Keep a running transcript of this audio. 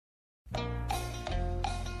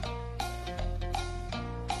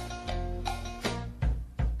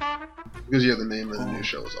Because the name of the new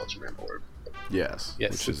show is Ultraman Orb. Yes.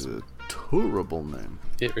 Yes. Which is a terrible name.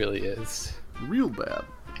 It really is. Real bad.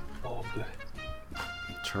 Oh,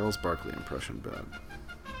 Charles Barkley impression bad.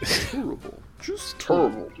 Terrible. Just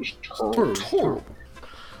Terrible. Just terrible. terrible.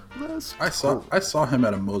 That's I saw him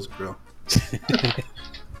at a Moe's Grill.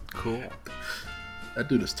 cool. That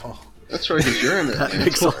dude is tall. That's right, because you're in it. That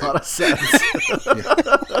makes a lot of sense.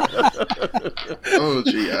 Oh,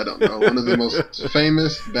 gee, I don't know. One of the most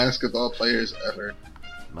famous basketball players ever.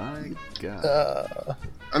 My God.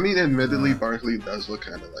 I mean, admittedly, Barkley does look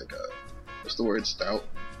kind of like what's the word, stout?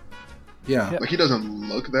 Yeah. Like, he doesn't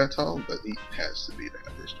look that tall, but he has to be to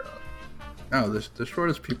have this job. No, the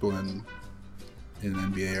shortest people in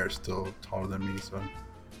NBA are still taller than me, so.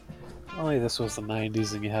 Only this was the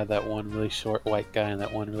 90s, and you had that one really short white guy and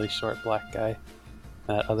that one really short black guy.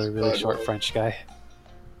 That other really short French guy.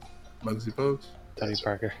 Muggsy Bogues? Tony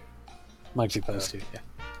Parker. Muggsy Bogues, too,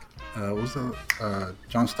 yeah. What was that?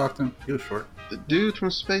 John Stockton? He was short. The dude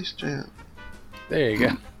from Space Jam. There you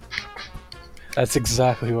go. That's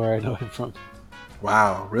exactly where I know him from.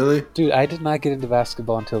 Wow, really? Dude, I did not get into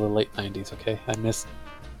basketball until the late 90s, okay? I missed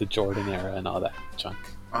the Jordan era and all that junk.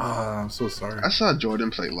 Oh, I'm so sorry. I saw Jordan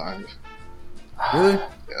play live. Really?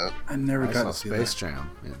 Yeah. I never I got saw to see Space that. Jam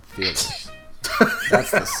in theaters.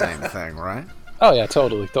 That's the same thing, right? Oh, yeah,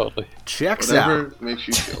 totally. Checks Whatever out. makes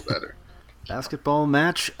you feel better. Basketball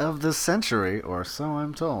match of the century, or so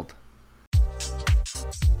I'm told.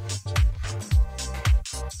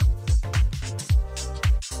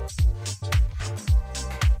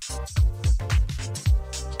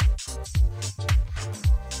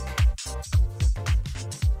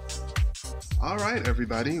 All right,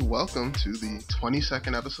 everybody. Welcome to the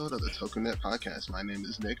 22nd episode of the TokuNet podcast. My name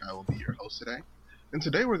is Nick. I will be your host today. And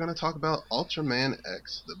today we're going to talk about Ultraman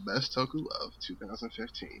X, the best toku of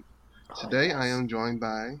 2015. Today I am joined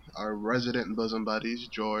by our resident bosom buddies,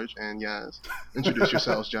 George and Yaz. Introduce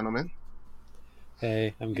yourselves, gentlemen.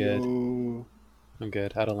 Hey, I'm good. Yo. I'm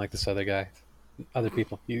good. I don't like this other guy. Other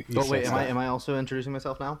people. You But wait, said am I also introducing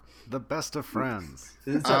myself now? The best of friends.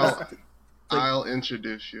 I'll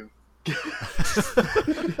introduce you.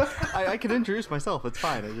 I can introduce myself. It's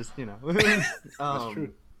fine. I just, That's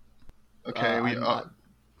true. Okay,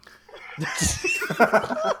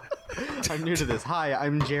 I'm new to this. Hi,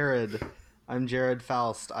 I'm Jared. I'm Jared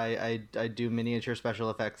Faust. I do miniature special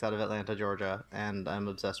effects out of Atlanta, Georgia, and I'm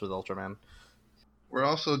obsessed with Ultraman. We're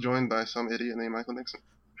also joined by some idiot named Michael Nixon.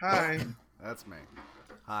 Hi. That's me.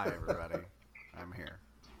 Hi, everybody. I'm here.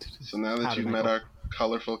 So now that Howdy, you've met Michael. our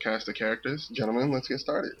colorful cast of characters, gentlemen, let's get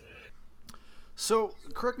started. So,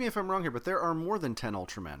 correct me if I'm wrong here, but there are more than 10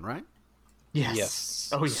 Ultramen, right? Yes.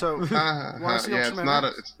 Oh, yeah. So, wanna see Yeah,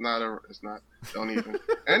 Ultraman it's not. Don't even.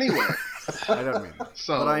 Anyway, I don't mean that.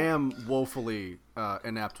 so But I am woefully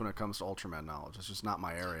inept when it comes to Ultraman knowledge. It's just not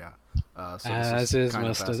my area. So this As is kind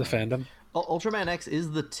most of the fascinating. fandom. Ultraman X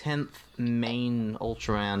is the 10th main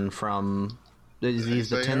Ultraman from... He's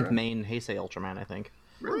the Heisei 10th era? main Heisei Ultraman, I think.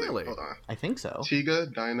 Really? Hold on. I think so.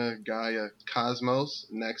 Tiga, Dyna, Gaia, Cosmos,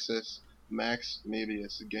 Nexus, Max,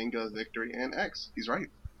 Mebius, Genga, Victory, and X. He's right.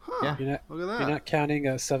 Huh. Yeah. You're not, Look at that. you're not counting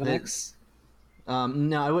 7X?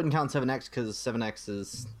 No, I wouldn't count 7X because 7X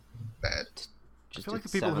is... Bad. I feel like the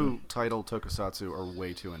people who title Tokusatsu are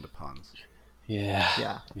way too into puns. Yeah.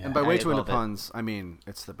 Yeah. And by way too into love it. puns, I mean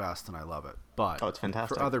it's the best and I love it. But Oh, it's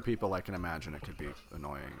fantastic. for other people, I can imagine it could be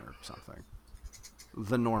annoying or something.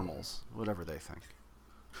 The normals, whatever they think.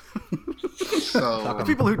 So, The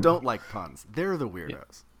people who don't like puns, they're the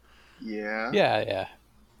weirdos. yeah. Yeah.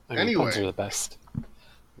 I mean, Anyway. puns are the best.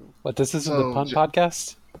 What, this isn't So, the pun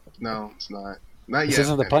podcast? No, it's not. Not This yet.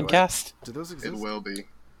 isn't the anyway. puncast? Do those It exist? will be.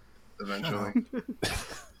 Eventually.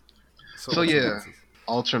 So So what's yeah, the-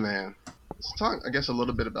 Ultraman. Let's talk, I guess, a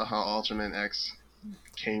little bit about how Ultraman X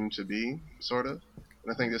came to be, sort of.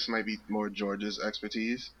 And I think this might be more George's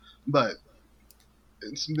expertise. But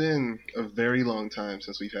it's been a very long time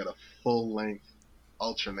since we've had a full-length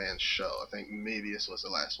Ultraman show. I think Mebius was the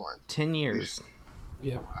last one. 10 years.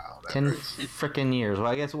 Yeah. Wow, that 10 hurts. frickin' years.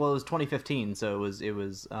 Well, I guess it was 2015, so it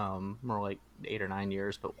was more like 8 or 9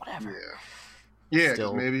 years, but whatever. Yeah, because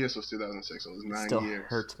Still- Mebius was 2006, so it was 9 Still years.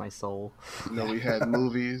 hurts my soul. You know, we had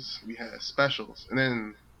movies, we had specials, and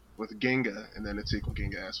then with Ginga, and then its sequel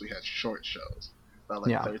Ginga S, we had short shows, about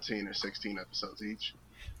like Yeah. 13 or 16 episodes each.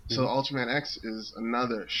 So Ultraman X is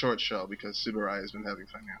another short show because Subaru has been having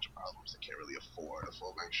financial problems. They can't really afford a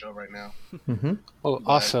full-length show right now. Mm-hmm. Oh,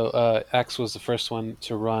 But- also, X was the first one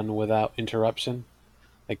to run without interruption.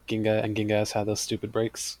 Like Ginga and Ginga S had those stupid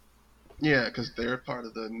breaks. Yeah, because they're part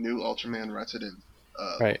of the new Ultraman resident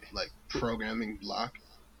Right. like programming block.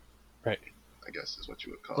 Right. I guess is what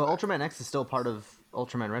you would call Well, it. Ultraman X is still part of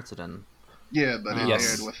Ultraman Retsuden. Yeah, but it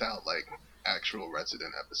Yes. aired without like actual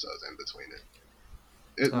resident episodes in between it.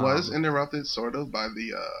 It was interrupted sort of by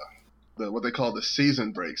the what they call the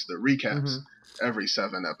season breaks, the recaps, every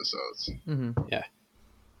 7 episodes. Mm-hmm.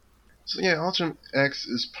 So yeah, Ultraman X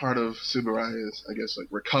is part of Tsuburaya's, I guess, like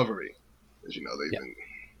recovery, as you know they've been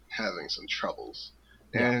having some troubles,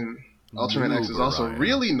 and Ultraman X is also Tsuburaya.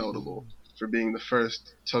 really notable for being the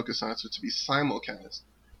first tokusatsu to be simulcast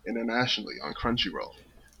internationally on Crunchyroll,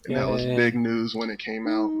 and that was Yay. big news when it came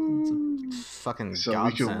out. Fucking So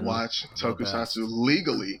godsend. we could watch Tokusatsu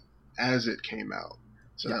legally as it came out.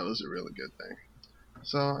 So that was a really good thing.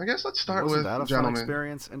 So I guess let's start Wasn't with that a fun gentlemen.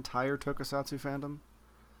 experience? Entire Tokusatsu fandom.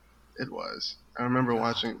 It was. I remember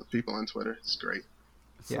watching the people on Twitter. It's great.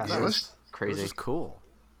 Yeah, So it let's- was crazy. This is cool.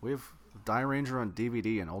 We have Die Ranger on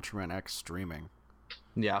DVD and Ultraman X streaming.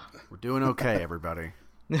 Yeah. We're doing okay, everybody.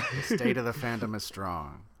 The state of the fandom is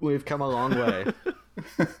strong. We've come a long way.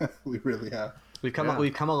 We really have. We've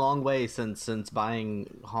come a long way since buying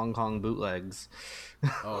Hong Kong bootlegs.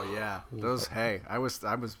 Oh yeah, those. Hey,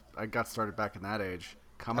 I got started back in that age.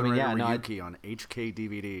 Kamen I mean, Rider yeah, no, Ryuki on HK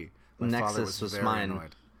DVD. My father Nexus was very mine.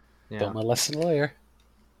 annoyed. Yeah. Don't molest a lawyer.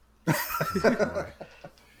 Boy.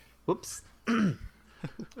 Whoops.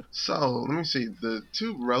 So let me see. The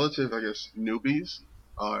two relative, I guess, newbies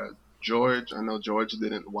are George. I know George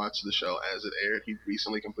didn't watch the show as it aired. He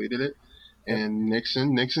recently completed it. And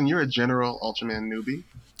Nixon. Nixon, you're a general Ultraman newbie.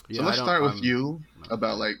 Yeah, So let's I don't- start with I'm- you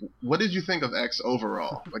about like what did you think of X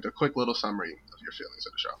overall? Like a quick little summary of your feelings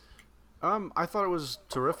of the show. I thought it was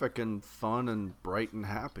terrific and fun and bright and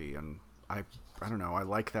happy, and I don't know. I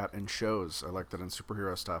like that in shows. I like that in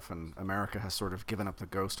superhero stuff, and America has sort of given up the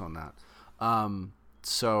ghost on that.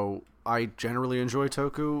 So I generally enjoy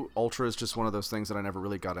Toku. Ultra is just one of those things that I never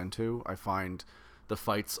really got into. I find the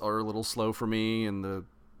fights are a little slow for me, and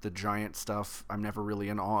the giant stuff I'm never really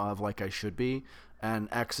in awe of like I should be. And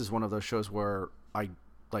X is one of those shows where I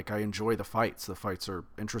enjoy the fights. The fights are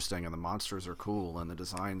interesting, and the monsters are cool, and the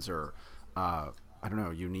designs are, I don't know,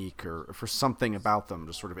 unique, or for something about them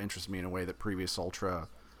just sort of interests me in a way that previous Ultra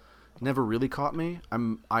never really caught me.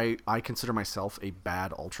 I consider myself a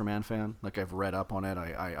bad Ultraman fan. Like, I've read up on it.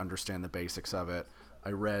 I understand the basics of it.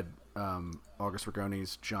 I read August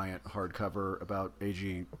Rigoni's giant hardcover about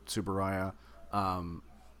Eiji Tsuburaya,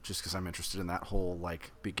 just because I'm interested in that whole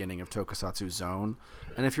like beginning of Tokusatsu zone.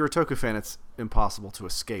 And if you're a Toku fan, it's impossible to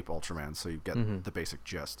escape Ultraman, so you get the basic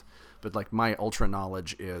gist. But like my Ultra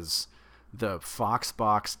knowledge is the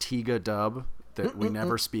Foxbox Tiga dub that we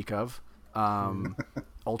never speak of,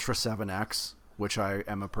 Ultra 7X, which I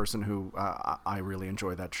am a person who I really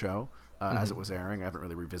enjoy that show as it was airing. I haven't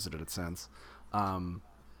really revisited it since. And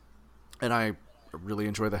I really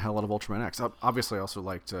enjoy the hell out of Ultraman X. Obviously, I also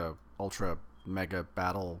liked Ultra Mega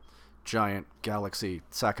Battle Giant Galaxy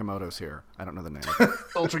Sakamoto's here. I don't know the name.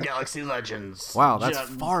 Ultra Galaxy Legends. Wow, that's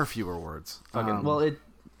far fewer words.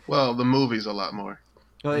 Well, the movie's a lot more.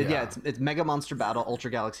 Yeah, it's Mega Monster Battle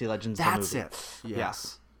Ultra Galaxy Legends. That's the movie. it.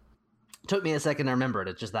 Yes. Took me a second to remember it.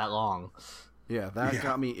 It's just that long. Yeah, that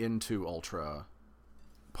got me into Ultra,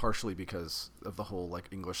 partially because of the whole like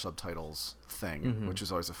English subtitles thing, which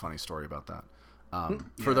is always a funny story about that.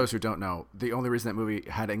 For those who don't know, the only reason that movie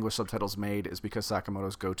had English subtitles made is because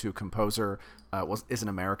Sakamoto's go-to composer is an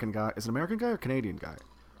American guy. Is it an American guy or Canadian guy?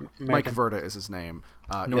 Mike Verda is his name.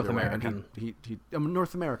 North either way, and American. He a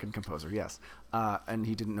North American composer, yes. And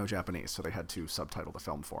he didn't know Japanese, so they had to subtitle the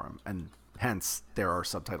film for him, and hence there are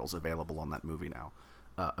subtitles available on that movie now,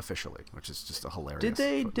 officially, which is just a hilarious.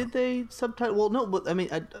 Did they subtitle? Well, no, but I mean,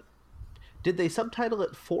 did they subtitle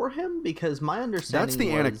it for him? Because my understanding That's the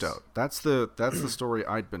was... anecdote. That's the story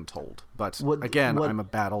I'd been told. But again, I'm a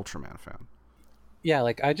bad Ultraman fan. Yeah,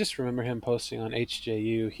 like I just remember him posting on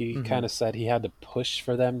HJU. He kind of said he had to push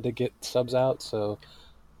for them to get subs out. So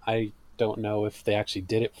I don't know if they actually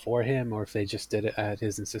did it for him or if they just did it at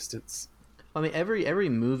his insistence. I mean, every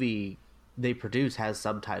movie they produce has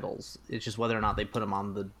subtitles. It's just whether or not they put them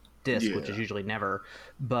on the disc, which is usually never.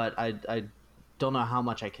 But I don't know how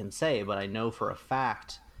much I can say, but I know for a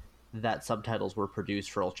fact that subtitles were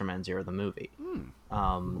produced for Ultraman Zero the movie.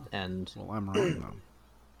 And Well, I'm wrong though.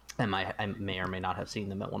 I may or may not have seen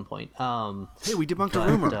them at one point. Hey, we debunked a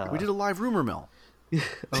rumor. We did a live rumor mill.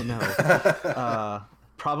 Oh no.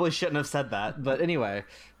 Probably shouldn't have said that, but anyway.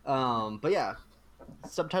 But yeah,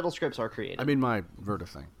 subtitle scripts are created. I mean, my Verda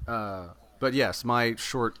thing. But yes, my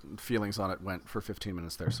short feelings on it went for 15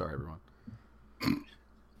 minutes there. Sorry, everyone.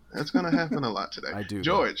 That's gonna happen a lot today. I do.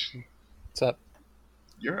 George, What's up?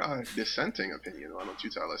 your dissenting opinion. Why don't you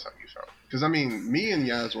tell us how you felt? Because I mean, me and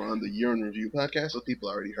Yaz were on the Year in Review podcast, so people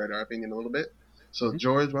already heard our opinion a little bit. So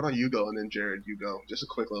George, why don't you go, and then Jared, you go. Just a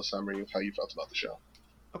quick little summary of how you felt about the show.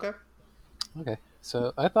 Okay.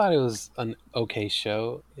 So I thought it was an okay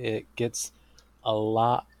show. It gets a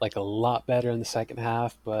lot better in the second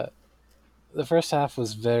half, but the first half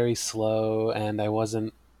was very slow, and I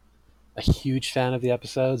wasn't a huge fan of the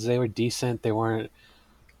episodes. They were decent. They weren't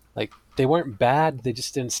bad. They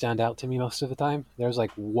just didn't stand out to me most of the time. There was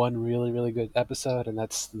like one really, really good episode, and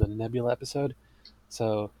that's the Nebula episode.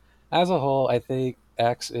 So as a whole, I think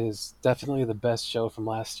X is definitely the best show from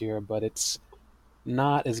last year, but it's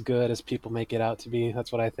not as good as people make it out to be.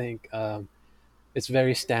 That's what I think. It's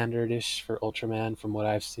very standardish for Ultraman from what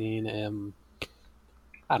I've seen.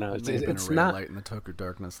 I don't know. It's not light in the Toku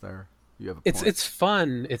darkness there. You have a point. It's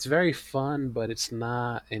fun. It's very fun, but it's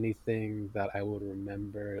not anything that I would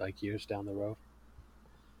remember like years down the road.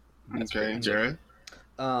 Okay, Jared.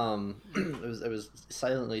 It was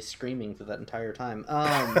silently screaming through that entire time.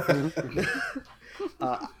 I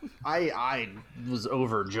was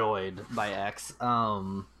overjoyed by X.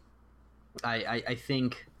 I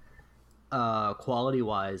think quality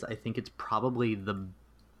wise, I think it's probably the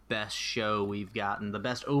best show we've gotten, the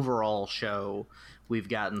best overall show we've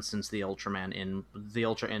gotten since the Ultra N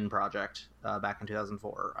project back in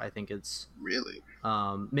 2004. I think it's really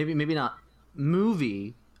maybe not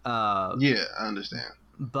movie. Yeah, I understand.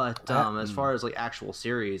 But as far as like actual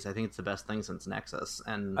series, I think it's the best thing since Nexus,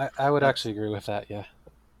 and I would actually agree with that. Yeah,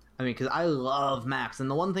 I mean, because I love Max,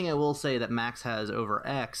 and the one thing I will say that Max has over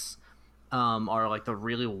X are like the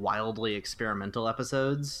really wildly experimental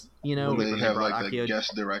episodes. You know, when they have like Akio... the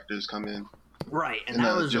guest directors come in, right? And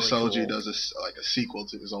that was Josoji really cool. does a sequel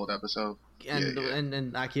to his old episode.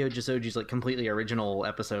 And Akio Josoji's like completely original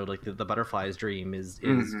episode, like the Butterfly's Dream, is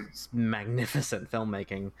magnificent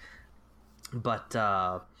filmmaking. But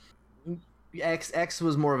X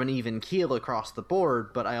was more of an even keel across the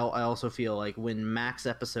board, but I also feel like when Max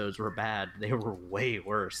episodes were bad, they were way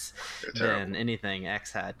worse than anything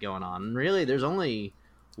X had going on. Really, there's only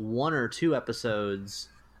one or two episodes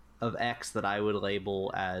of X that I would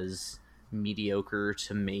label as mediocre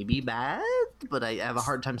to maybe bad, but I have a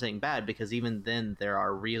hard time saying bad because even then there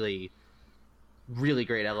are really, really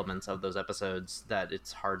great elements of those episodes that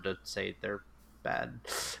it's hard to say they're bad.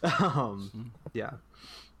 Yeah.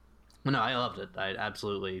 No, I loved it. I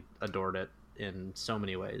absolutely adored it in so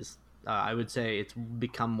many ways. I would say it's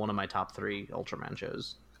become one of my top 3 Ultraman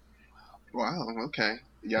shows. Wow. Okay.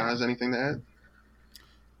 Has anything to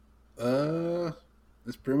add?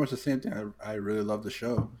 It's pretty much the same thing. I really love the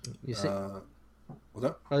show. You see? What's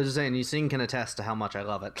up? I was just saying, you can attest to how much I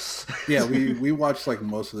love it. Yeah, we watched like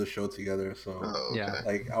most of the show together. So yeah,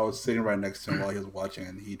 like I was sitting right next to him while he was watching,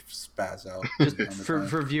 and he'd spaz out. Just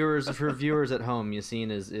for viewers at home, Yassine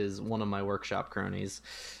is one of my workshop cronies.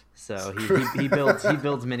 So he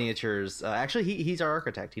builds miniatures. Actually, he's our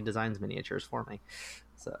architect. He designs miniatures for me.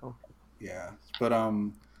 So yeah, but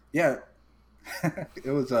yeah, it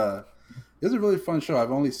was a really fun show.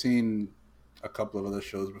 I've only seen a couple of other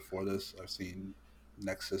shows before this. I've seen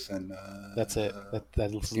Nexus and that's it.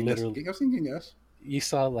 That's literally. I've seen Ginga-S. You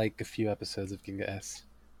saw like a few episodes of Ginga-S.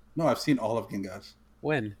 No, I've seen all of Ginga-S.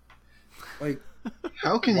 When? Like,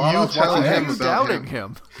 how can you tell him about doubting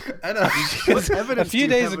him? I know. A few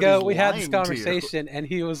days ago, we had this conversation, and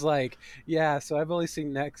he was like, "Yeah, so I've only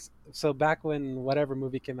seen Nexus. So back when whatever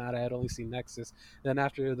movie came out, I had only seen Nexus. Then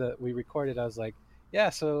after we recorded, I was like, yeah.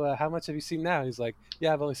 So how much have you seen now? He's like,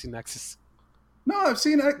 yeah, I've only seen Nexus. No, I've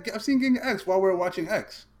seen Ginga-X while we were watching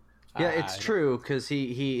X. Yeah, it's true because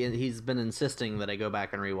he's been insisting that I go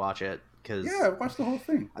back and rewatch it. Cause yeah, watch the whole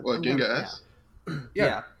thing. What, Ginga-S?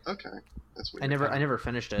 Yeah. Okay, that's weird. I never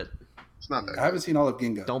finished it. It's not that. I haven't seen all of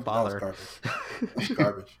Ginga. Don't bother. That was garbage. That's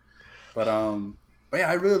garbage. But yeah,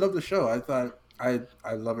 I really love the show. I thought I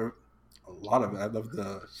love it, a lot of it. I love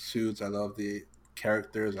the suits. I love the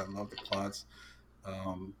characters. I love the plots.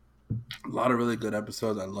 A lot of really good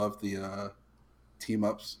episodes. I love the team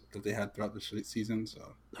ups that they had throughout the season.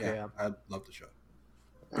 So yeah, I love the show.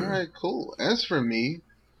 All right, cool. As for me,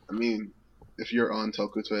 I mean, if you're on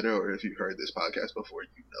Toku Twitter or if you've heard this podcast before,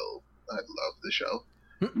 you know I love the show.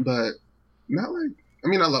 But not like, I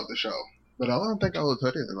mean, I love the show, but I don't think I would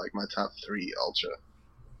put it in like my top 3 Ultra.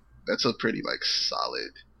 That's a pretty like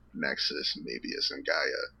solid Nexus, Moebius, and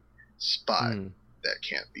Gaia spot that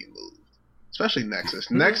can't be moved. Especially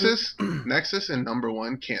Nexus. Nexus and number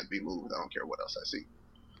 1 can't be moved. I don't care what else I see.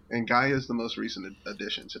 And Gaia is the most recent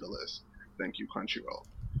addition to the list. Thank you, Crunchyroll.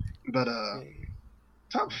 But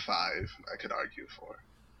top 5, I could argue for.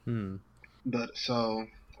 But so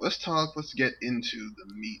let's get into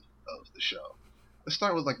the meat of the show. Let's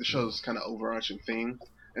start with like the show's kind of overarching theme.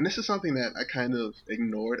 And this is something that I kind of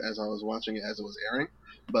ignored as I was watching it as it was airing.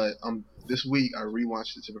 But this week I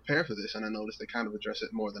rewatched it to prepare for this, and I noticed they kind of address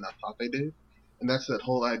it more than I thought they did. And that's that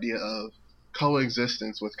whole idea of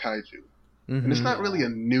coexistence with kaiju. And it's not really a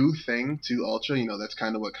new thing to Ultra. You know, that's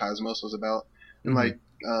kind of what Cosmos was about. And like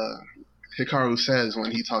Hikaru says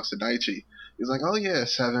when he talks to Daichi, he's like, oh yeah,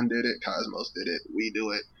 Seven did it, Cosmos did it, we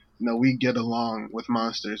do it. You know, we get along with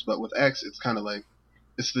monsters. But with X, it's kind of like,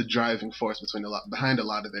 it's the driving force behind a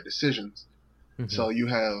lot of their decisions. So you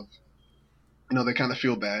have, you know, they kind of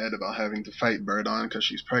feel bad about having to fight Birdon because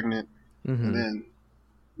she's pregnant. And then,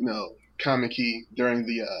 you know, Kamiki, during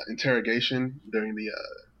the interrogation, during the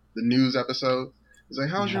news episode, is like,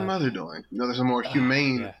 how's your mother doing? You know, there's a more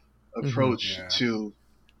humane approach to,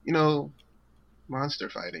 you know, monster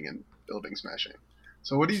fighting and building smashing.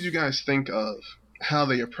 So what did you guys think of how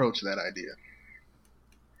they approach that idea?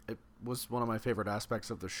 It was one of my favorite aspects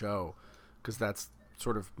of the show because that's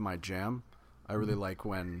sort of my jam. I really like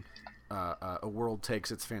when a world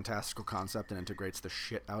takes its fantastical concept and integrates the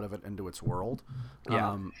shit out of it into its world.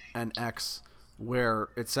 And X, where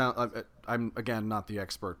it sounds, I'm again not the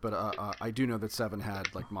expert, but I do know that Seven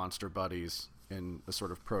had like monster buddies in the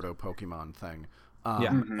sort of proto Pokemon thing.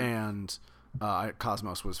 And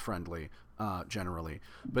Cosmos was friendly generally,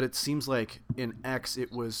 but it seems like in X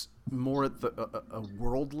it was more at a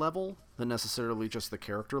world level than necessarily just the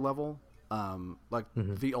character level.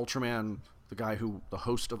 The Ultraman, the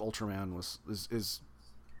host of Ultraman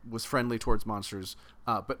was friendly towards monsters,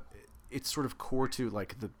 but it's sort of core to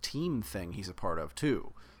like the team thing he's a part of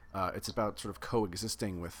too. It's about sort of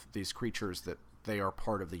coexisting with these creatures that they are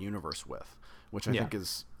part of the universe with, which I think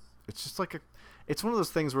it's just like it's one of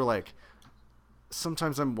those things where like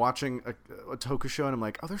sometimes I'm watching a Toku show and I'm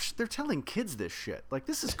like, oh, they're telling kids this shit. Like,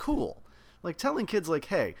 this is cool. Like, telling kids like,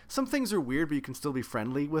 hey, some things are weird, but you can still be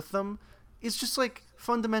friendly with them. It's just like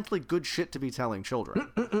fundamentally good shit to be telling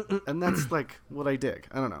children. And that's like what I dig.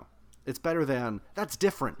 I don't know. It's better than, that's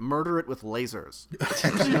different, murder it with lasers.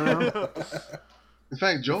 You know? In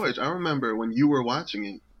fact, George, I remember when you were watching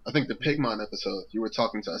it, I think the Pigmon episode, you were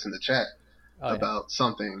talking to us in the chat about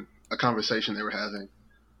a conversation they were having,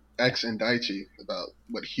 X and Daichi, about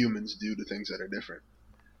what humans do to things that are different.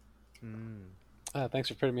 Thanks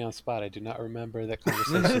for putting me on the spot. I do not remember that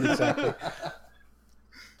conversation exactly.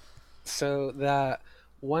 So that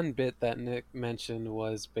one bit that Nick mentioned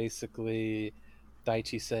was basically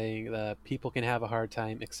Daichi saying that people can have a hard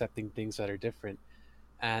time accepting things that are different.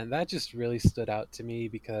 And that just really stood out to me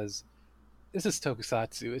because this is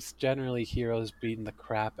tokusatsu. It's generally heroes beating the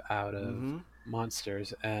crap out of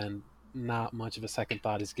monsters, and not much of a second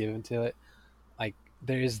thought is given to it. Like,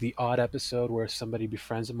 there is the odd episode where somebody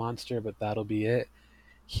befriends a monster, but that'll be it.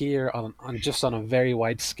 Here, on a very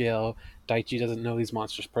wide scale, Daichi doesn't know these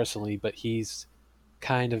monsters personally, but he's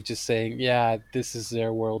kind of just saying, yeah, this is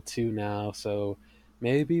their world too now, so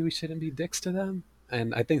maybe we shouldn't be dicks to them.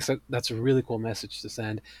 And I think that's a really cool message to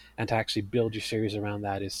send, and to actually build your series around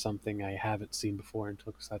that is something I haven't seen before in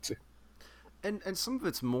tokusatsu. And some of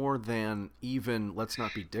it's more than even let's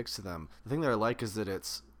not be dicks to them. The thing that I like is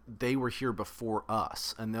that they were here before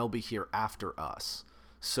us, and they'll be here after us.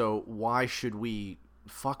 So why should we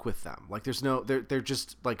fuck with them? Like, they're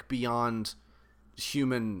just like beyond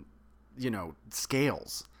human,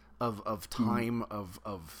 scales of time,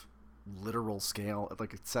 of literal scale,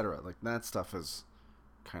 like, etc. Like, that stuff is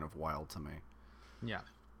kind of wild to me. Yeah.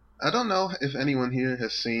 I don't know if anyone here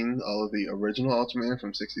has seen all of the original Ultraman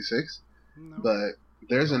from '66, but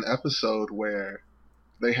there's an episode where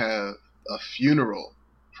they have a funeral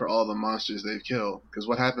for all the monsters they've killed. Because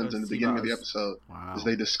what happens in the beginning of the episode is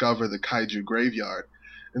they discover the kaiju graveyard,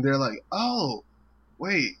 and they're like, oh,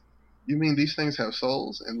 wait, you mean these things have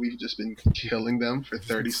souls, and we've just been killing them for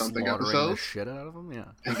 30-something episodes? The shit out of them, yeah.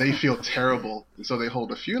 And they feel terrible, and so they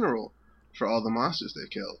hold a funeral for all the monsters they've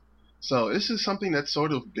killed. So this is something that's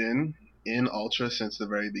sort of been in Ultra since the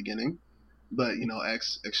very beginning, but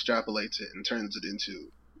X extrapolates it and turns it into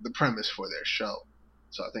the premise for their show.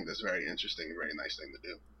 So I think that's very interesting, a very nice thing to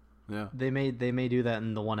do. Yeah, they may do that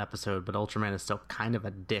in the one episode, but Ultraman is still kind of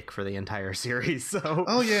a dick for the entire series. So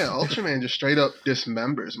oh yeah, Ultraman just straight up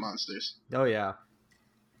dismembers monsters. Oh yeah,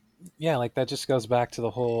 like that just goes back to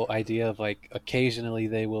the whole idea of like occasionally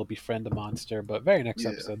they will befriend a monster, but very next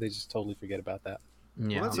episode they just totally forget about that.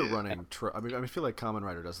 Yeah, well, that's a running trope. I feel like Kamen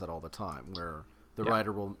Rider does that all the time, where the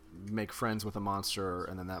rider will make friends with a monster,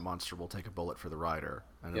 and then that monster will take a bullet for the rider,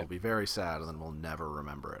 and it'll be very sad, and then we'll never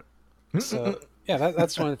remember it. So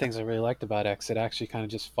that's one of the things I really liked about X. It actually kind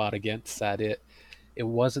of just fought against that. it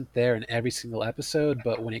wasn't there in every single episode,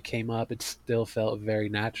 but when it came up, it still felt very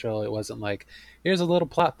natural. It wasn't like, here's a little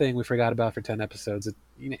plot thing we forgot about for 10 episodes.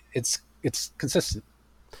 It's consistent.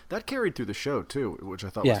 That carried through the show too, which I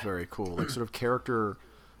thought was very cool. Like sort of character,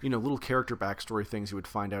 little character backstory things you would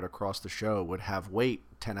find out across the show would have weight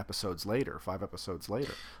 10 episodes later, 5 episodes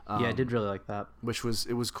later. Yeah, I did really like that.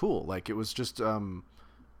 It was cool. Like it was just a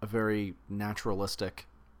very naturalistic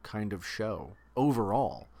kind of show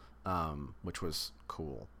overall, which was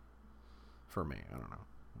cool for me. I don't know.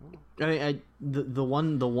 I mean, the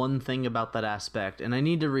one thing about that aspect, and I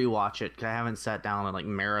need to rewatch it because I haven't sat down and like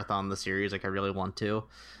marathon the series like I really want to.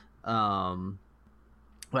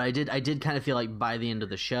 But I did kind of feel like by the end of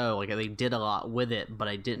the show, like they did a lot with it, but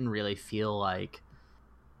I didn't really feel like,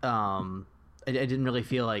 I didn't really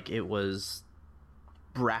feel like it was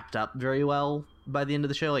wrapped up very well by the end of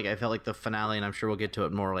the show. Like I felt like the finale, and I'm sure we'll get to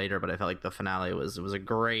it more later, but I felt like the finale was a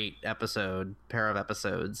great pair of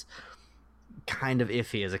episodes. Kind of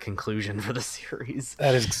iffy as a conclusion for the series.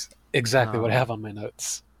 That is exactly what I have on my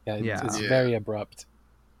notes. It's very abrupt.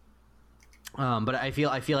 But I feel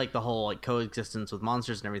like the whole like coexistence with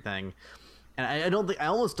monsters and everything, and I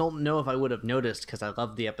almost don't know if I would have noticed because I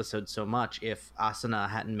loved the episode so much if Asuna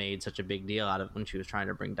hadn't made such a big deal out of it when she was trying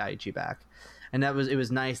to bring Daichi back, and it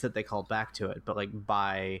was nice that they called back to it. But like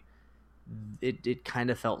it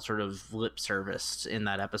kind of felt sort of lip serviced in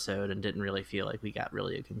that episode and didn't really feel like we got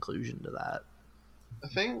really a conclusion to that. I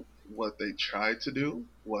think what they tried to do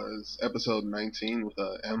was episode 19 with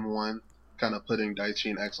a M1 kind of putting Daichi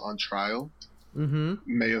and X on trial. Mm-hmm.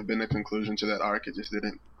 May have been a conclusion to that arc. It just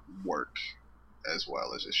didn't work as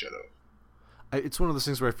well as it should have. It's one of those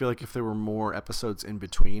things where I feel like if there were more episodes in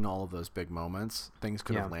between all of those big moments, things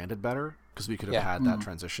could have landed better because we could have had that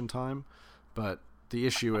transition time. But the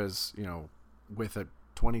issue is, with a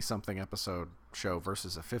 20-something episode show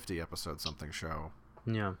versus a 50-episode something show.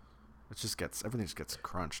 Yeah. Everything just gets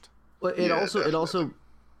crunched. Well, it also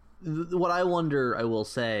what I wonder, I will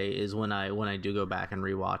say, is when I do go back and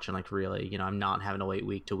rewatch and like really, I'm not having to wait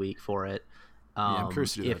week to week for it. I'm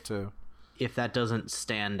curious to do that too. If that doesn't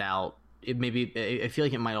stand out, I feel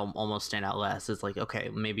like it might almost stand out less. It's like, okay,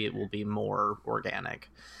 maybe it will be more organic.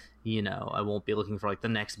 I won't be looking for like the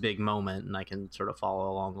next big moment, and I can sort of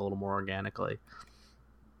follow along a little more organically.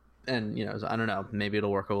 And I don't know, maybe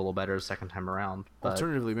it'll work a little better the second time around. But...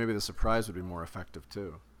 Alternatively, maybe the surprise would be more effective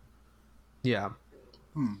too. Yeah.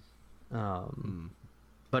 But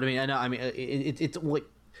I mean, I know. I mean, it's like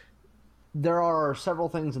there are several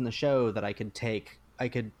things in the show that I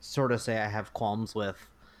could sort of say I have qualms with.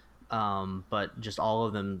 But just all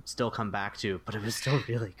of them still come back to, but it was still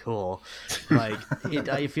really cool. Like,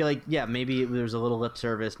 I feel like, maybe there was a little lip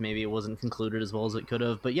service, maybe it wasn't concluded as well as it could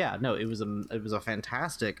have, but it was a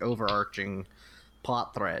fantastic overarching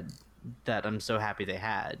plot thread that I'm so happy they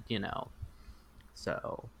had,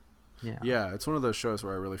 so, yeah. Yeah, it's one of those shows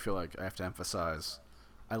where I really feel like I have to emphasize,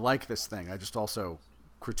 I like this thing, I just also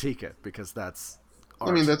critique it, because that's art.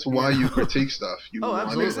 I mean, that's why you critique stuff.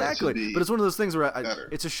 Absolutely. Exactly. But it's one of those things where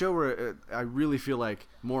it's a show where I really feel like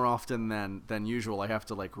more often than usual I have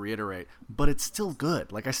to like reiterate, but it's still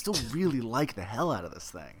good. Like I still really like the hell out of this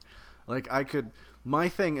thing. Like my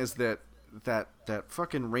thing is that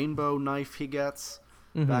fucking rainbow knife he gets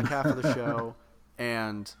back half of the show,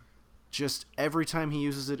 and just every time he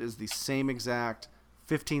uses it is the same exact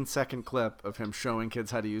 15-second clip of him showing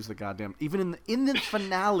kids how to use the goddamn. Even in the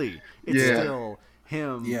finale, it's still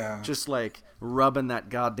him just like rubbing that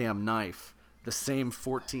goddamn knife the same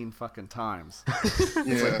 14 fucking times.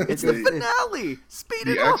 It's the finale. Speed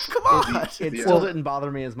it up. Come on. It still didn't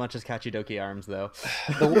bother me as much as Kachidoki Arms, though.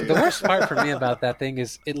 The worst part for me about that thing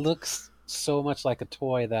is it looks so much like a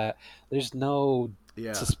toy that there's no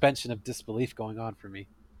suspension of disbelief going on for me.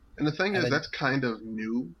 And the thing is, that's kind of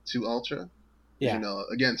new to Ultra. Yeah.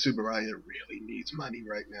 Again, Tsuburaya really needs money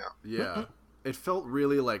right now. Yeah. It felt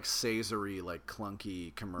really like Caesar-y, like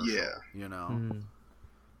clunky commercial. Yeah.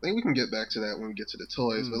 I think we can get back to that when we get to the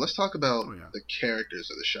toys, but let's talk about the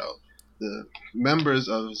characters of the show. The members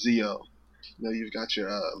of Zio. You've got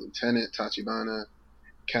your Lieutenant Tachibana,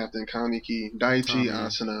 Captain Kamiki, Daichi,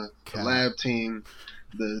 Asuna, the lab team,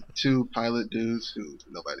 the two pilot dudes who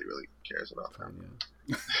nobody really cares about them.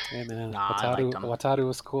 Yeah, man. Wataru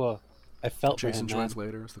was cool. I felt Jason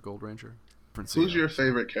Translator is the Gold Ranger. Who's your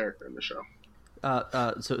favorite character in the show?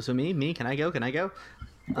 So me, can I go?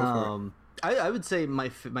 I would say my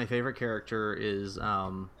favorite character is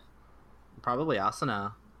probably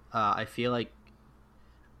Asuna. I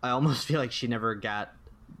almost feel like she never got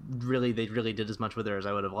they really did as much with her as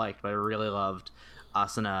I would have liked, but I really loved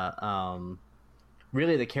Asuna.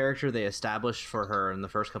 really the character they established for her in the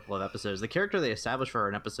first couple of episodes, the character they established for her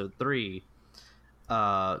in episode 3,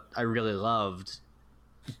 I really loved.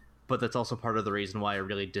 But that's also part of the reason why I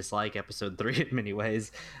really dislike episode 3 in many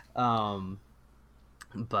ways. But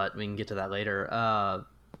we can get to that later.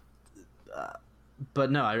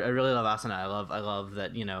 But no, I really love Asuna. I love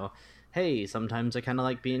that, you know, hey, sometimes I kind of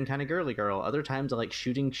like being kind of girly girl. Other times I like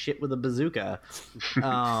shooting shit with a bazooka.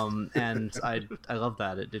 And I love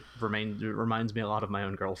that. It reminds me a lot of my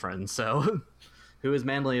own girlfriend, so who is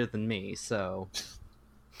manlier than me, so...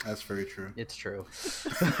 That's very true. It's true.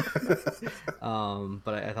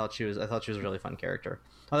 But I thought she was a really fun character.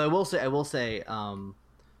 Although I will say,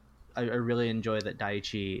 I really enjoy that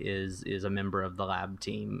Daichi is a member of the lab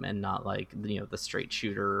team and not like, you know, the straight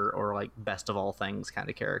shooter or like best of all things kind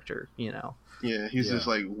of character, you know. Yeah, he's this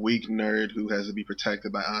like weak nerd who has to be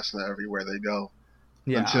protected by Asuna everywhere they go.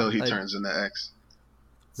 Yeah, until he turns into X.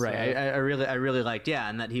 Right. I really liked,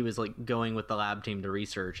 and that he was like going with the lab team to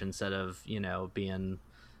research instead of, you know, being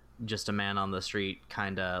just a man on the street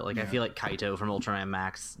kind of like. I feel like Kaito from Ultraman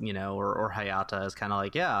Max, you know, or Hayata is kind of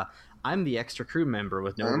like, I'm the extra crew member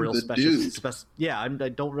with no real I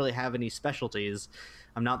don't really have any specialties.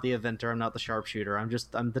 I'm not the inventor, I'm not the sharpshooter, I'm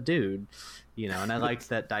the dude, you know. And I liked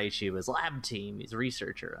that Daichi was lab team, he's a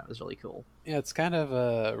researcher. That was really cool. Yeah, it's kind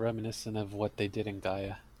of reminiscent of what they did in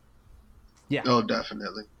Gaia. Yeah. Oh,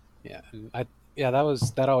 definitely. Yeah,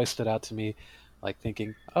 that always stood out to me, like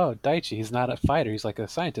thinking, oh, Daichi, he's not a fighter, he's like a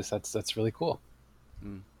scientist. That's really cool.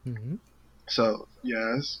 Mm-hmm. So,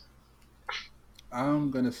 yes.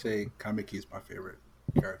 I'm gonna say Kamiki's my favorite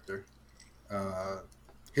character.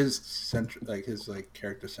 His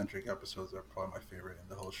character-centric episodes are probably my favorite in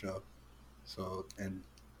the whole show. So, and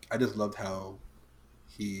I just loved how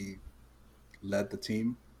he led the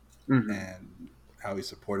team and how he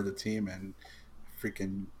supported the team and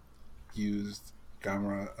freaking used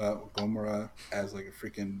Gomora as like a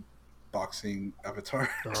freaking boxing avatar.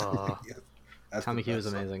 Kamiki was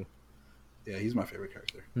amazing. Yeah, he's my favorite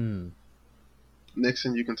character.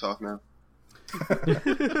 Nixon, you can talk now.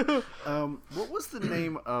 What was the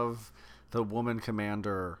name of the woman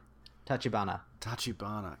commander? Tachibana.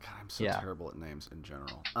 God, I'm so terrible at names in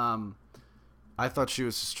general. I thought she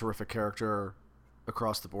was just a terrific character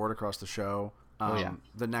across the board, across the show.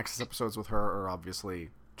 The Nexus episodes with her are obviously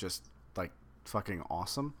just like fucking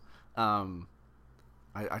awesome.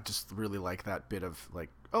 I just really like that bit of like,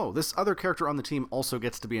 oh, this other character on the team also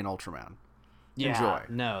gets to be an Ultraman. Enjoy.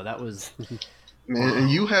 No, that was... Man, and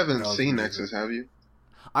you haven't seen Nexus, have you?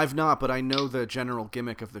 I've not, but I know the general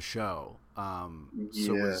gimmick of the show. So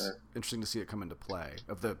it was interesting to see it come into play,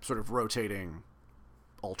 of the sort of rotating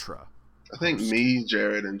Ultra. I think me,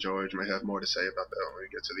 Jared, and George may have more to say about that when we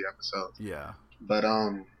get to the episode. Yeah. But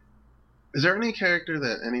is there any character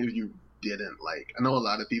that any of you didn't like? I know a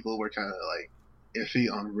lot of people were kind of like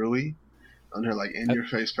iffy on Rui, on her like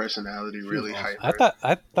in-your-face personality, really hyper.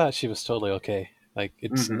 I thought she was totally okay. Like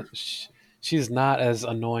it's she's not as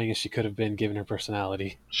annoying as she could have been given her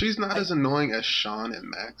personality. She's not as annoying as Sean and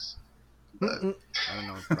Max. But I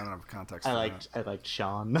don't have context. I liked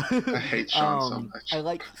Sean. I hate Sean so much.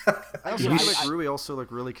 I also feel like Rui also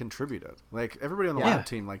like really contributed. Like everybody on the lab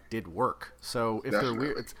team like did work. So if they're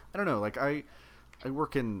weird, I don't know. Like I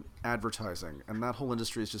work in advertising, and that whole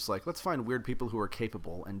industry is just like, let's find weird people who are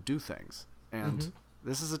capable and do things. And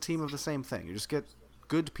this is a team of the same thing. You just get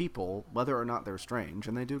good people, whether or not they're strange,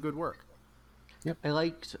 and they do good work. Yep. I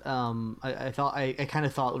liked. I kind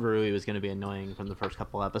of thought Rui was going to be annoying from the first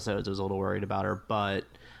couple episodes. I was a little worried about her, but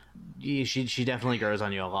she definitely grows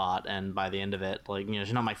on you a lot. And by the end of it, like, you know,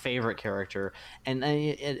 she's not my favorite character. And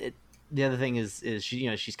the other thing is she, you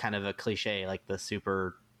know, she's kind of a cliche, like the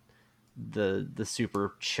super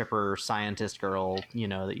chipper scientist girl, you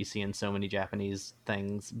know, that you see in so many Japanese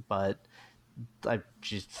things. But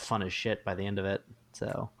she's fun as shit by the end of it.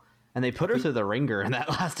 So. And they put her through the ringer in that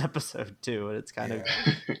last episode too, and it's kind of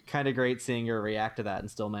great seeing her react to that and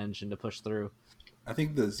still managing to push through. I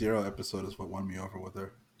think the Zero episode is what won me over with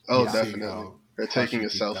her. Oh, definitely. They're taking a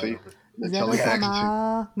selfie. They're telling X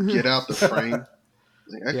to get out the frame.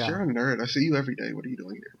 Like, X, you're a nerd. I see you every day. What are you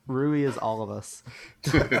doing here? Rui is all of us.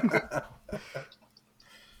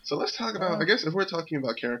 So let's talk about, I guess if we're talking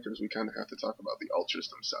about characters, we kind of have to talk about the Ultras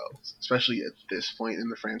themselves, especially at this point in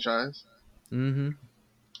the franchise. Mm-hmm.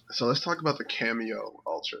 So let's talk about the cameo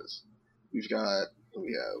Ultras. We have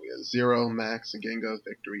Zero, Max, Gengo,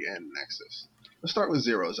 Victory, and Nexus. Let's start with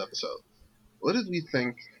Zero's episode. What did we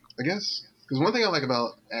think? I guess, because one thing I like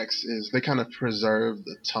about X is they kind of preserve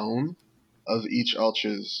the tone of each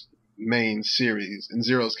Ultra's main series. In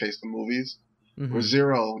Zero's case, the movies. Where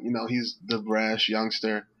Zero, you know, he's the brash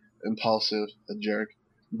youngster impulsive, a jerk.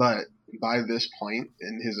 But by this point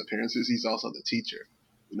in his appearances, he's also the teacher.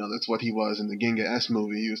 You know, that's what he was in the Ginga S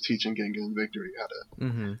movie. He was teaching Ginga and Victory how to,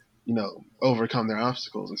 Mm-hmm. you know, overcome their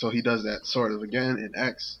obstacles. And so he does that sort of again in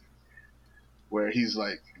X, where he's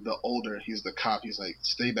like he's the cop. He's like,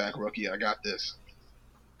 stay back, rookie, I got this.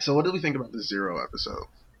 So what did we think about the Zero episode?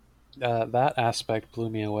 That aspect blew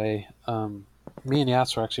me away. Me and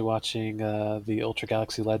Yas were actually watching the Ultra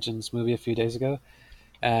Galaxy Legends movie a few days ago,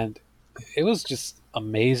 and it was just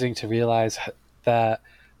amazing to realize that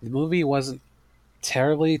the movie wasn't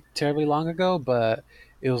terribly long ago, but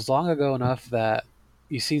it was long ago enough that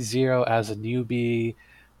you see Zero as a newbie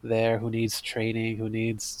there who needs training, who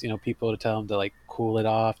needs people to tell him to like cool it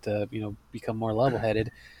off, to become more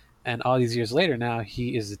level-headed. And all these years later, now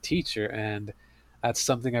he is a teacher, and that's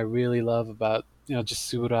something I really love about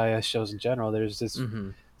just Tsuburaya shows in general. There's this Mm-hmm.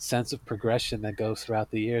 sense of progression that goes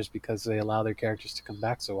throughout the years because they allow their characters to come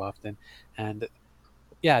back so often. And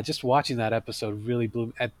yeah, just watching that episode really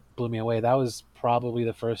blew me away. That was probably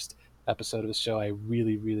the first episode of the show I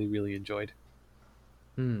really, really, really enjoyed.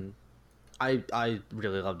 I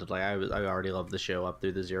really loved it. Like I already loved the show up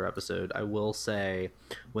through the Zero episode. I will say,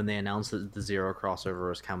 when they announced that the Zero crossover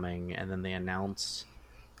was coming, and then they announced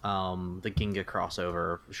the Ginga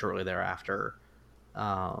crossover shortly thereafter,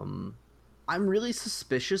 I'm really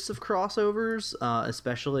suspicious of crossovers,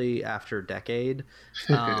 especially after Decade,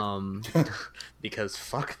 because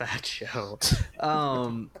fuck that show.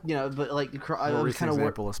 But like I More was recent kind of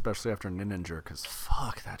example, especially after Ninja, because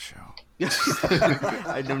fuck that show.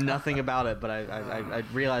 I know nothing about it, but I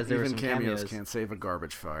realized there were Even some cameos can't save a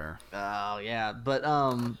garbage fire. Oh yeah, but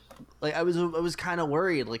like I was kind of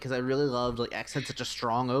worried, like, because I really loved, like, X had such a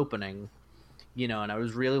strong opening, and I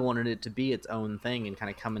was really wanted it to be its own thing and kind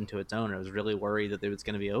of come into its own. I was really worried that it was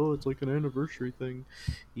going to be, it's like an anniversary thing,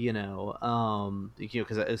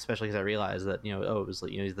 because especially because I realized that it was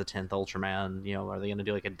like he's the 10th Ultraman. Are they going to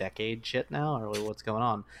do like a decade shit now, or like, what's going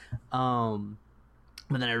on?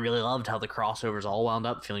 But then I really loved how the crossovers all wound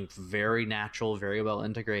up feeling very natural, very well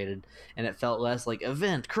integrated, and it felt less like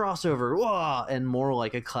event crossover, wah, and more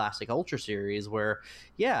like a classic Ultra series where,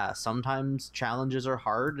 yeah, sometimes challenges are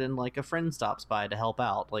hard and like a friend stops by to help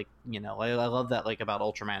out. Like, I love that, like, about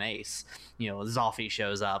Ultraman Ace. Zoffy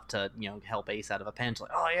shows up to help Ace out of a pinch.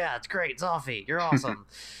 Like, oh yeah, it's great, Zoffy, you're awesome.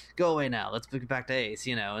 Go away now. Let's get back to Ace.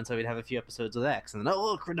 And so we'd have a few episodes with X, and then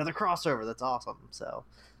look, another crossover. That's awesome. So.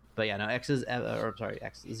 But yeah, no,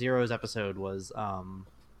 Zero's episode was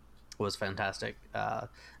fantastic. I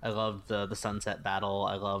loved the sunset battle.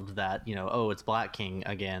 I loved that it's Black King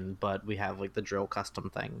again, but we have like the drill custom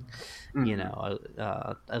thing. Mm-hmm.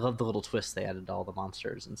 I love the little twists they added to all the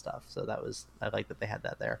monsters and stuff. So I like that they had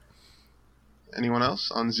that there. Anyone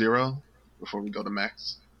else on Zero before we go to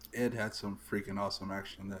Max? It had some freaking awesome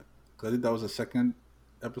action. I think that was the second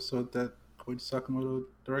episode that Koichi Sakamoto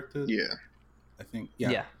directed. Yeah, I think.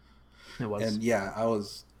 Yeah. It was. And yeah, I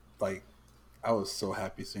was so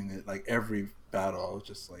happy seeing it. Like every battle, I was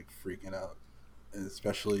just like freaking out, and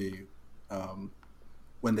especially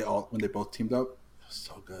when they both teamed up. It was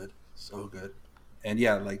so good. And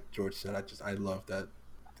yeah, like George said, I love that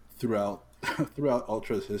throughout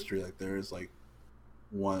Ultra's history, like there is like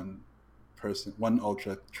one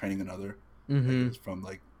Ultra training another. Mm-hmm. Like it's from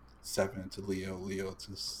like 7 to Leo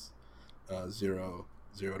to 0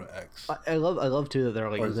 to X. I love too that there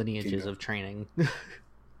are like lineages of training.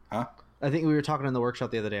 Huh? I think we were talking in the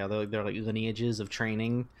workshop the other day. They're like lineages of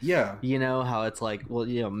training. Yeah. How it's like, well,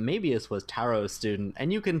 Mabius was Taro's student,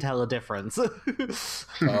 and you can tell a difference.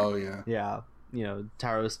 Oh yeah. Yeah.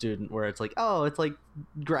 Taro's student, where it's like, oh, it's like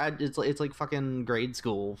it's like fucking grade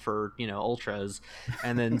school for ultras,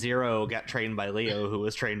 and then Zero got trained by Leo, who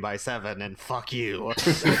was trained by 7, and fuck you.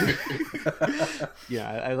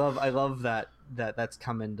 Yeah, I love that's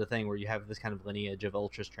come into thing where you have this kind of lineage of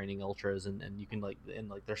ultras training ultras, and you can like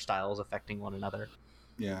their styles affecting one another.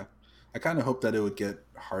 Yeah, I kind of hope that it would get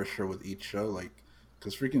harsher with each show, like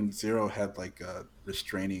because freaking Zero had like a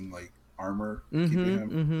restraining like armor keeping him.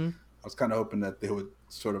 Mm-hmm. I was kind of hoping that they would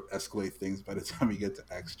sort of escalate things by the time you get to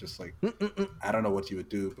X. Just like, I don't know what you would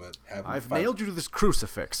do, but I've nailed you to this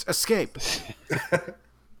crucifix. Escape.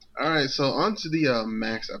 All right, so on to the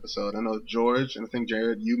Max episode. I know George and I think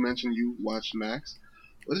Jared, you mentioned you watched Max.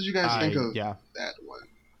 What did you guys think of that one?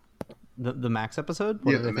 The Max episode?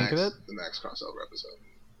 What did I think of it? The Max crossover episode.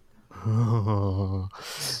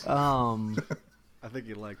 I think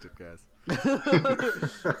you liked it, guys.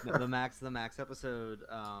 The Max episode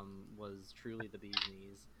was truly the bee's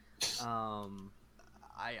knees.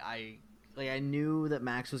 I I knew that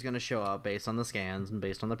Max was gonna show up based on the scans and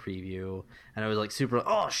based on the preview, and I was like super,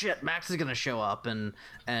 oh shit, Max is gonna show up, and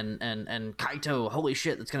Kaito, holy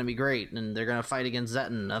shit, that's gonna be great, and they're gonna fight against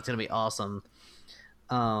Zeton, that's gonna be awesome.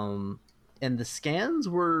 And the scans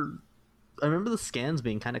were, I remember the scans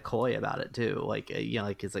being kind of coy about it too, like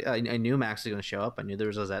it's like I knew Max was gonna show up, I knew there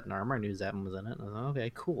was a Zeton armor, I knew Zeton was in it, I was like,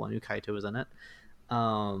 okay, cool, I knew Kaito was in it.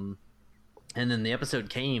 And then the episode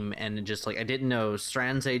came, and it just like I didn't know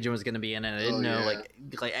Strand Sagen was going to be in it. I didn't know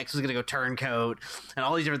like X was going to go turncoat and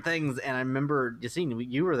all these different things. And I remember Yassine,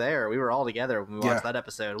 you were there. We were all together when we watched that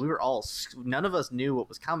episode. We were all, none of us knew what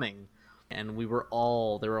was coming, and we were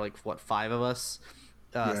all, there were like what, 5 of us,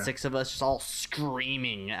 6 of us, just all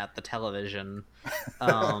screaming at the television,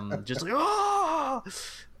 just like oh.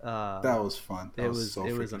 That was fun. It was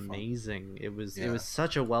amazing. Fun. It was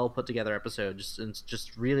such a well put together episode.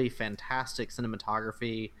 Just really fantastic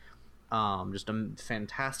cinematography. Just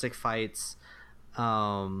fantastic fights.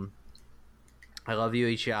 I love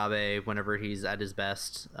Yuichi Abe whenever he's at his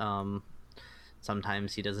best.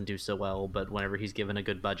 Sometimes he doesn't do so well, but whenever he's given a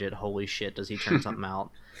good budget, holy shit, does he turn something out?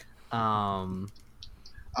 The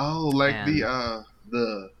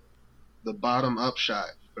bottom up shot.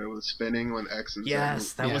 But it was spinning when X and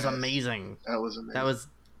yes, that was amazing. That was amazing. That was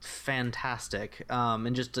fantastic.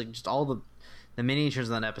 And just all the miniatures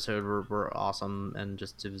in that episode were awesome, and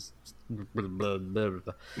just it was blah, blah, blah,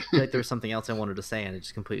 blah. I feel like there was something else I wanted to say, and it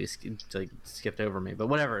just completely skipped over me. But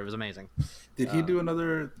whatever, it was amazing. Did he do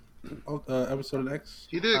another episode of X?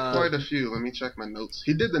 He did quite a few. Let me check my notes.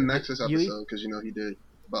 He did the Nexus episode because he did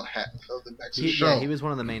about half of the Nexus show. Yeah, he was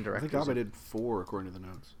one of the main directors. I think Abe did 4 according to the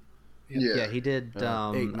notes. Yeah, he did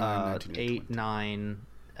 8, 9,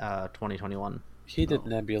 2021. He did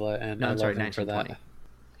Nebula, and I love him for that.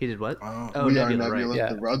 He did what? Nebula, right?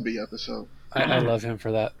 The rugby episode. I love him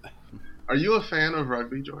for that. Are you a fan of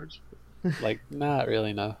rugby, George? Like, not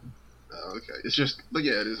really, no. Oh, okay. It's just, but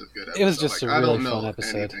yeah, it is a good episode. It was just a really fun episode.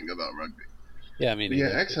 I don't know anything about rugby. Yeah, I mean,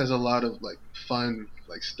 yeah, X has a lot of fun,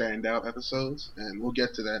 standout episodes, and we'll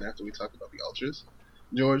get to that after we talk about the Ultras.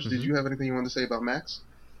 George, did you have anything you want to say about Max?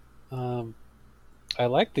 I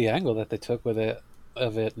liked the angle that they took with it,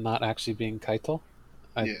 of it not actually being Kaito.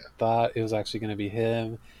 I thought it was actually going to be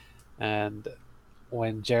him, and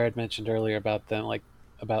when Jared mentioned earlier about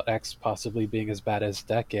about X possibly being as bad as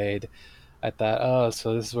Decade, I thought, oh,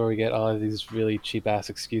 so this is where we get all of these really cheap ass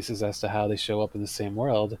excuses as to how they show up in the same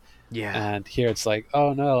world. Yeah. And here it's like,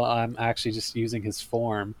 oh no, I'm actually just using his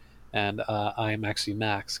form, and I'm actually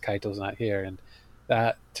Max. Kaito's not here, and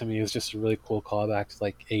that to me was just a really cool callback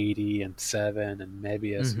to 80 and 7 and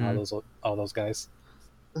Mebius and all those guys.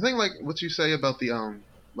 I think what you say about the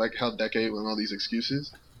how Decade with all these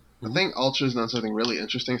excuses. I think Ultra's done something really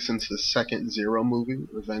interesting since the second Zero movie,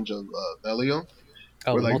 Revenge of Velio.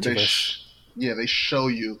 Oh, where, the multiverse. they show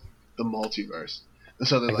you the multiverse. And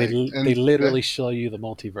so they literally show you the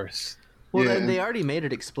multiverse. Well, they already made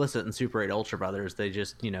it explicit in Super 8 Ultra Brothers. They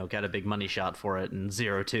just, got a big money shot for it in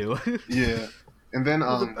Zero 2. Yeah. And then, the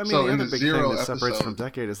other big thing that separates from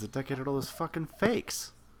Decade is that Decade had all those fucking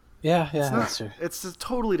fakes. Yeah, that's true. It's a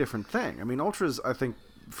totally different thing. I mean, Ultra's, I think,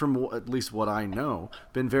 from at least what I know,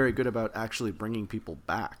 been very good about actually bringing people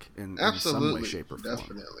back in some way, shape, or form.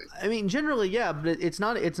 Definitely. I mean, generally, yeah, but it's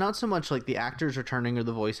not so much like the actors returning or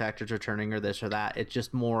the voice actors returning or this or that. It's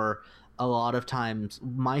just more, a lot of times,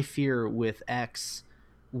 my fear with X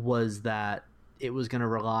was that it was going to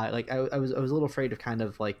rely, I was a little afraid of kind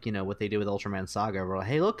of what they did with Ultraman Saga, where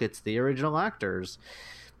hey, look, it's the original actors,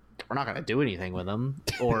 we're not going to do anything with them,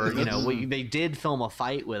 or they did film a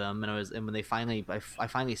fight with them, and when they finally I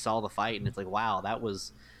finally saw the fight, and it's like, wow, that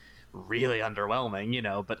was really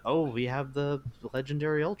underwhelming, but we have the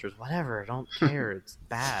legendary Ultras, whatever, I don't care, it's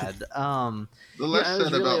bad. The less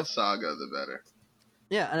said about Saga, the better.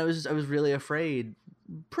 Yeah, and I was really afraid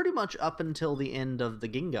pretty much up until the end of the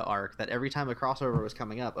Ginga arc that every time a crossover was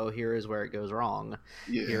coming up, here is where it goes wrong.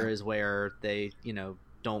 Yeah. Here is where they,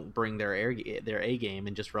 don't bring their A game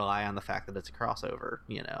and just rely on the fact that it's a crossover,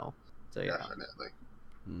 So yeah. Definitely.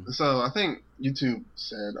 So I think YouTube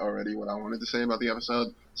said already what I wanted to say about the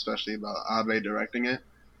episode, especially about Abe directing it.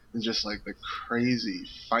 It's just the crazy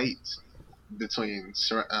fight between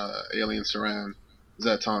Alien Saran,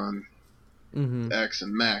 Zeton, X,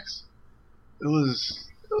 and Max. It was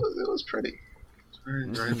pretty. It's very,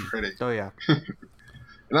 very pretty. Oh yeah.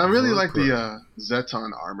 And I really like the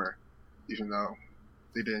Zeton armor, even though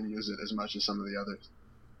they didn't use it as much as some of the others.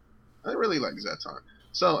 I really like Zeton.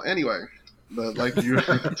 So anyway, but like you were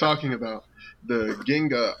talking about, the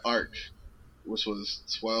Ginga arc, which was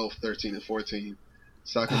 12, 13, and 14,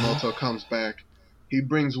 Sakamoto comes back. He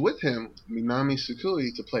brings with him Minami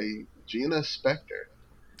Tsukui to play Gina Spectre.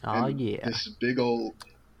 Oh And yeah. this big old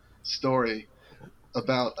story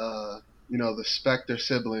about the Spectre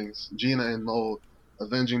siblings, Gina and Mold,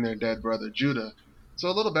 avenging their dead brother Judah. So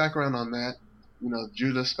a little background on that.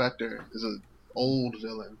 Judah Spectre is an old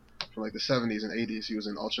villain from like the 70s and 80s. He was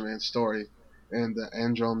in Ultraman's story, and the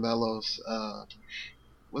Andromelos.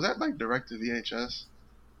 Was that like direct to VHS?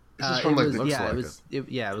 This is from it like was, the. looks yeah, like it was. It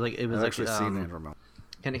was like it was I've like actually seen Andrew Mel.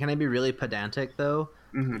 Can I be really pedantic though?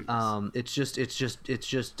 Mm-hmm. It's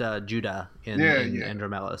just Judah in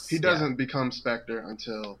Andromelos. He doesn't become Spectre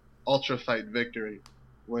until Ultra Fight Victory,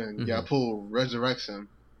 when Yapul resurrects him.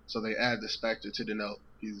 So they add the Spectre to denote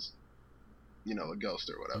he's, a ghost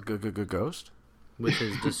or whatever. Good ghost with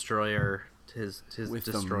his destroyer, his with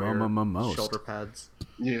destroyer the shoulder pads.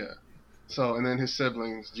 Yeah. So and then his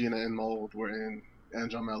siblings Gina and Mold were in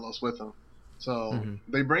Andromelos with him. So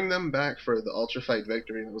they bring them back for the Ultra Fight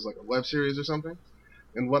Victory. It was like a web series or something.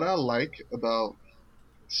 And what I like about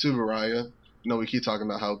Subaraya, we keep talking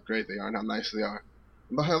about how great they are and how nice they are,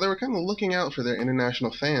 but how they were kind of looking out for their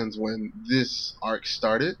international fans when this arc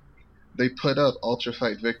started. They put up Ultra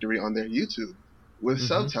Fight Victory on their YouTube with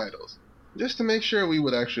subtitles, just to make sure we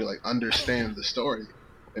would actually like understand the story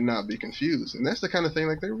and not be confused. And that's the kind of thing,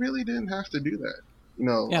 like, they really didn't have to do that.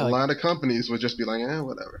 A lot of companies would just be like,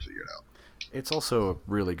 whatever, figure it out. It's also a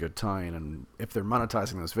really good tie-in, and if they're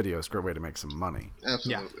monetizing those videos, great way to make some money.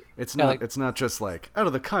 Absolutely. Yeah. It's not just like out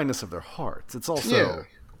of the kindness of their hearts. It's also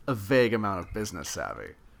a vague amount of business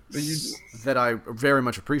savvy that I very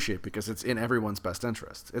much appreciate, because it's in everyone's best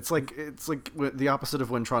interest. It's like the opposite of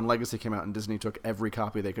when Tron Legacy came out and Disney took every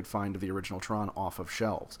copy they could find of the original Tron off of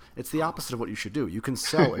shelves. It's the opposite of what you should do. You can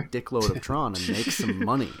sell a dickload of Tron and make some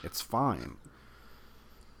money. It's fine.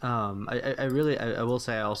 I will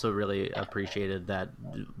say I also really appreciated that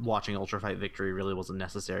watching Ultra Fight Victory really wasn't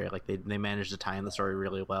necessary. Like they managed to tie in the story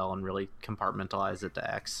really well and really compartmentalize it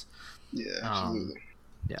to X. Yeah, absolutely.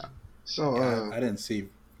 Yeah. So I didn't see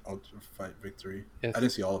Ultra Fight Victory. Yes. I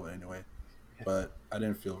didn't see all of it anyway, but I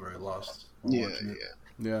didn't feel very lost while watching it.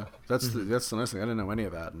 Yeah, that's the nice thing. I didn't know any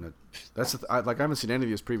of that, and I haven't seen any of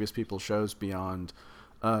these previous people's shows beyond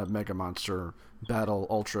Mega Monster Battle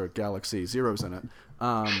Ultra Galaxy Zero's in it.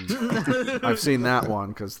 I've seen that one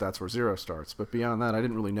because that's where Zero starts. But beyond that, I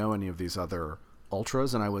didn't really know any of these other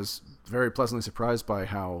Ultras, and I was very pleasantly surprised by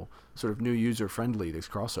how sort of new user friendly these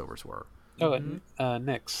crossovers were. Oh,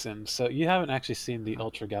 Nix, and so you haven't actually seen the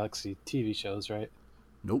Ultra Galaxy TV shows, right?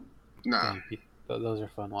 Nope. Nah. Those are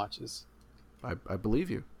fun watches. I believe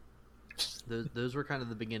you. Those were kind of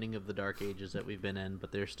the beginning of the dark ages that we've been in,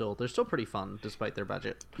 but they're still pretty fun despite their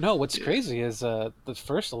budget. No, what's crazy is the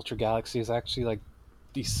first Ultra Galaxy is actually like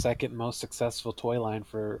the second most successful toy line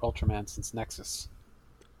for Ultraman since Nexus.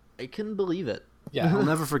 I can believe it. Yeah, I'll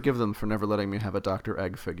never forgive them for never letting me have a Dr.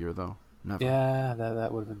 Egg figure, though. Never. Yeah,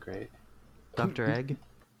 that would have been great. Dr. Egg?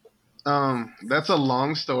 That's a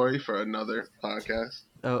long story for another podcast.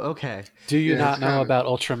 Oh, okay. Do you not know about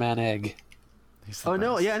Ultraman Egg? Oh,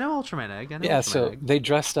 no, yeah, I know Ultraman Egg. So they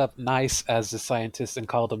dressed up nice as the scientist and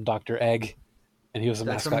called him Dr. Egg, and he was a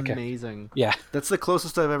mascot. That's amazing. Yeah. That's the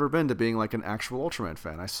closest I've ever been to being like an actual Ultraman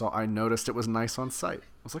fan. I noticed it was nice on sight.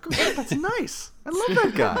 I was like, oh, that's nice. I love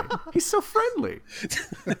that guy. He's so friendly.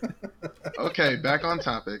 Okay, back on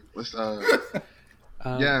topic. Let's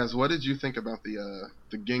Yaz, what did you think about the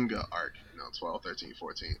Ginga arc? 12, 13,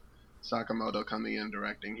 14. Sakamoto coming in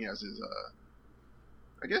directing. He has his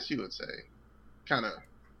I guess you would say kind of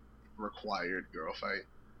required girl fight.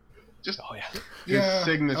 Just his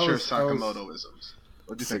signature Sakamoto-isms.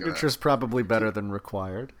 What do you think of that? Signature's probably better than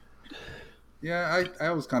required. Yeah, I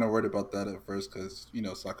was kind of worried about that at first because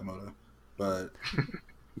Sakamoto, but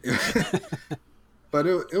but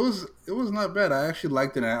it was not bad. I actually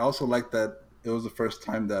liked it. And I also liked that it was the first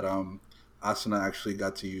time that Asuna actually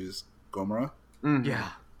got to use Gomora. Mm-hmm. Yeah,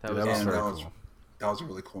 that was very cool. That was a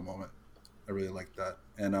really cool moment. I really liked that.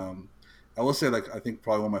 And I will say, I think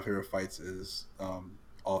probably one of my favorite fights is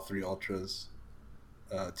all three Ultras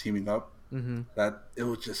teaming up. Mm-hmm. That it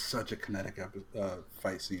was just such a kinetic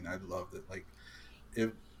fight scene. I loved it.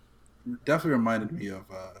 It definitely reminded me of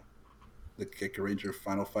the Geki Ranger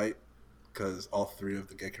final fight because all three of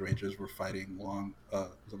the Geki Rangers were fighting long. Was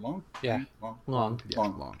it long? Yeah, long.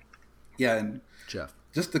 Yeah, and Jeff.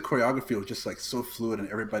 Just the choreography was just so fluid, and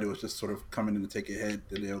everybody was just sort of coming in to take a hit,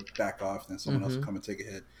 then they'll back off, then someone else will come and take a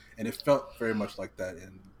hit, and it felt very much like that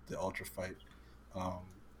in the Ultra fight.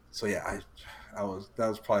 So yeah, that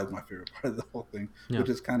was probably my favorite part of the whole thing, which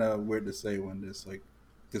is kind of weird to say when there's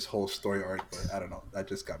this whole story arc, but I don't know, that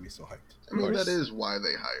just got me so hyped. I mean, that is why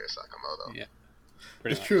they hire Sakamoto. Yeah,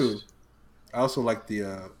 it's true. I also like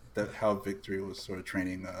that how Victory was sort of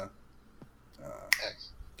training X.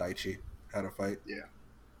 Daichi had a fight. Yeah.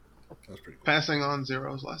 That was pretty cool. Passing on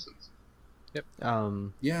Zero's lessons.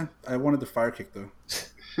 Yeah, I wanted the fire kick though.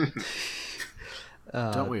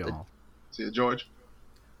 Don't we all? See you, George.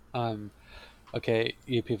 Okay,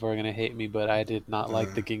 you people are gonna hate me, but I did not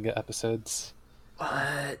like the Ginga episodes.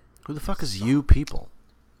 What? Who the fuck is you people?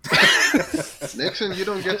 Nixon, you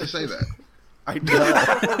don't get to say that. I know.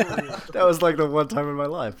 That was like the one time in my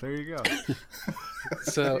life. There you go.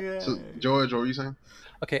 So, So, George, what were you saying?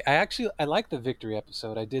 okay, I liked the victory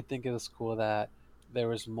episode. I did think it was cool that there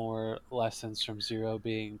was more lessons from Zero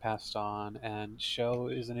being passed on, and Sho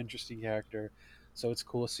is an interesting character, so it's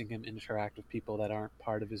cool seeing him interact with people that aren't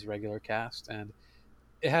part of his regular cast, and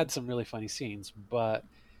it had some really funny scenes, but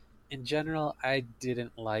in general, I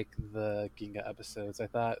didn't like the Ginga episodes. I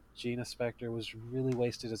thought Gina Spector was really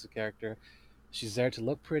wasted as a character. She's there to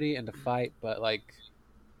look pretty and to fight, but like,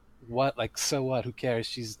 what? Like, so what? Who cares?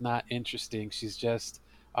 She's not interesting. She's just,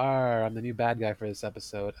 I'm the new bad guy for this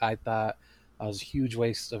episode. I thought it was a huge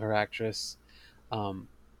waste of her actress.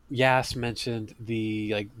 Yas mentioned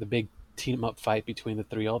the big team up fight between the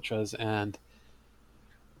three ultras, and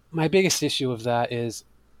my biggest issue with that is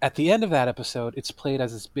at the end of that episode, it's played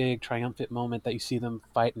as this big triumphant moment that you see them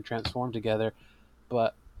fight and transform together,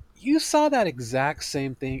 but you saw that exact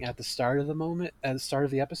same thing at the start of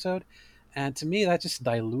the episode, and to me that just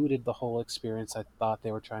diluted the whole experience I thought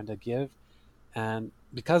they were trying to give, and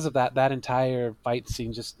because of that entire fight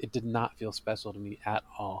scene it did not feel special to me at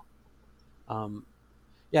all.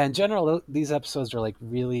 In general, these episodes are like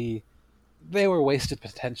really, they were wasted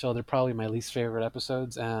potential. They're probably my least favorite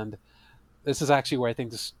episodes, and this is actually where I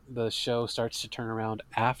think the show starts to turn around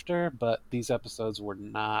after, but these episodes were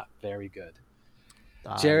not very good.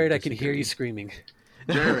 Jared, I can hear you screaming.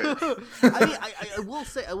 Jared. I mean,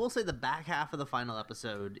 I will say the back half of the final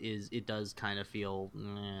episode it does kind of feel.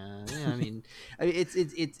 I mean,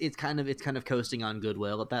 it's kind of coasting on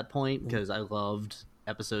goodwill at that point because I loved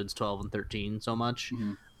episodes 12 and 13 so much,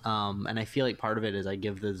 and I feel like part of it is I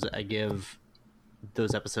give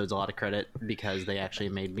those episodes a lot of credit because they actually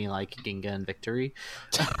made me like Ginga and Victory,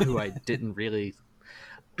 who I didn't really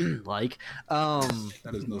like.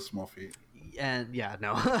 That is no small feat. And yeah,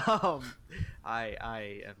 no, I'm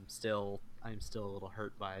still a little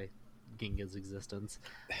hurt by Ginga's existence.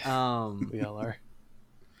 We all are.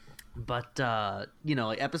 But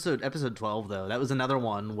like episode 12 though, that was another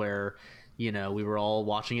one where we were all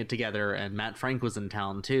watching it together, and Matt Frank was in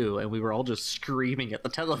town too, and we were all just screaming at the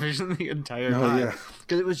television the entire time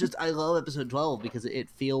because it was just, I love episode 12 because it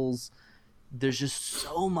feels, there's just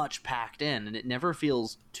so much packed in, and it never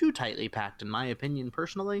feels too tightly packed in my opinion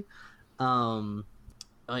personally.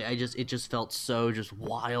 It just felt so just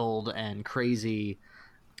wild and crazy,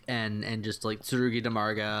 and just like Tsurugi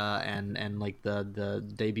Demarga and like the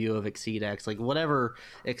debut of Exceed X, like whatever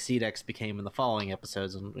Exceed X became in the following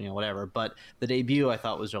episodes, and whatever. But the debut I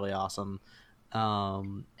thought was really awesome,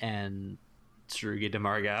 and Tsurugi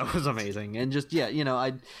Demarga was amazing, and just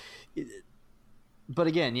but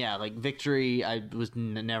again, like Victory, I was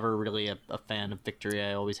never really a fan of Victory.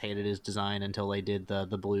 I always hated his design until they did the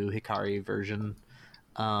blue Hikari version.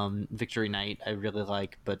 Victory Knight I really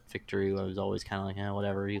like, but Victory I was always kind of like,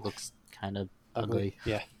 whatever, he looks kind of ugly.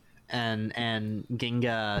 Yeah. And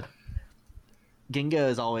Ginga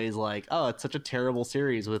is always like, oh, it's such a terrible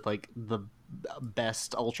series with like the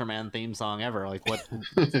best Ultraman theme song ever. Like, what?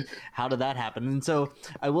 How did that happen? And so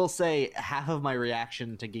I will say half of my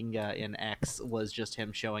reaction to Ginga in X was just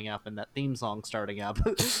him showing up and that theme song starting up.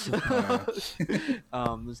 It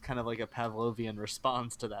was kind of like a Pavlovian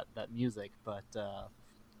response to that music, but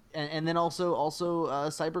and then also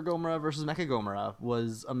Cyber Gomora versus Mecha Gomora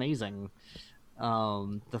was amazing.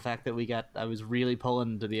 The fact that I was really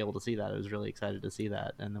pulling to be able to see that. I was really excited to see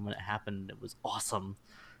that, and then when it happened, it was awesome.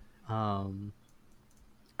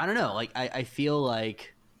 I don't know, like I feel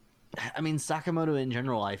like, I mean, Sakamoto in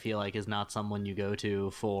general I feel like is not someone you go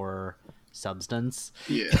to for substance.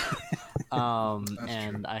 Yeah.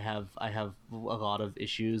 And I have a lot of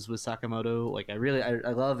issues with Sakamoto. Like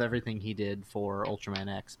I love everything he did for Ultraman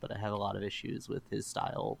X, but I have a lot of issues with his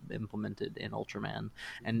style implemented in Ultraman,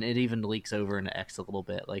 and it even leaks over into X a little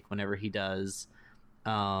bit. Like whenever he does,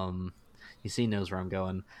 knows where I'm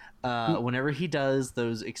going. Whenever he does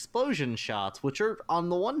those explosion shots, which are, on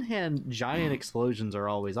the one hand, giant explosions are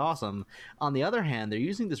always awesome. On the other hand, they're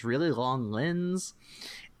using this really long lens,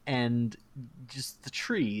 and just the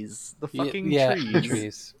trees, the fucking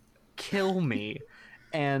trees kill me.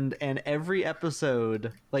 And every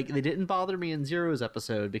episode, like, they didn't bother me in Zero's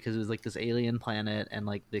episode because it was like this alien planet, and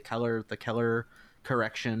like the color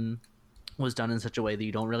correction was done in such a way that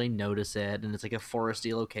you don't really notice it, and it's like a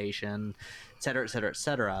foresty location, et cetera, et cetera, et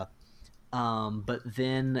cetera. But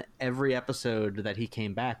then every episode that he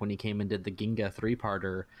came back, when he came and did the Ginga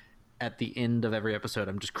 3-parter, at the end of every episode,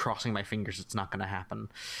 I'm just crossing my fingers it's not going to happen.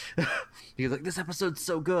 He's like, this episode's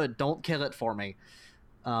so good, don't kill it for me.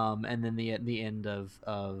 And then the end of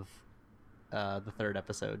the third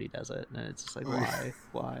episode, he does it, and it's just like,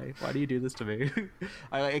 why do you do this to me?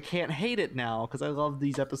 I can't hate it now because I love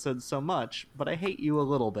these episodes so much, but I hate you a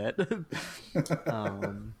little bit.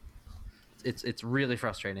 It's really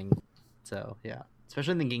frustrating. So yeah,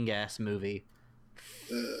 especially in the Gingas movie.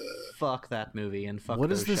 Fuck that movie and fuck.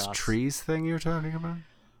 What is those this shots. trees thing you're talking about?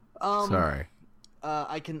 Sorry.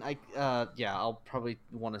 I'll probably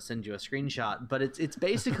want to send you a screenshot, but it's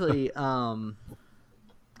basically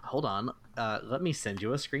hold on, let me send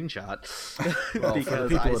you a screenshot. Well, because for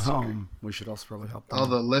the people at home, we should also probably help them. All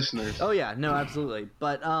the listeners. Oh yeah, no, absolutely.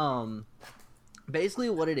 But basically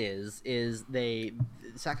what it is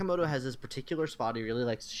Sakamoto has this particular spot he really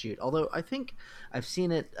likes to shoot. Although I think I've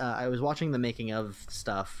seen it. I was watching the making of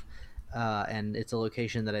stuff, and it's a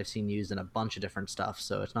location that I've seen used in a bunch of different stuff.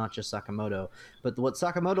 So it's not just Sakamoto. But what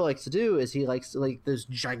Sakamoto likes to do is he likes to, like, those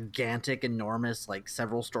gigantic, enormous, like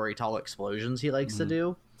several story tall explosions. He likes to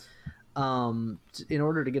do. In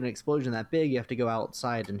order to get an explosion that big, you have to go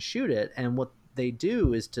outside and shoot it. And what they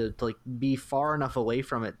do is to like be far enough away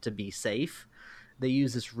from it to be safe. They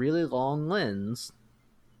use this really long lens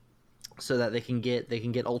so that they can get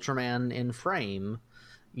Ultraman in frame,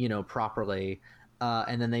 properly,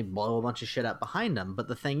 and then they blow a bunch of shit up behind them. But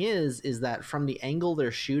the thing is that from the angle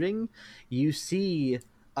they're shooting, you see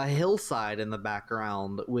a hillside in the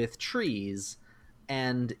background with trees,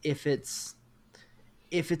 and if it's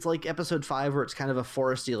like episode 5 where it's kind of a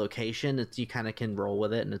foresty location, you kind of can roll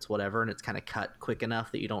with it and it's whatever, and it's kind of cut quick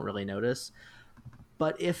enough that you don't really notice.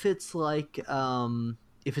 But if it's like the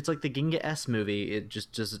Ginga S movie, it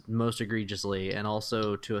just does it most egregiously, and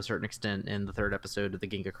also to a certain extent in the third episode of the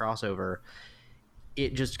Ginga crossover,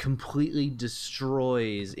 it just completely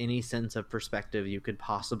destroys any sense of perspective you could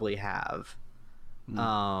possibly have.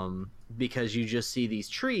 Because you just see these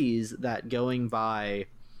trees that going by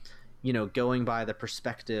the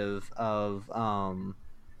perspective of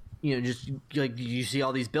just like you see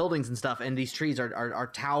all these buildings and stuff, and these trees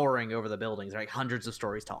are towering over the buildings. They're like hundreds of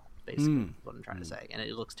stories tall, basically. Is what I'm trying to say, and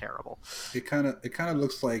it looks terrible. It kind of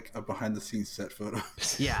looks like a behind the scenes set photo.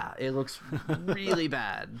 Yeah, it looks really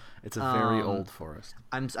bad. It's a very old forest.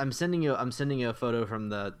 I'm sending you a photo from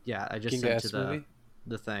the I just Ginga sent S to movie?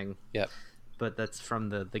 the thing. Yep. But that's from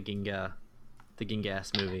the Ginga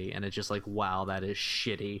S movie, and it's just like, wow, that is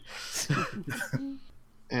shitty.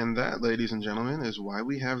 And that, ladies and gentlemen, is why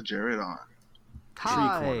we have Jared on.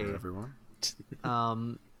 Hi, Tree corner, everyone.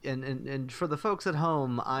 And for the folks at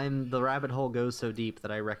home, the rabbit hole goes so deep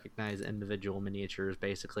that I recognize individual miniatures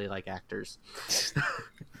basically like actors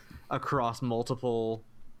across multiple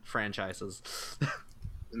franchises.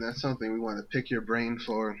 And that's something we want to pick your brain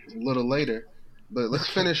for a little later. But let's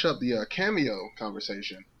finish up the cameo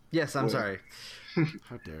conversation. Yes, I'm sorry.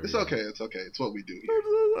 How dare It's you. okay. It's okay. It's what we do here.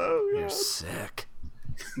 You're sick.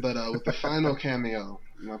 But with the final cameo,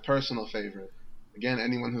 my personal favorite. Again,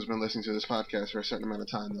 anyone who's been listening to this podcast for a certain amount of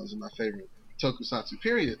time knows my favorite tokusatsu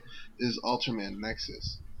period is Ultraman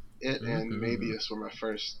Nexus. It and Mabius were my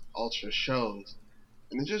first Ultra shows,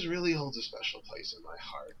 and it just really holds a special place in my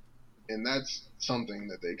heart. And that's something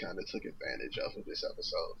that they kind of took advantage of with this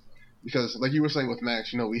episode. Because, like you were saying with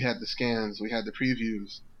Max, we had the scans, we had the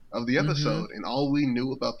previews of the episode, and all we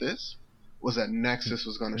knew about this was that Nexus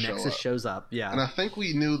was going to show up. Nexus shows up, yeah. And I think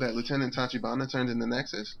we knew that Lieutenant Tachibana turned into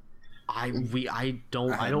Nexus. I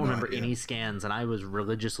don't remember any scans, and I was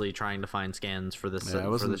religiously trying to find scans for this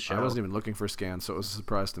Yeah, for this show. I wasn't even looking for scans, so it was a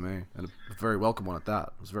surprise to me, and a very welcome one at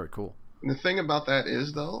that. It was very cool. And the thing about that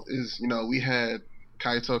is, we had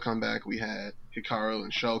Kaito come back, we had Hikaru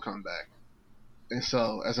and Sho come back. And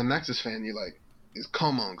so, as a Nexus fan, you're like, is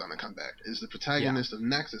Komon going to come back? Is the protagonist of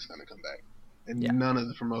Nexus going to come back? And none of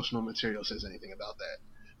the promotional material says anything about that.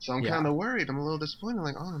 So I'm kind of worried. I'm a little disappointed.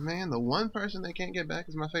 Like, oh man, the one person they can't get back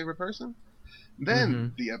is my favorite person?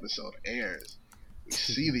 Then the episode airs. We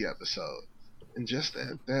see the episode. And just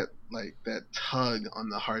that tug on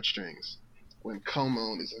the heartstrings. When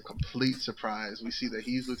Komon is a complete surprise. We see that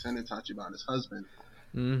he's Lieutenant Tachibana's husband.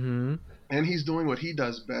 Mm-hmm. And he's doing what he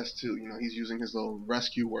does best too. He's using his little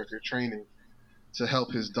rescue worker training to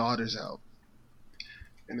help his daughters out.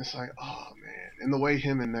 And it's like, oh man. And the way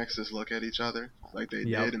him and Nexus look at each other, like they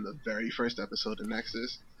did in the very first episode of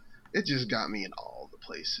Nexus, it just got me in all the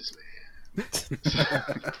places, man.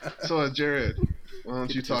 So Jared, why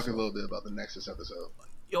don't you talk a little bit about the Nexus episode?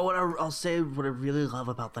 Yo, I'll say what I really love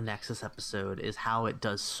about the Nexus episode is how it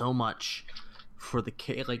does so much for the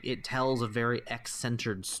like it tells a very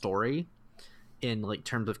X-centered story in like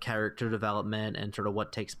terms of character development and sort of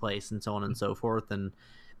what takes place and so on and so forth,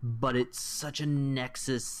 but it's such a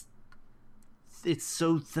Nexus. It's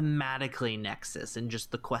so thematically Nexus and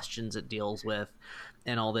just the questions it deals with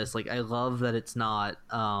and all this. Like I love that it's not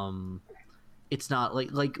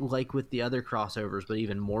like with the other crossovers, but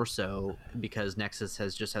even more so because Nexus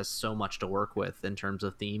has so much to work with in terms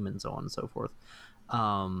of theme and so on and so forth.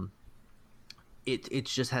 It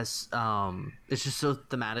just has it's just so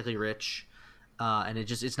thematically rich. And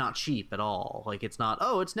it's not cheap at all. Like it's not,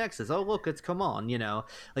 oh, it's Nexus. Oh, look, it's come on,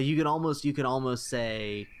 Like you can almost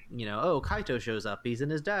say, oh, Kaito shows up. He's in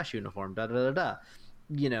his Dash uniform. Da da da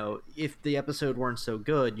da. If the episode weren't so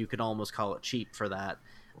good, you could almost call it cheap for that.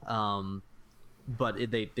 But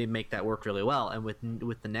they make that work really well. And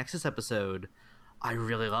with the Nexus episode, I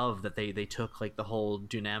really love that they took like the whole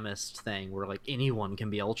Dunamist thing where like anyone can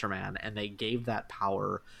be Ultraman, and they gave that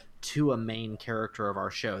power to a main character of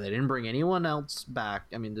our show. They didn't bring anyone else back.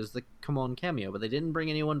 I mean, there's the Kamon cameo, but they didn't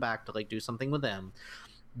bring anyone back to like do something with them.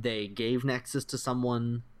 They gave Nexus to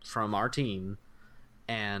someone from our team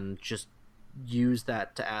and just used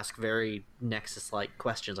that to ask very Nexus-like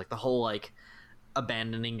questions, like the whole like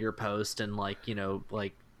abandoning your post and like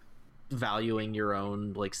like valuing your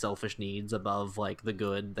own like selfish needs above like the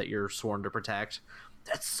good that you're sworn to protect.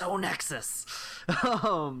 That's so Nexus.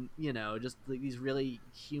 Just like these really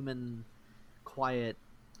human, quiet,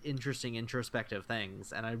 interesting, introspective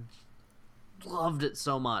things. And I loved it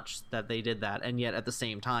so much that they did that. And yet at the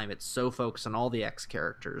same time, it's so focused on all the X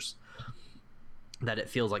characters that it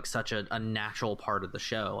feels like such a natural part of the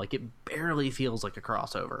show. Like it barely feels like a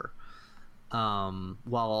crossover.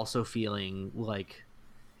 While also feeling like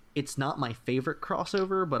it's not my favorite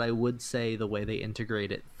crossover, but I would say the way they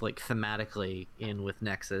integrate it like thematically in with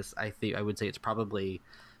Nexus, I would say it's probably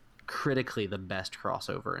critically the best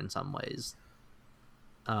crossover in some ways.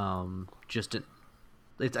 I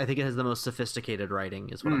think it has the most sophisticated writing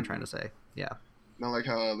is what I'm trying to say. Yeah. Not like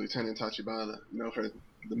how Lieutenant Tachibana,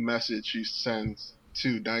 the message she sends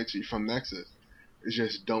to Daichi from Nexus is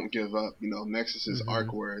just don't give up. Nexus's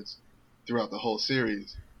arc words throughout the whole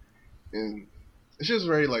series. And it's just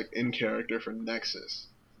very like in character for Nexus,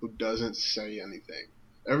 who doesn't say anything.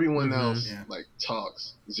 Everyone else like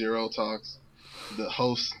talks. Zero talks. The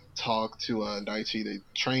hosts talk to Daichi. They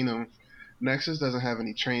train him. Nexus doesn't have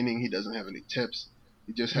any training. He doesn't have any tips.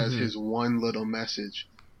 He just has his one little message,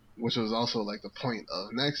 which was also like the point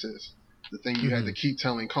of Nexus. The thing you had to keep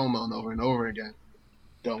telling Komon over and over again.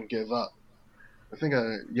 Don't give up. I think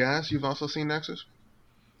Yas, you've also seen Nexus?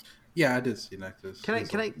 Yeah, I did see Nexus.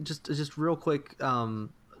 Can I just real quick,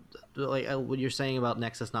 like what you're saying about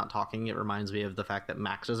Nexus not talking, it reminds me of the fact that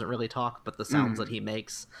Max doesn't really talk, but the sounds that he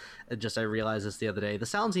makes, I realized this the other day, the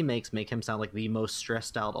sounds he makes make him sound like the most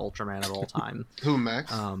stressed out Ultraman of all time. Who,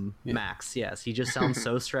 Max? Max, yes. He just sounds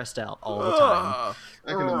so stressed out all the time.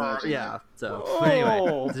 I can imagine. Yeah, so, but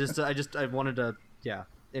anyway, I wanted to,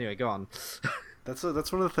 anyway, go on. That's one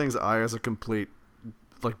of the things I, as a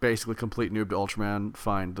basically complete noob to Ultraman,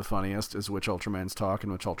 find the funniest is which Ultramans talk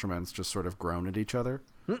and which Ultramans just sort of groan at each other.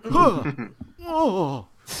 And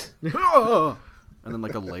then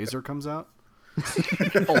like a laser comes out.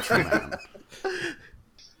 Ultraman.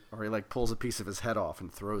 Or he like pulls a piece of his head off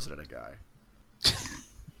and throws it at a guy.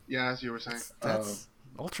 Yeah, as you were saying. That's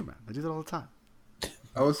Ultraman. They do that all the time.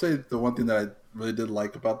 I would say the one thing that I really did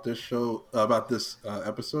like about this show, about this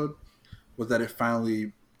episode, was that it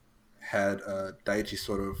finally had Daichi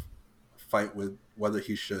sort of fight with whether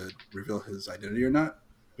he should reveal his identity or not,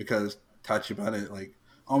 because Tachibana like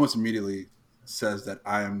almost immediately says that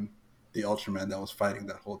I am the Ultraman that was fighting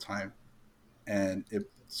that whole time, and it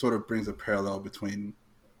sort of brings a parallel between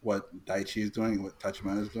what Daichi is doing and what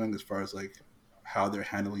Tachibana is doing as far as like how they're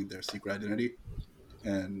handling their secret identity.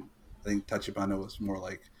 And I think Tachibana was more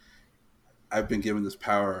like, I've been given this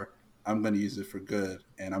power, I'm going to use it for good,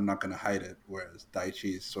 and I'm not going to hide it, whereas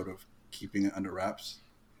Daichi is sort of keeping it under wraps.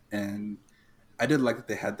 And I did like that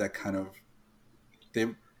they had that kind of, they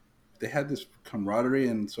had this camaraderie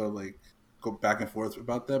and sort of like go back and forth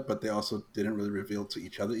about that, but they also didn't really reveal to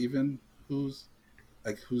each other even who's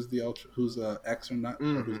the Ultra, who's X or not,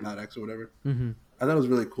 or who's not X or whatever. I thought it was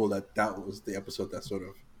really cool that was the episode that sort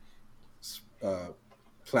of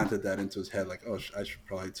planted that into his head, like, oh, I should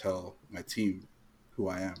probably tell my team who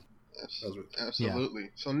I am. Absolutely. Yeah.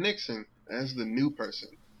 So Nixon, as the new person,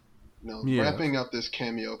 wrapping up this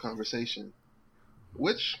cameo conversation,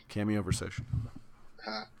 which of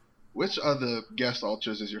the guest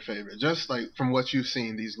ultras is your favorite? Just like from what you've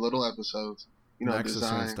seen, these little episodes, Nexus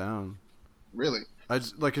hands design. down. Really? I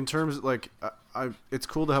just, like in terms like I it's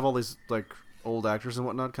cool to have all these like old actors and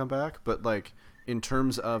whatnot come back, but like in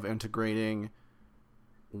terms of integrating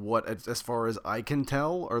what as far as I can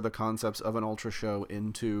tell are the concepts of an Ultra show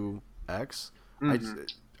into X, I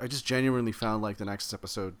just genuinely found like the Nexus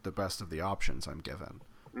episode the best of the options I'm given.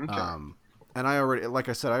 Okay. And I already, like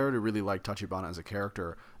I said, I already really liked Tachibana as a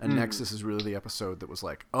character, and Nexus is really the episode that was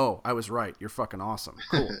like, oh, I was right, you're fucking awesome,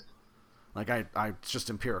 cool. Like it's just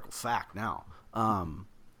empirical fact now.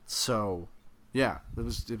 So yeah, it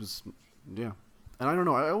was yeah. And I don't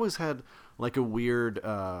know, I always had like a weird,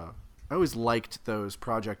 I always liked those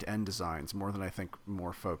Project N designs more than I think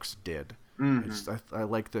more folks did. I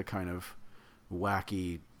like the kind of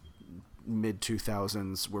wacky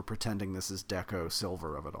mid-2000s, we're pretending this is Deco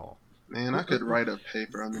Silver of it all. Man, I could write a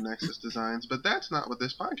paper on the Nexus designs, but that's not what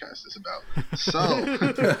this podcast is about. So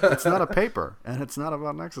it's not a paper, and it's not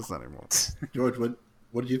about Nexus anymore. George,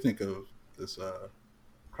 what did you think of this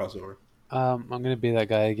crossover? I'm gonna be that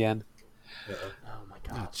guy again. Oh my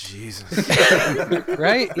Oh, god. Jesus.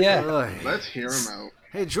 Right? Yeah. Ugh. let's hear him out.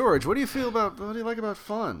 Hey, George, what do you like about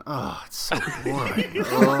fun? Oh, it's so boring.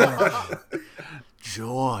 Oh,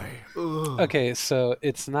 joy. Ugh. Okay, so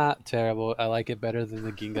it's not terrible. I like it better than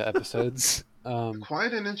the Ginga episodes.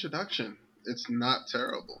 Quite an introduction. It's not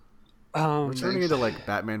terrible. We're turning into like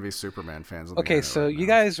Batman v Superman fans. On the Okay, internet so right you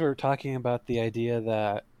now. guys were talking about the idea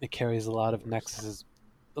that it carries a lot of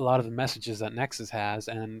the messages that Nexus has,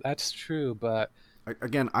 and that's true. But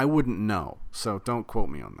Again, I wouldn't know, so don't quote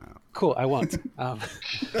me on that. cool, I won't.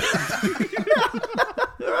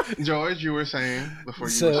 George, you were saying before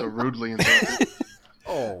you So- were so rudely interrupted.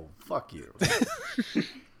 Oh, fuck you.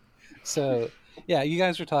 So, yeah, you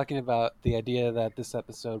guys were talking about the idea that this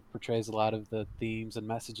episode portrays a lot of the themes and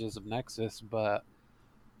messages of Nexus, but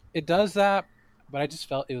it does that, but I just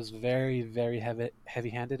felt it was very, very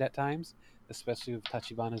heavy-handed at times, especially with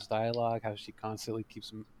Tachibana's dialogue, how she constantly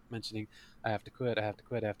keeps mentioning, I have to quit, I have to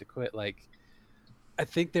quit, I have to quit. Like, I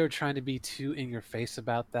think they were trying to be too in your face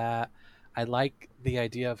about that. I like the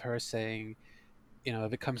idea of her saying, you know,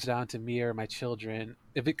 if it comes down to me or my children,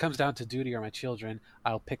 if it comes down to duty or my children,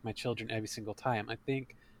 I'll pick my children every single time. I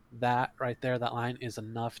think that right there, that line is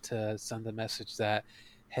enough to send the message that,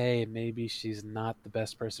 hey, maybe she's not the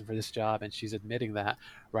best person for this job, and she's admitting that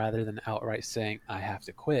rather than outright saying, I have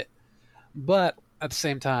to quit. But at the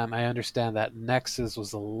same time, I understand that Nexus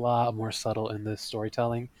was a lot more subtle in the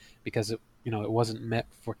storytelling because it wasn't meant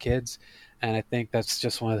for kids, and I think that's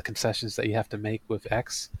just one of the concessions that you have to make with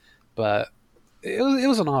X. But it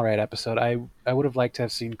was an all right episode. I would have liked to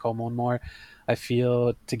have seen Komon more. I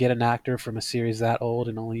feel to get an actor from a series that old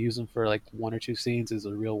and only use him for like one or two scenes is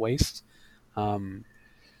a real waste.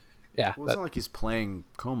 Yeah, Well, it's not like he's playing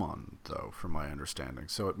Komon, though, from my understanding.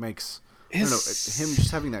 So it makes I don't know, him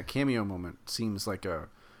just having that cameo moment seems like a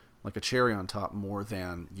cherry on top more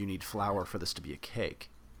than you need flour for this to be a cake.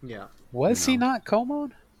 Yeah. Was he not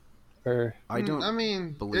Komon? Or I don't. I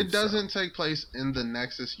mean, believe it doesn't take place in the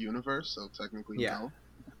Nexus universe, so technically Yeah.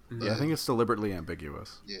 no. Yeah, I think it's deliberately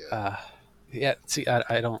ambiguous. Yeah. yeah. See,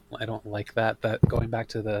 I don't like that. That going back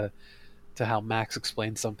to how Max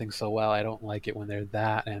explained something so well, I don't like it when they're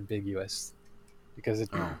that ambiguous because it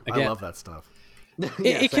Oh, again I love that stuff.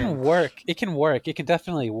 it can work. It can work. It can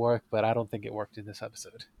definitely work, but I don't think it worked in this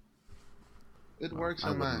episode. It Well, works I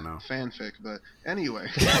in my wouldn't know. fanfic, but anyway.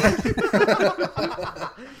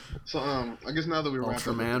 So I guess now that we're wrapped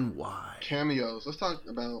up with Ultraman Y. cameos, let's talk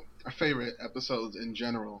about our favorite episodes in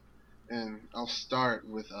general. And I'll start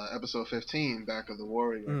with episode 15, Back of the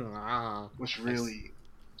Warrior, which really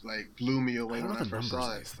like blew me away I don't when know I the first numbers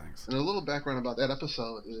saw of it. these things. And a little background about that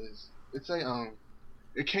episode is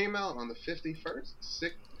it came out on the 51st,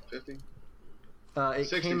 50.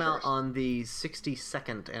 It came out 61st. on the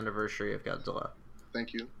 62nd anniversary of Godzilla.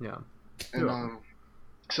 Thank you. Yeah. And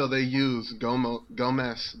so they use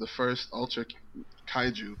Gomez, the first Ultra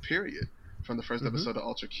Kaiju, period, from the 1st episode of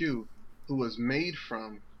Ultra Q, who was made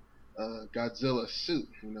from Godzilla's suit.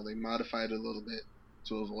 You know, they modified it a little bit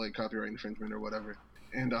to avoid copyright infringement or whatever.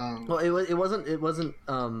 And Well, it wasn't.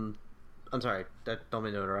 I'm sorry. Don't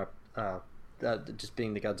mean to interrupt. Just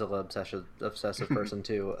being the Godzilla obsessive person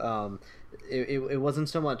too. It wasn't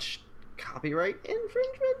so much copyright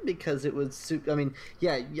infringement because it was. I mean,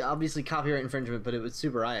 yeah, obviously copyright infringement, but it was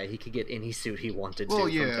Tsuburaya. He could get any suit he wanted to Well,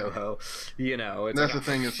 yeah. from Toho. You know, it's that's like,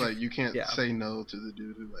 the thing. It's like you can't Yeah. say no to the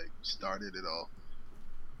dude who like started it all.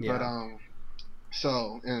 Yeah. But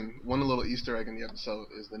so and one little Easter egg in the episode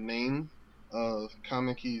is the name of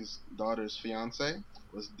Kameki's daughter's fiance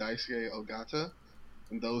was Daisuke Ogata,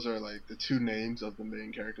 and those are like the two names of the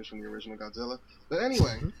main characters from the original Godzilla. But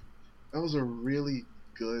anyway, that was a really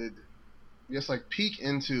good, I guess, like peek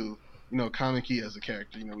into Kamiki as a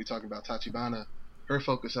character. We talk about Tachibana, her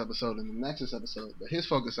focus episode, and the Nexus episode, but his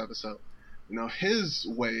focus episode. His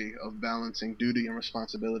way of balancing duty and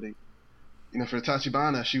responsibility. For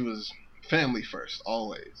Tachibana, she was family first,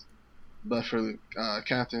 always. But for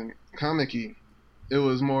Captain Kamiki, it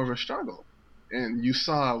was more of a struggle. And you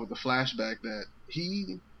saw with the flashback that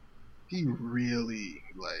he really,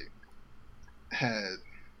 had,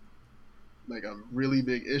 a really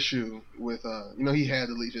big issue with, he had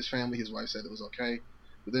to leave his family. His wife said it was okay.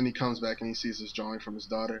 But then he comes back and he sees this drawing from his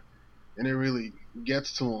daughter. And it really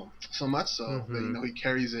gets to him, so much so that he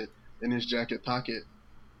carries it in his jacket pocket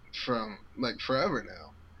from forever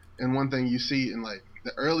now. And one thing you see in the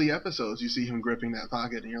early episodes, you see him gripping that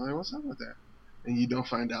pocket, and you're like, "What's up with that?" And you don't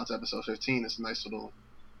find out to episode 15. It's a nice little,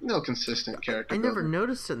 consistent character. I never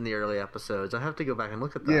noticed it in the early episodes. I have to go back and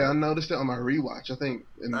look at that. Yeah, I noticed it on my rewatch. I think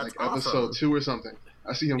in That's episode 2 or something.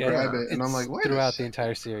 I see him grab it, and I'm like, "Wait!" Throughout the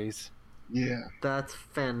entire series. Yeah, that's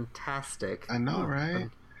fantastic. I know, right?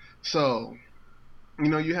 So,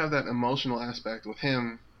 you have that emotional aspect with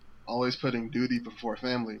him always putting duty before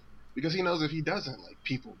family, because he knows if he doesn't,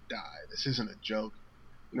 people die. This isn't a joke.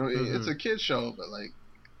 It's a kid's show, but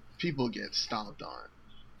people get stomped on.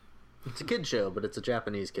 It's a kid show, but it's a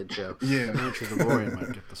Japanese kid show. Yeah. Miniature DeLorean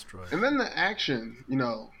might get destroyed. And then the action,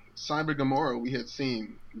 Cyber Gamora, we had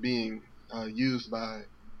seen being used by,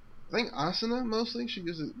 I think, Asuna mostly. She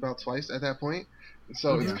used it about twice at that point. And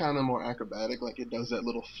so it's kind of more acrobatic, it does that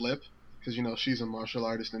little flip, because, she's a martial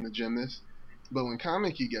artist and a gymnast. But when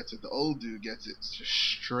Kamiki gets it, the old dude gets it, it's just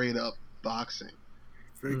straight up boxing.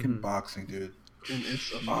 Freaking boxing, dude. And it's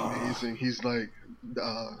amazing. He's dodging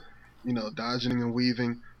and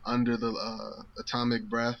weaving under the atomic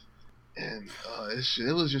breath. And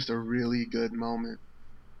it was just a really good moment.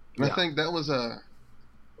 And I think that was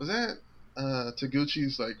that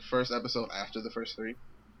Taguchi's first episode after the first 3?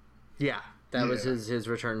 Yeah, that was his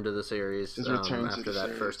return to the series. His return after to the that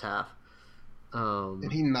series. first half. And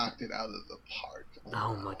he knocked it out of the park.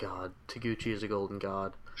 Oh my god, Taguchi is a golden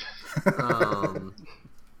god.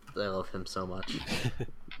 I love him so much.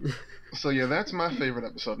 So yeah, that's my favorite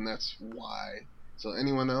episode, and that's why. So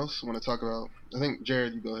anyone else want to talk about? I think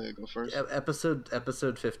Jared, you go ahead, go first.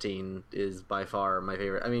 Episode 15 is by far my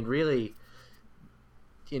favorite. I mean, really,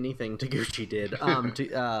 anything Taguchi did.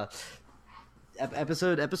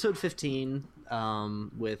 Episode 15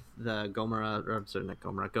 with the Gomera, or sorry, not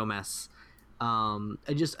Gomera, Gomez. I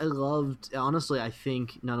loved, honestly, I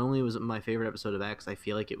think not only was it my favorite episode of X, I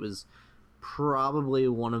feel like it was probably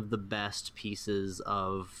one of the best pieces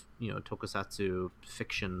of, tokusatsu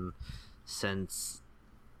fiction since,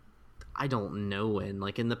 I don't know when,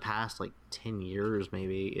 in the past, 10 years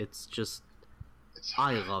maybe. It's just,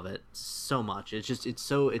 I love it so much. It's just,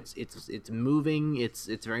 it's moving.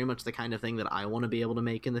 It's very much the kind of thing that I want to be able to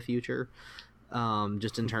make in the future.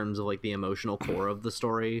 Just in terms of the emotional core of the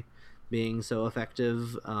story being so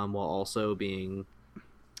effective, while also being,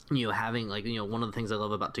 having one of the things I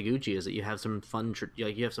love about Taguchi is that you have some fun,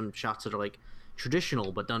 you have some shots that are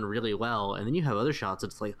traditional but done really well, and then you have other shots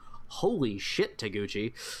that's holy shit,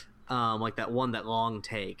 Taguchi, that long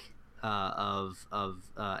take of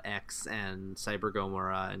X and Cyber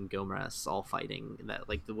Gomora and Gomeras all fighting, that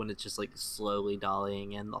when it's just slowly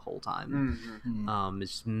dollying in the whole time.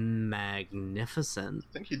 It's magnificent.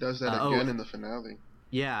 I think he does that again in the finale.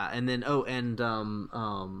 Yeah, and then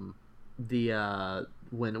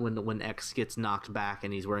when X gets knocked back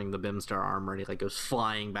and he's wearing the Bimstar armor and he goes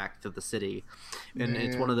flying back to the city, and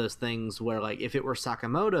it's one of those things where if it were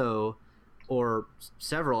Sakamoto or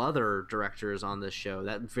several other directors on this show,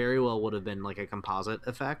 that very well would have been a composite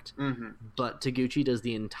effect. But Taguchi does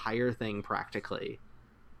the entire thing practically,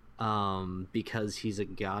 because he's a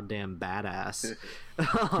goddamn badass.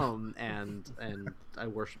 And I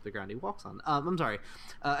worship the ground he walks on. I'm sorry.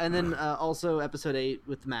 And then also episode 8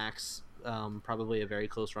 with Max, probably a very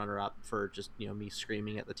close runner-up for just me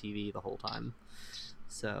screaming at the TV the whole time.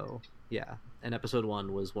 So yeah, and episode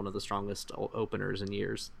 1 was one of the strongest openers in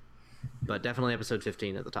years, but definitely episode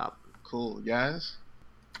 15 at the top. Cool, guys.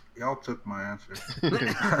 Y'all took my answer.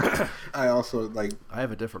 I also I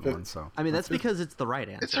have a different one, so I mean, that's because it's the right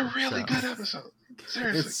answer. It's a really good episode.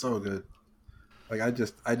 Seriously, it's so good. I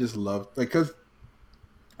just love because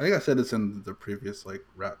I think I said this in the previous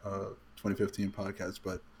 2015 podcast,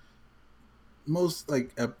 but most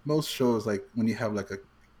shows when you have a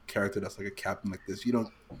character that's a captain like this, they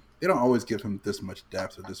don't always give him this much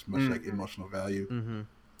depth or this much emotional value,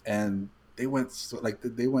 and they went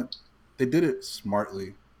they did it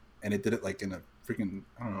smartly, and they did it in a freaking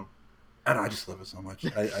I don't know, I just love it so much.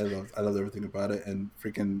 I love everything about it, and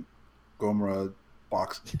freaking Gomora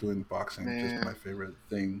doing boxing, Man. just my favorite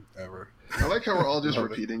thing ever. I like how we're all just Love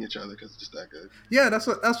it. repeating each other because it's just that good. Yeah, that's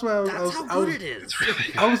what I was. That's how good it is. It's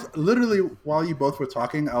really I was literally, while you both were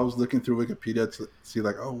talking, I was looking through Wikipedia to see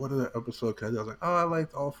like, oh, what other episode could I do? I was like, oh, I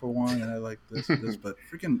liked All for One and I like this and this, but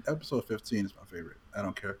freaking episode 15 is my favorite. I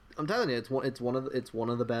don't care. I'm telling you, it's one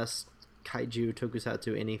of the best kaiju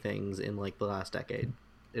tokusatsu anythings in like the last decade.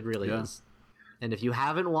 It really Yeah. is. And if you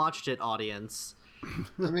haven't watched it, audience,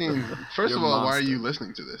 I mean, first You're of all, a why are monster. you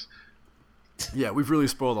listening to this? Yeah, we've really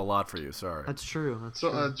spoiled a lot for you. Sorry. that's true. That's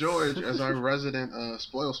So, true. George, as our resident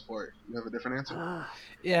spoil sport, you have a different answer?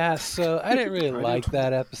 Yeah, so I didn't really I do like too.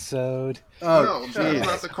 that episode. Oh, No, jeez. that's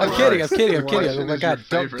not the I'm question. kidding. I'm kidding. I'm The kidding. question Oh my is your god!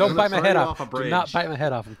 Don't favorite. don't bite my Throw head you off. off a Do not bridge. bite my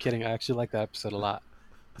head off. I'm kidding. I actually like that episode a lot.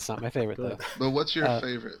 It's not my favorite though. But what's your Uh,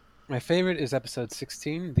 favorite? My favorite is episode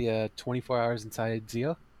 16, the 24 hours inside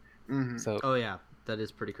Zio. Mm-hmm. So Oh yeah, that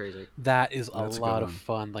is pretty crazy. that is a That's a good lot of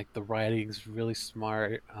one. fun. Like the writing's really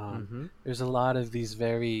smart. Mm-hmm. There's a lot of these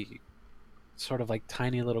very sort of like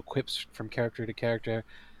tiny little quips from character to character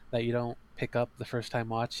that you don't pick up the first time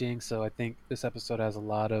watching. So I think this episode has a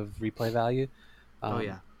lot of replay value. Oh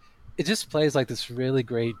yeah. It just plays like this really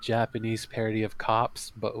great Japanese parody of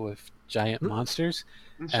Cops, but with giant monsters.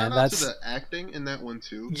 And shout and out that's- to the acting in that one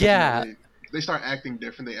too. Yeah. You know, they start acting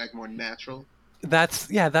different. They act more natural. That's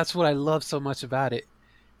what I love so much about it.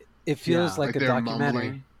 It feels Yeah, like a they're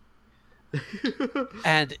documentary. mumbling.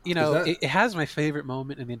 And you know, that- it has my favorite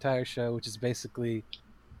moment in the entire show, which is basically,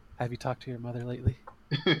 have you talked to your mother lately?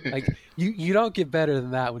 Like you don't get better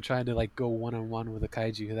than that when trying to like go one on one with a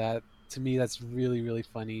kaiju. That to me, that's really really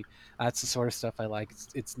funny. That's the sort of stuff I like.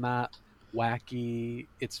 It's not wacky.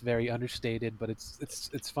 It's very understated, but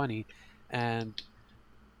it's funny. And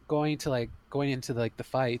going into like the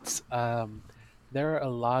fights, there are a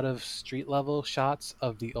lot of street level shots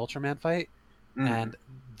of the Ultraman fight, Mhm. and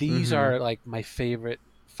these Mhm. are like my favorite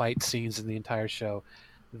fight scenes in the entire show.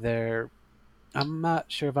 I'm not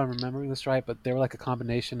sure if I'm remembering this right, but they were like a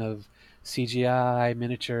combination of CGI,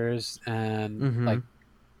 miniatures, and Mhm.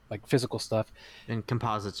 like physical stuff. And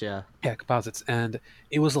composites, yeah. Yeah, composites, and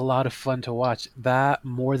it was a lot of fun to watch. That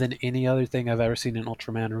more than any other thing I've ever seen in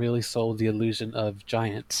Ultraman really sold the illusion of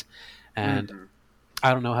giants, and Mhm.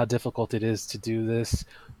 I don't know how difficult it is to do this.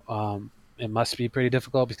 It must be pretty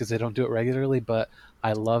difficult because they don't do it regularly, but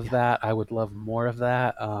I love that. I would love more of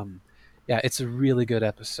that. Yeah, it's a really good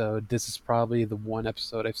episode. This is probably the one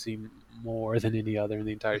episode I've seen more than any other in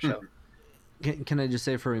the entire show. Can I just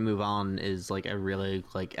say before we move on is like I really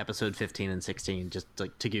like episode 15 and 16, just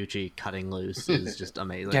like Taguchi cutting loose is just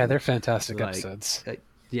amazing. Yeah, they're fantastic Like, episodes.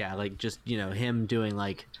 Yeah, like just him doing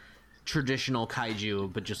like traditional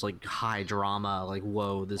kaiju but just like high drama, like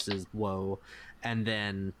whoa, and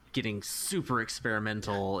then getting super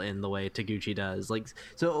experimental in the way Taguchi does. Like,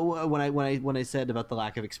 so when I said about the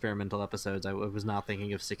lack of experimental episodes, I was not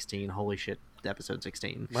thinking of 16. Holy shit, episode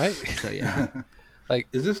 16. Right? So yeah.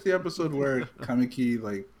 Is this the episode where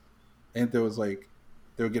Kamiki and there was like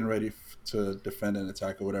they were getting ready to defend an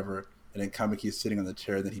attack or whatever, and then Kamiki is sitting on the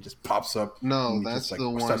chair, and then he just pops up. No, and he that's just,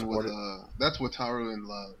 the starts one with ordering- that's Wataru in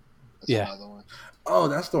Love. That's Yeah. another one. Oh,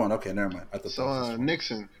 that's the one. Okay, never mind. I thought So, that was this one.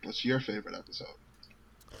 Nixon, what's your favorite episode?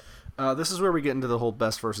 This is where we get into the whole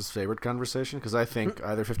best versus favorite conversation, because I think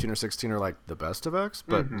either 15 or 16 are like the best of X,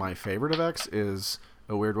 but Mhm. my favorite of X is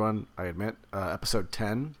a weird one, I admit, episode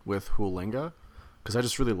 10 with Hulinga, because I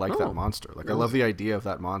just really like Oh. that monster. Like, I love the idea of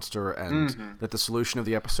that monster, and Mhm. that the solution of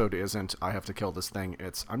the episode isn't, I have to kill this thing,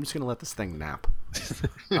 it's, I'm just going to let this thing nap.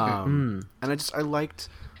 And I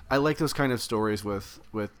like those kind of stories with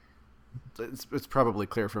it's probably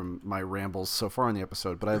clear from my rambles so far in the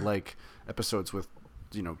episode, but I like episodes with,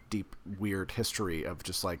 deep, weird history of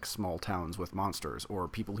just like small towns with monsters or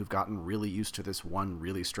people who've gotten really used to this one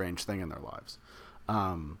really strange thing in their lives.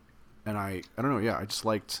 And I don't know. Yeah. I just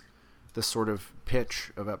liked this sort of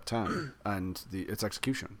pitch of Ep 10 and its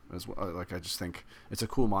execution as well. Like, I just think it's a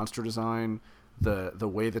cool monster design. The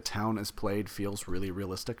way the town is played feels really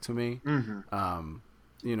realistic to me. Mm-hmm.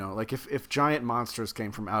 Like if giant monsters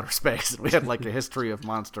came from outer space and we had like a history of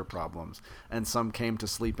monster problems and some came to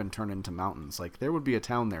sleep and turn into mountains, like there would be a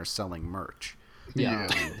town there selling merch, Yeah,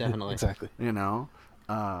 definitely. Exactly.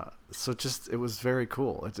 So just, it was very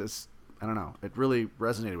cool. It just, I don't know, it really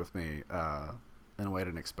resonated with me in a way I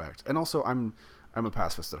didn't expect. And also I'm a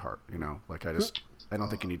pacifist at heart, like I don't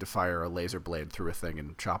think you need to fire a laser blade through a thing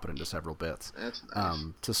and chop it into several bits That's nice.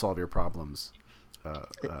 to solve your problems.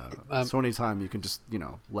 So anytime you can just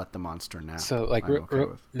let the monster nap. So like I'm okay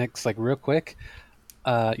with. Nick's like real quick,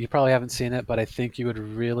 you probably haven't seen it, but I think you would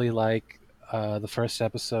really like the first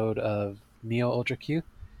episode of Neo Ultra Q.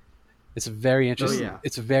 It's very interesting. yeah.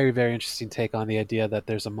 It's a very, very interesting take on the idea that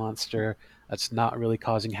there's a monster that's not really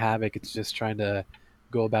causing havoc. It's just trying to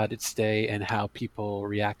go about its day and how people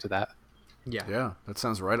react to that. Yeah. Yeah, that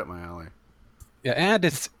sounds right up my alley. Yeah, and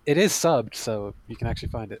it is subbed, so you can actually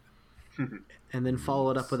find it. And then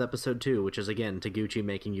follow it up with episode 2, which is again Taguchi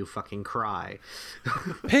making you fucking cry.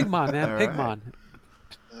 Pigmon, man, All right. Pigmon.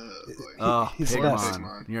 Oh, He's the best.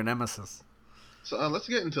 Pigmon, your nemesis. So let's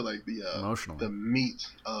get into like Emotionally. the meat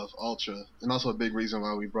of Ultra, and also a big reason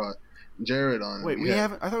why we brought Jared on. Wait, we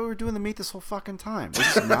haven't. I thought we were doing the meat this whole fucking time. We're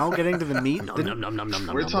just now getting to the meat. Nom, nom, nom, nom, nom,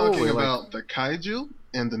 nom, We're nom. talking We're like- about the kaiju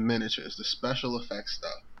and the miniatures, the special effects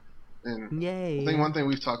stuff. And Yay. I think one thing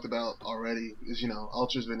we've talked about already is,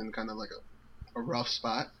 Ultra's been in kind of like a rough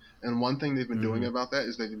spot. And one thing they've been doing about that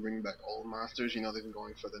is they've been bringing back old monsters. They've been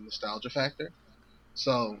going for the nostalgia factor.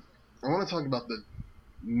 So I want to talk about the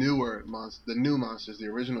new monsters, the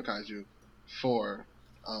original kaiju for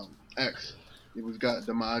X. We've got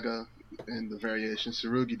Damaga and the variation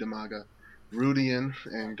Tsurugi Damaga, Rudian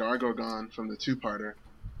and Gargorgon from the two-parter,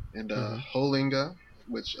 and Holinga,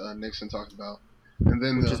 which Nixon talked about. And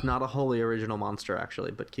then Which is not a wholly original monster,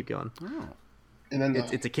 actually, but keep going. Oh. and then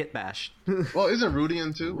It's a kit bash. well, isn't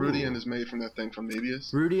Rudian too? Rudian is made from that thing from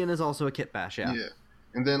Navius. Rudian is also a kit bash, yeah.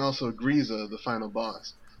 And then also Grieza, the final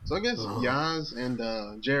boss. So I guess Yaz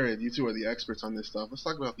and Jared, you two are the experts on this stuff. Let's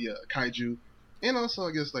talk about the kaiju, and also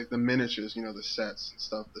I guess like the miniatures, the sets and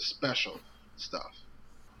stuff, the special stuff.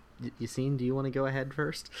 Yassine, do you want to go ahead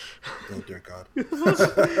first? Oh dear God.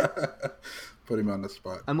 Put him on the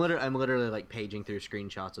spot. I'm literally like paging through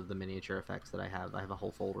screenshots of the miniature effects that I have. I have a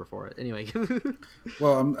whole folder for it. Anyway.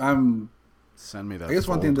 Well, I'm Send me that. I guess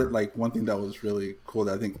one thing folder. that was really cool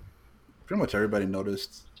that I think pretty much everybody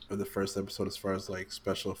noticed for the first episode as far as like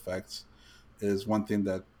special effects is one thing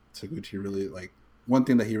that Taguchi really one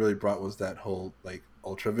thing that he really brought was that whole like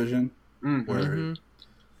Ultra vision where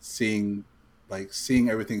seeing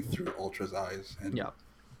everything through Ultra's eyes and Yeah.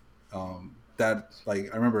 that I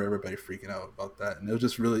remember everybody freaking out about that, and it was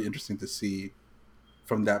just really interesting to see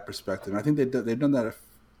from that perspective. And I think they've done that.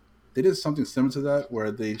 They did something similar to that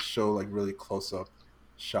where they show like really close up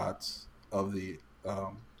shots of the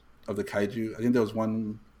kaiju. I think there was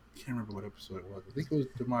one. I can't remember what episode it was. I think it was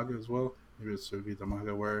Damaga as well. Maybe it was Tsurugi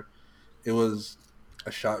Damaga, where it was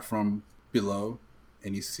a shot from below,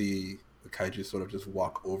 and you see the kaiju sort of just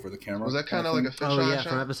walk over the camera. Was that kind of like a fisheye Oh yeah, shot?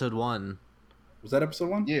 from episode 1. Was that episode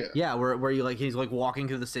 1? Yeah. Yeah, where he's like walking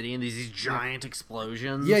through the city and these giant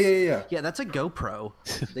explosions. Yeah. Yeah, that's a GoPro.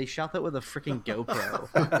 They shot that with a freaking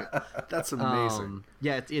GoPro. That's amazing.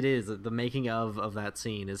 Yeah, it is. The making of that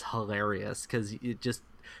scene is hilarious because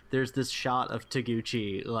there's this shot of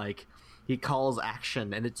Taguchi like he calls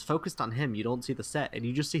action and it's focused on him. You don't see the set and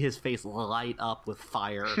you just see his face light up with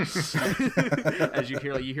fire as you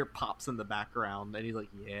hear pops in the background and he's like,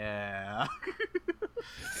 yeah.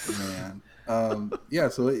 Man. So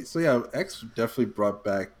yeah, X definitely brought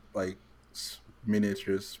back like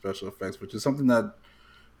miniatures, special effects, which is something that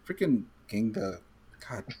freaking Ginga.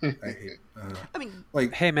 God, I hate. I mean,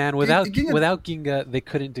 Like, Hey man, without Ginga- Ginga, they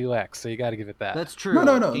couldn't do X, so you got to give it that. that's true.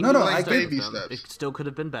 No, Ginga no, was I there baby for them. steps. It still could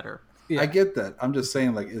have been better. Yeah. I get that. I'm just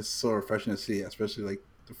saying, like, it's so refreshing to see, especially like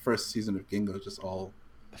the first season of Ginga is just all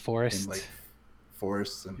The in forest. like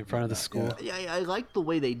forests and In front of the whatnot, school. yeah. Yeah, I like the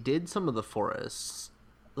way they did some of the forests.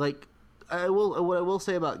 Like, what I will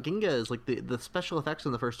say about Ginga is like the special effects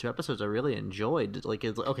in the first 2 episodes I really enjoyed. Like,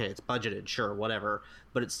 it's okay, it's budgeted, sure, whatever,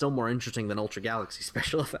 but it's still more interesting than Ultra Galaxy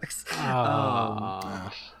special effects.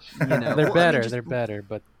 Ah. You know, They're well, I mean, better. just They're better,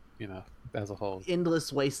 but as a whole,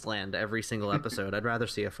 endless wasteland every single episode. I'd rather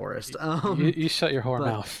see a forest. you shut your whore but-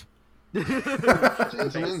 mouth.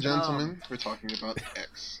 Gentlemen, we're talking about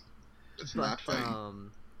X. It's not but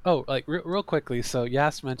fighting. Oh, like real quickly. So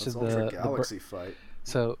Yas Let's mentioned Ultra the Galaxy fight.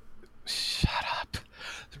 So, shut up.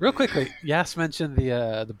 Real quickly, Yas mentioned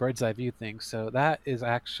the bird's eye view thing. So that is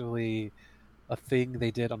actually a thing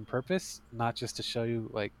they did on purpose, not just to show you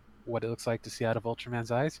like what it looks like to see out of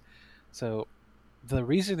Ultraman's eyes. So the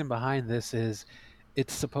reasoning behind this is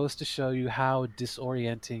it's supposed to show you how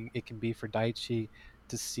disorienting it can be for Daichi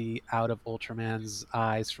to see out of Ultraman's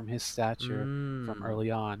eyes from his stature from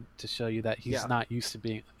early on, to show you that he's Yeah. not used to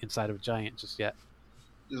being inside of a giant just yet.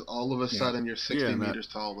 Just all of a sudden, you're 60 Yeah, Matt. meters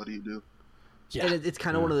tall. What do you do? Yeah, And it's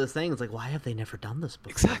kind of one of those things like, why have they never done this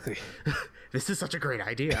before? exactly. This is such a great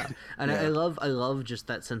idea, and I love just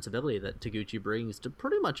that sensibility that Taguchi brings to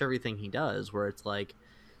pretty much everything he does. Where it's like,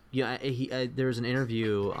 there was an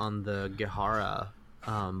interview on the Gahara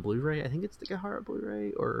Blu-ray. I think it's the Gahara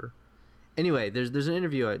Blu-ray, or anyway, there's an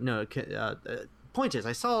interview. Point is,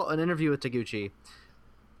 I saw an interview with Taguchi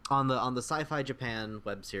on the Sci-Fi Japan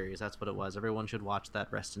web series. That's what it was. Everyone should watch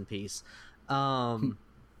that. Rest in peace.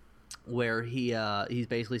 Where he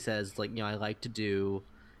basically says, like, I like to do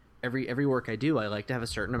every work I do. I like to have a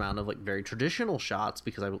certain amount of like very traditional shots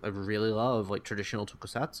because I really love like traditional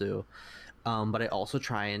tokusatsu. But I also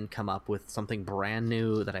try and come up with something brand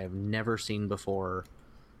new that I have never seen before.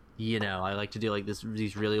 I like to do like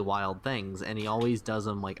these really wild things, and he always does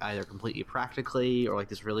them like either completely practically or like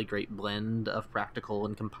this really great blend of practical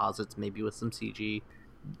and composites, maybe with some CG.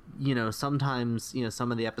 Sometimes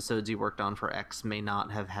some of the episodes he worked on for X may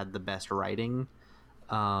not have had the best writing,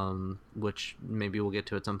 which maybe we'll get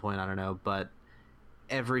to at some point. I don't know, but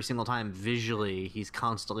every single time visually, he's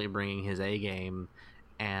constantly bringing his A game,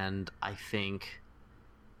 and I think.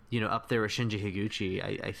 Up there with Shinji Higuchi,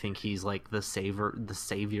 I think he's like the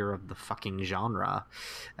savior of the fucking genre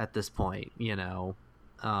at this point,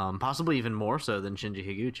 possibly even more so than Shinji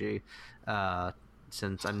Higuchi,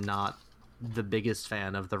 since I'm not the biggest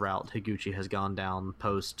fan of the route Higuchi has gone down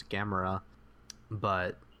post Gamera.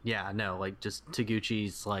 But yeah, no, like just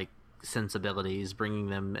Taguchi's like sensibilities, bringing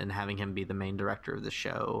them and having him be the main director of the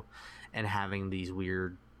show, and having these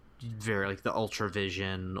weird, very like the Ultra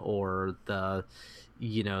Vision or the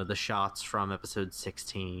the shots from episode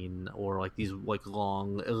 16 or like these like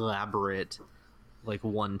long elaborate like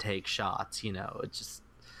one take shots, it's just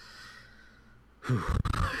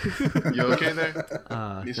You okay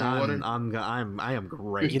there? Need some water? I am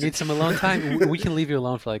great. You need some alone time? We can leave you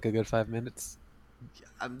alone for like a good 5 minutes.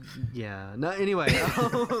 Yeah. No. Anyway.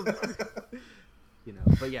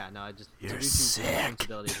 But yeah. No. I just. You're sick.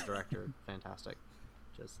 Responsibility as a director, fantastic.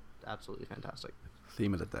 Just absolutely fantastic.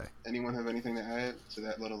 Theme of the day. Anyone have anything to add to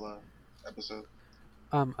that little episode?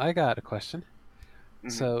 I got a question. Mm-hmm.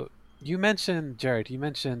 So you mentioned, Jared,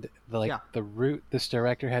 the route this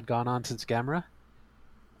director had gone on since Gamera.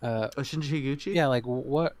 Shinji Higuchi? Yeah, like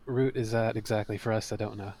what route is that exactly for us that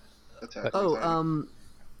don't know? Attack on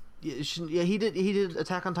Titan. Yeah, he did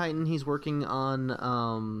Attack on Titan. He's working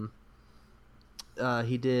on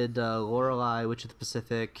he did Lorelei, Witch of the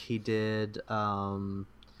Pacific. He did the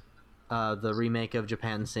remake of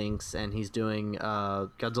Japan Sinks, and he's doing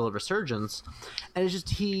Godzilla Resurgence. And it's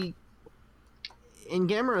just in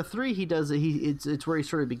Gamera 3 it's where he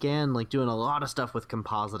sort of began like doing a lot of stuff with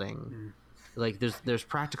compositing. Like there's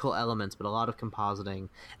practical elements, but a lot of compositing.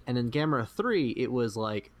 And in Gamera 3 it was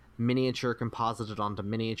like miniature composited onto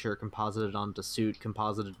suit,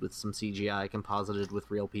 composited with some CGI, composited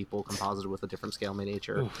with real people, composited with a different scale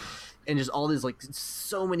miniature. And just all these like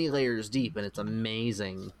so many layers deep, and it's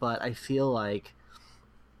amazing. But I feel like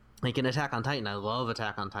in Attack on Titan, I love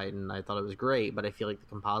Attack on Titan. I thought it was great, but I feel like the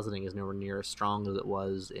compositing is nowhere near as strong as it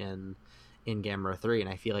was in Gamera 3, and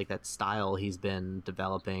I feel like that style he's been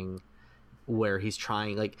developing where he's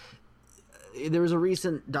trying like there was a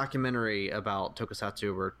recent documentary about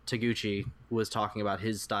tokusatsu where Taguchi was talking about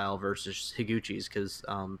his style versus Higuchi's, because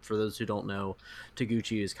for those who don't know,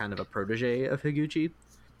 Taguchi is kind of a protege of Higuchi.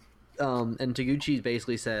 And Taguchi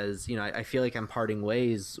basically says, I feel like I'm parting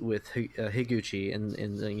ways with Higuchi,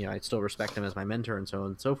 and I still respect him as my mentor and so on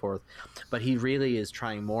and so forth, but he really is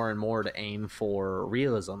trying more and more to aim for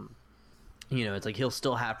realism. It's like he'll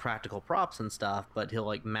still have practical props and stuff, but he'll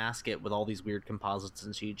like mask it with all these weird composites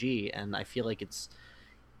and CG, and I feel like it's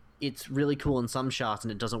really cool in some shots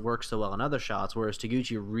and it doesn't work so well in other shots, whereas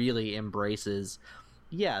Taguchi really embraces,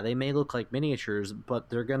 yeah, they may look like miniatures, but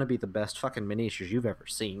they're gonna be the best fucking miniatures you've ever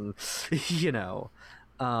seen. And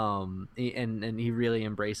he really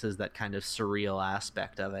embraces that kind of surreal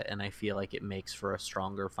aspect of it, and I feel like it makes for a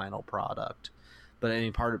stronger final product. But I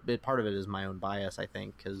mean, part of it is my own bias, I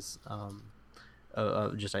think, because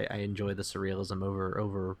I enjoy the surrealism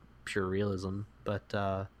over pure realism.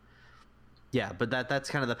 But yeah, but that's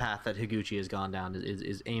kind of the path that Higuchi has gone down,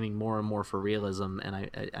 is aiming more and more for realism, and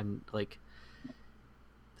I'm like,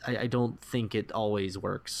 I don't think it always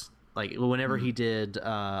works. Like whenever he did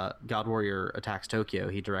God Warrior Attacks Tokyo,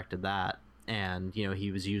 he directed that, and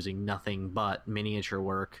he was using nothing but miniature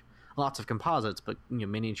work, lots of composites, but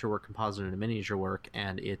miniature work composited into miniature work,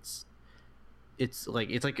 and it's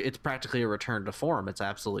practically a return to form. It's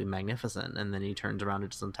absolutely magnificent. And then he turns around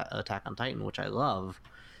into some Attack on Titan, which I love,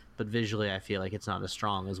 but visually I feel like it's not as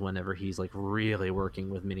strong as whenever he's like really working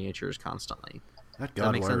with miniatures constantly. That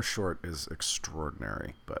God Warrior short is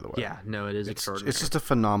extraordinary, by the way. Yeah, no, it is extraordinary. It's just a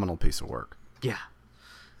phenomenal piece of work. Yeah.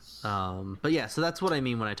 But yeah, so that's what I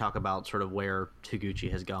mean when I talk about sort of where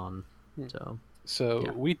Taguchi has gone. So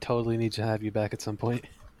yeah. We totally need to have you back at some point.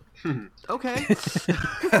 Okay.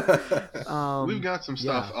 We've got some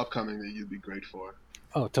stuff upcoming that you'd be great for.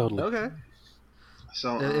 Oh, totally. Okay.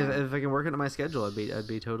 So If I can work into my schedule, I'd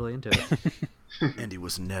be totally into it. And he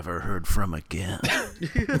was never heard from again.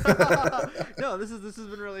 No, this has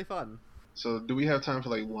been really fun. So do we have time for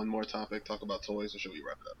like one more topic? Talk about toys, or should we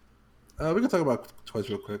wrap it up? We can talk about toys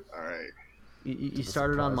real quick. All right. You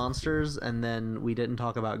started on monsters, and then we didn't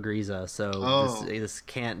talk about Griza, so this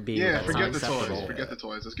can't be. Yeah, that's forget not the acceptable. toys. Forget the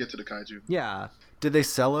toys. Let's get to the kaiju. Yeah, Did they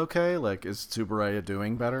sell okay? Like, is Tsuburaya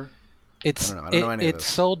doing better? It's I don't know any of it this.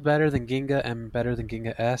 sold better than Ginga and better than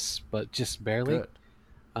Ginga S, but just barely. Good.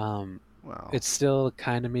 Wow. It's still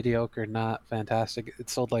kind of mediocre, not fantastic.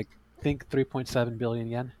 It sold like I think 3.7 billion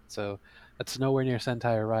yen, so that's nowhere near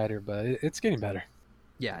Sentai or Rider, but it's getting better.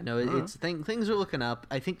 yeah. No, it's things are looking up.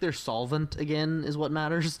 I think they're solvent again, is what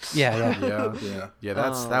matters. Yeah. Yeah.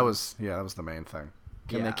 That was the main thing.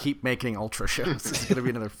 Can they keep making Ultra shows? It's gonna be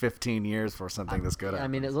another 15 years for something this good. I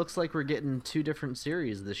mean, it looks like we're getting 2 different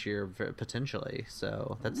series this year, potentially.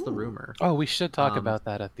 So that's the rumor. Oh, we should talk about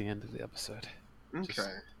that at the end of the episode.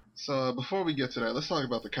 Okay. So before we get to that, let's talk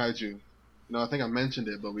about the kaiju. You know, I think I mentioned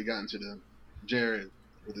it, but we got into Jared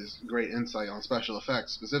with his great insight on special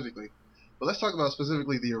effects specifically. But let's talk about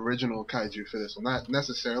specifically the original kaiju for this one. Not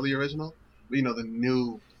necessarily original, but you know, the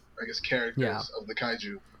new, I guess, characters of the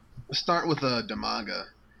kaiju. Let's start with Damaga,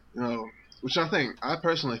 you know, which I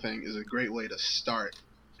personally think is a great way to start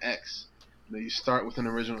X. You know, you start with an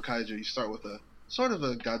original kaiju, you start with a sort of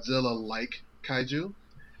a Godzilla-like kaiju,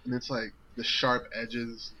 and it's like the sharp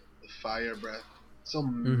edges, the fire breath, so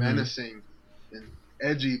menacing and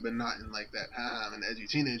edgy, but not in like that I'm an edgy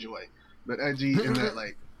teenager way, but edgy in that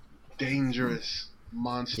like dangerous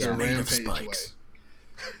monster rampage way.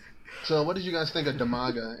 So what did you guys think of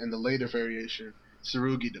Damaga and the later variation,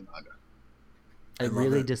 Tsurugi Damaga? I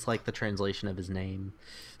really dislike the translation of his name.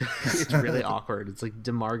 It's really awkward. It's like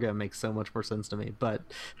Demarga makes so much more sense to me, but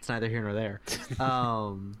it's neither here nor there.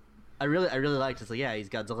 I really liked it. It's like, yeah, he's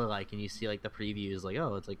Godzilla-like, and you see like the previews, like,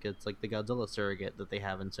 oh, it's like the Godzilla surrogate that they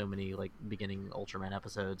have in so many like beginning Ultraman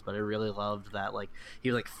episodes. But I really loved that, like, he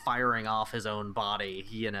was like firing off his own body,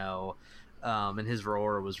 you know, and his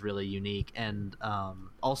roar was really unique. And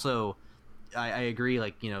also, I agree,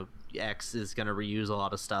 like, you know, X is going to reuse a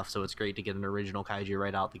lot of stuff, so it's great to get an original kaiju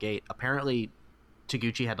right out the gate. Apparently,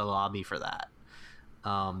 Taguchi had to lobby for that.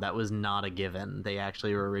 That was not a given. They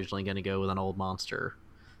actually were originally going to go with an old monster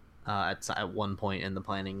at one point in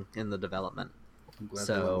the development.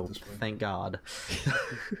 So thank God,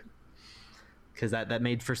 because that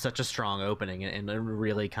made for such a strong opening and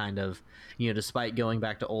really kind of, you know, despite going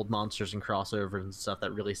back to old monsters and crossovers and stuff,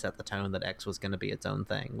 that really set the tone that X was going to be its own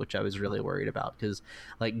thing, which I was really worried about, because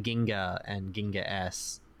like Ginga and Ginga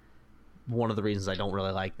S, one of the reasons I don't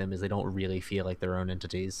really like them is they don't really feel like their own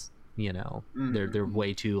entities. You know, they're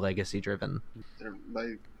way too legacy driven. They're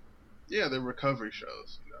like, they're recovery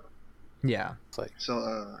shows. You know? Yeah.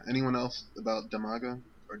 So, anyone else about Damaga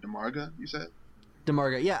or Damarga? You said.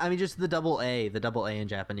 Damarga, yeah. I mean, just the double A in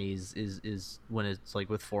Japanese is when it's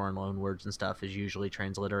like with foreign loan words and stuff is usually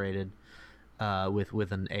transliterated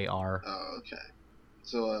with an AR. Oh, okay.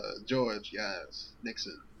 So, George,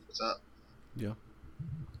 Nixon, what's up? Yeah.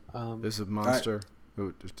 This is Monster.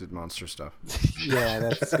 Who just did monster stuff. Yeah,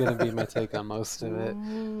 that's going to be my take on most of it.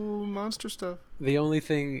 Ooh, monster stuff. The only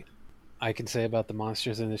thing I can say about the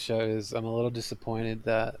monsters in the show is I'm a little disappointed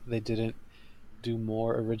that they didn't do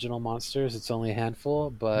more original monsters. It's only a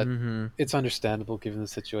handful, but it's understandable given the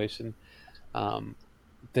situation. What?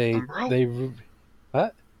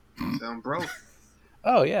 Sound broke.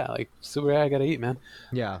 Oh yeah, like super. I gotta eat, man.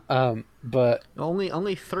 Yeah. But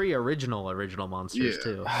only 3 original monsters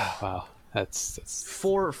too. Wow, that's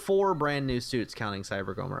four brand new suits counting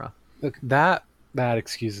Cyber Gomora. Look, that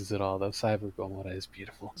excuses it all though. Cyber Gomora is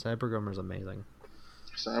beautiful. Cyber Gomora is amazing.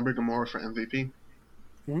 Cyber Gomora for MVP.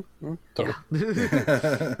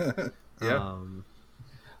 Yeah.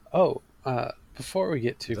 Before we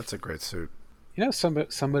get to that's a great suit. You know,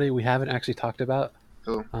 somebody we haven't actually talked about.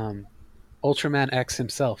 Who? Ultraman X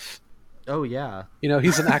himself. Oh yeah. You know,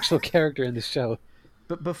 he's an actual character in the show.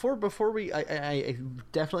 But before we, I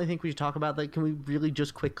definitely think we should talk about that. Can we really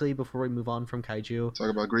just quickly, before we move on from kaiju, talk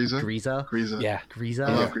about Griza? Yeah, Griza.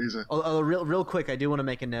 I love Griza. Real quick, I do want to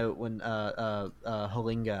make a note when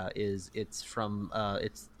Holinga it's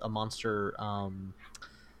a monster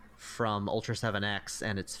from Ultra 7X,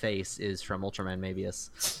 and its face is from Ultraman Mabius.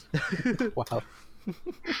 Wow.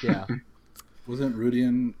 Yeah. Wasn't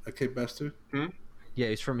Rudian a Cape Bastard? Yeah, he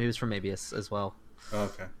was from Mabius as well. Oh,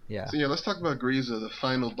 okay. Yeah. So let's talk about Griza, the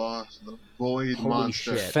final boss, the void Holy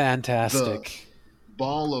monster. shit. Fantastic. The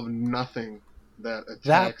ball of nothing that attacks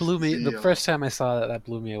That blew me. Zeo. The first time I saw that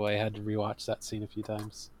blew me away. I had to rewatch that scene a few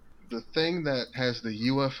times. The thing that has the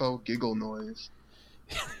UFO giggle noise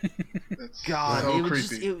That's God, so it was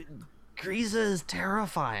creepy. just Grieza is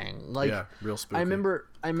terrifying. Like yeah, real spooky. I remember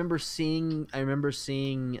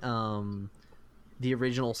seeing the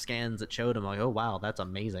original scans that showed him, like, oh wow, that's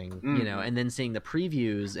amazing, you know, and then seeing the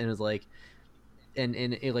previews and it was like, and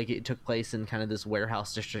it took place in kind of this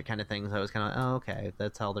warehouse district kind of thing, so I was kind of like, oh okay,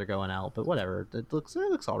 that's how they're going out, but whatever, it looks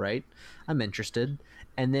all right, I'm interested.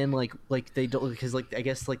 And then like they don't, because like I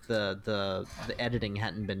guess like the editing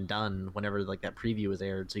hadn't been done whenever like that preview was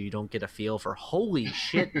aired, so you don't get a feel for holy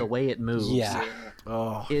shit the way it moves. Yeah.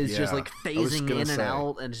 Oh, Is just yeah. like I was phasing gonna in and say.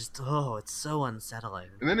 out, and just it's so unsettling.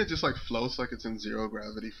 And then it just like floats like it's in zero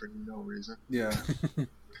gravity for no reason. Yeah.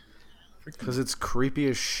 Because it's creepy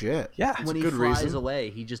as shit. Yeah. It's When a he good flies reason.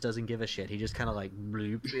 away, he just doesn't give a shit. He just kind of like,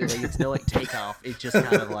 bloop, like it's no like takeoff. It's just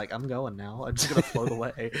kind of like, I'm going now. I'm just gonna float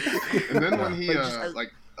away. And then when he But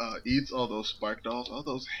just- eats all those spark dolls, all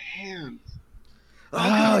those hands.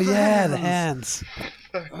 Oh the yeah, the hands.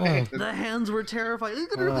 hands. The hands were terrifying.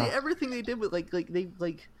 Literally everything they did with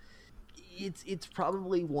it's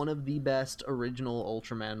probably one of the best original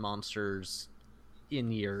Ultraman monsters in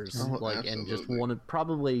years. Oh, And just absolutely. one of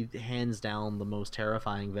probably hands down the most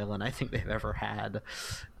terrifying villain I think they've ever had.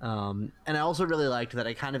 And I also really liked that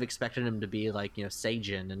I kind of expected him to be like, you know,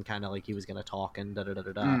 Seijin and kind of like he was gonna talk and da da da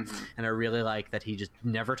da da. And I really like that he just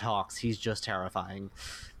never talks. He's just terrifying.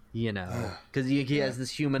 You know, because he has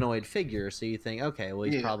this humanoid figure, so you think, okay, well,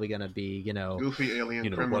 he's Yeah. probably gonna be, you know, Goofy alien you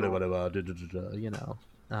know, criminal. whatever, da, da, da, da, you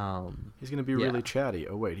know, He's gonna be Yeah. really chatty.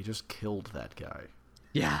 Oh wait, he just killed that guy.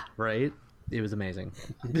 yeah, right. It was amazing.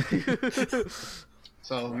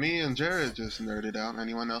 So me and Jared just nerded out.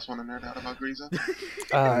 Anyone else want to nerd out about Grieza?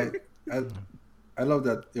 I love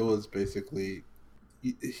that it was basically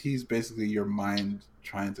he's basically your mind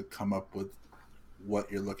trying to come up with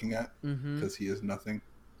what you're looking at Mm-hmm. because he is nothing.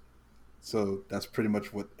 So that's pretty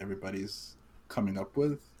much what everybody's coming up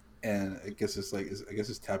with, and I guess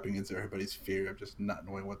it's tapping into everybody's fear of just not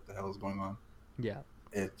knowing what the hell is going on. Yeah.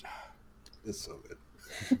 It's so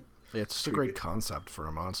good. Yeah, it's just a great concept for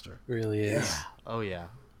a monster. Really is. Oh yeah.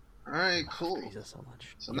 All right, cool. Jesus so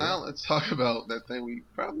much. So now let's talk about that thing we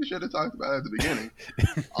probably should have talked about at the beginning.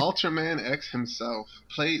 Ultraman X himself,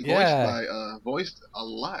 voiced a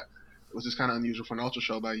lot, which is kind of unusual for an Ultra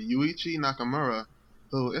show, by Yuichi Nakamura,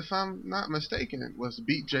 who, if I'm not mistaken, was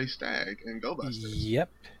Beat J Stag in Go Busters. Yep.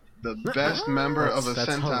 The best member of a That's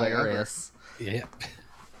Sentai ever. hilarious. Yep.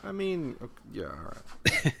 I mean, yeah, all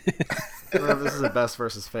right. Well, this is a best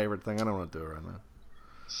versus favorite thing. I don't want to do it right now.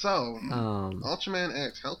 So, Um, Ultraman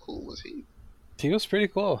X, how cool was he? He was pretty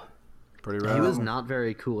cool. Pretty rad. he was not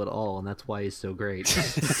very cool at all, and that's why he's so great.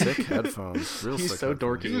 Sick headphones. Real He's sick so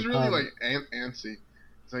headphones. He dorky. was really like antsy.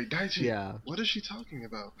 It's like, Daichi, Yeah. what is she talking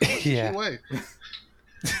about? Push Yeah. it away.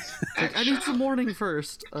 Like, I need some warning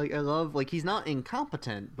first. Like I love, like he's not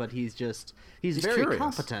incompetent, but he's very curious.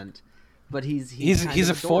 competent. But he's He's kind a of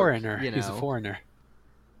dork, foreigner. you He's a know? foreigner.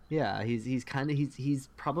 Yeah, he's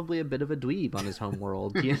probably a bit of a dweeb on his home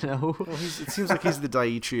world, you know. Well, it seems like he's the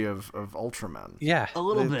Daiichi of Ultraman. Yeah. A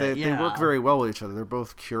little bit, They yeah. work very well with each other. They're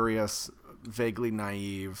both curious, vaguely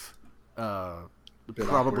naive, bit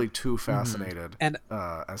probably awkward. too fascinated And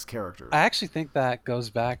as characters. I actually think that goes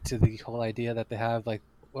back to the whole idea that they have, like,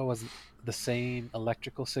 what was it, the same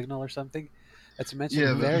electrical signal or something? It's mentioned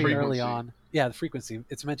Yeah, the very early frequency. on. Yeah, the frequency.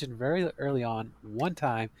 It's mentioned very early on, one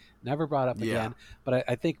time, never brought up Yeah. again. But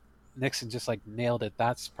I think Nixon just like nailed it.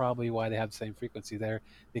 That's probably why they have the same frequency. They're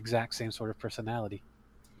the exact same sort of personality.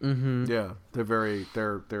 Mm-hmm. Yeah,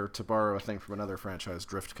 they're to borrow a thing from another franchise,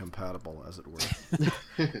 drift compatible, as it were.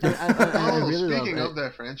 I really Speaking love of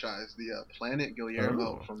that franchise, the Planet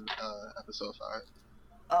Guillermo Oh. from episode 5.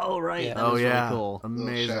 Oh right, Yeah. that Oh was yeah, really cool. Little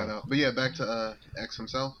amazing. shout out. But yeah, back to X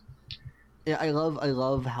himself. Yeah, I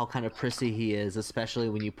love how kind of prissy he is, especially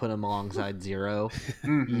when you put him alongside Zero,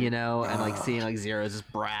 Mhm. you know, and like seeing like Zero's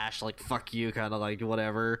just brash, like fuck you, kind of like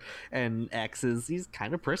whatever, and he's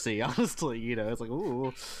kind of prissy, honestly, you know, it's like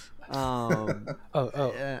ooh,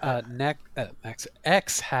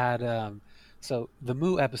 X had so the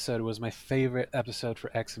Moo episode was my favorite episode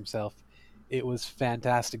for X himself. It was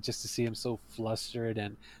fantastic just to see him so flustered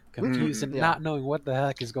and confused and Yeah. not knowing what the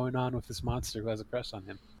heck is going on with this monster who has a crush on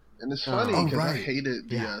him. And it's funny Oh, because I right. hated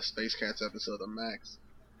the Yeah. Space Cats episode of Max.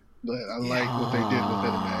 But I like what they did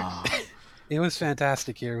within Max. It was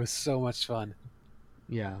fantastic here. It was so much fun.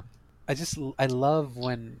 yeah, I love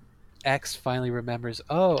when X finally remembers,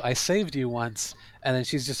 oh, I saved you once. And then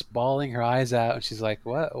she's just bawling her eyes out and she's like,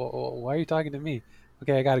 what? Why are you talking to me?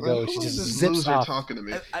 okay, I gotta go. Well, She who is just this zips loser off. talking to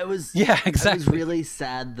me? I was Yeah, I was exactly. really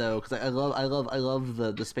sad though because I love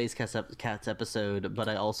the Space Cats episode, but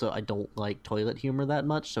I don't like toilet humor that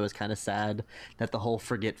much, so it's kind of sad that the whole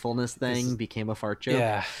forgetfulness thing became a fart joke.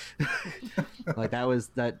 Yeah. Like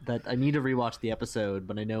that I need to rewatch the episode,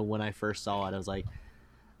 but I know when I first saw it, I was like,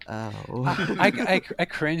 oh. I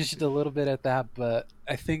cringed a little bit at that, but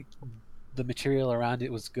I think the material around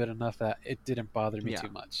it was good enough that it didn't bother me Yeah. too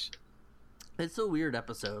much. It's a weird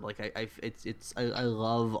episode. Like I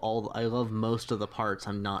love most of the parts.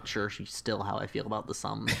 I'm not sure still how I feel about the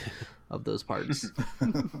sum of those parts.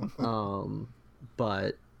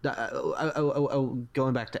 But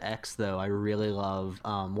going back to X though, I really love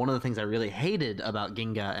one of the things I really hated about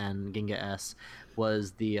Ginga and Ginga S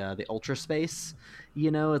was the Ultra Space. You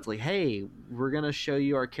know, it's like, hey, we're gonna show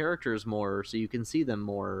you our characters more so you can see them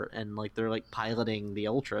more, and like they're like piloting the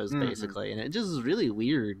Ultras basically, and it just is really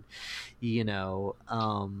weird, you know.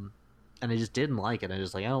 And I just didn't like it. I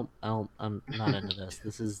just like I'm not into this.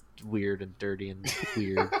 This is weird and dirty and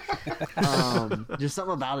weird. Just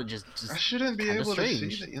something about it just I shouldn't be kinda able to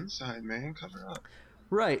strange. see the inside, man. Cover up.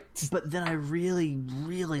 Right, but then I really,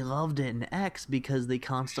 really loved it in X because they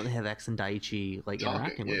constantly have X and Daichi like Talking,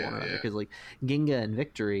 interacting with yeah, one another. yeah. Because like Ginga and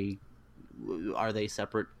Victory, are they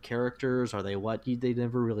separate characters? Are they what? They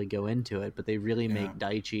never really go into it, but they really make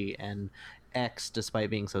Daichi and X, despite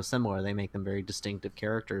being so similar, they make them very distinctive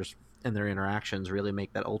characters, and their interactions really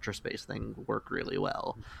make that Ultra Space thing work really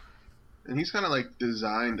well. And he's kind of like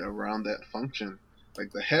designed around that function,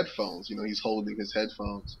 like the headphones. You know, he's holding his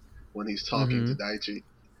headphones when he's talking to Daichi,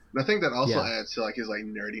 and I think that also adds to like his like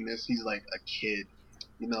nerdiness. He's like a kid,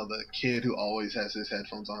 you know, the kid who always has his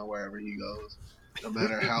headphones on wherever he goes, no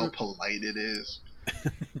matter how polite it is.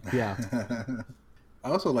 Yeah. I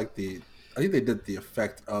also like I think they did the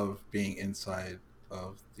effect of being inside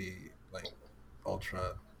of the like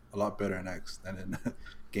Ultra a lot better in X than in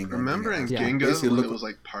Ginga. Remember in Yeah. Ginga when it was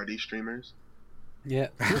like party streamers? Yeah.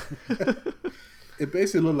 It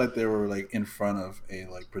basically looked like they were like in front of a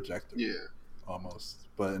like projector. Yeah. Almost.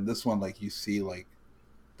 But in this one, like you see like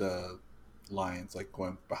the lines like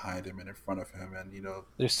going behind him and in front of him, and you know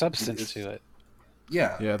There's substance to it.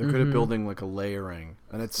 Yeah. Yeah, they're good at building like a layering,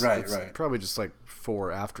 and it's Right, it's right. probably just like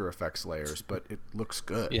 4 After Effects layers, but it looks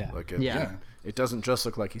good. Yeah. Like it, Yeah. it doesn't just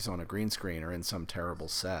look like he's on a green screen or in some terrible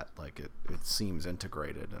set. Like it seems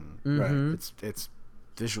integrated, and Right. it's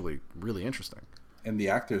visually really interesting. And the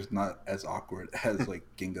actor's not as awkward as like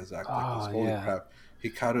Ginga's acting. 'cause Oh, holy yeah. crap,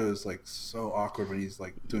 Hikaru is like so awkward when he's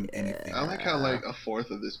like doing anything. I like how like a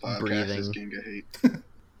fourth of this podcast is Breathing. Ginga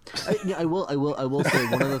hate. I will say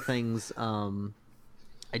one of the things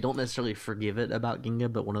I don't necessarily forgive it about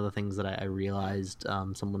Ginga, but one of the things that I realized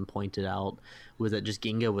someone pointed out was that just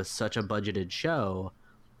Ginga was such a budgeted show,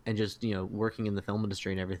 and just, you know, working in the film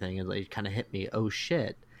industry and everything, and it kind of hit me, oh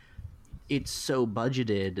shit, it's so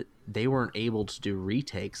budgeted, they weren't able to do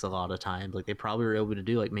retakes a lot of times. Like they probably were able to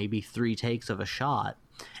do like maybe 3 takes of a shot,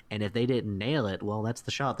 and if they didn't nail it, well, that's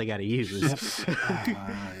the shot they got to use.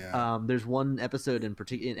 Yeah. There's one episode in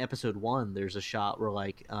particular, in episode 1, there's a shot where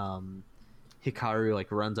like Hikaru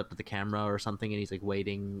like runs up to the camera or something, and he's like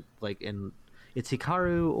waiting, like, and it's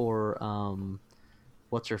Hikaru or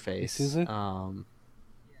what's her face? Isuzu?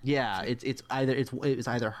 Yeah, it's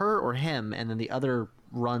either her or him, and then the other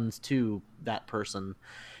runs to that person.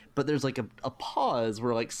 But there's like a pause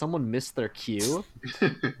where like someone missed their cue,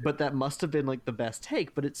 but that must have been like the best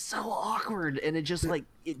take. But it's so awkward, and it just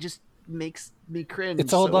makes me cringe.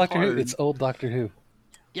 It's old so Doctor Who. hard. It's old Doctor Who.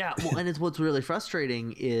 Yeah, well, and it's what's really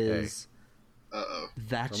frustrating is Uh-oh.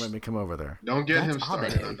 that's Don't make me come over there. Don't get That's him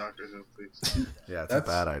started Abe. on Doctor Who, please. Yeah, it's That's- a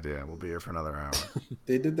bad idea. We'll be here for another hour.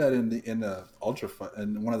 They did that in the Ultra fight,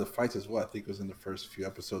 and one of the fights as well. I think it was in the first few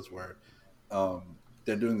episodes where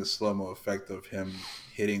they're doing the slow mo effect of him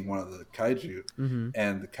hitting one of the kaiju,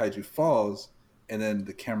 and the kaiju falls, and then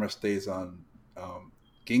the camera stays on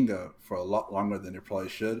Ginga for a lot longer than it probably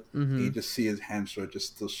should. And you just see his hands are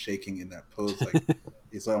just still shaking in that pose, like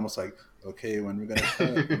he's almost like, okay, when we're gonna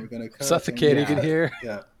cut, when we're gonna cut, Suffocating Yeah. in here.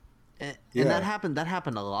 Yeah. and Yeah. that happened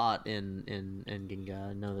a lot in Ginga.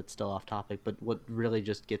 I know that's still off topic, but what really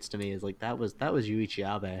just gets to me is like that was Yuichi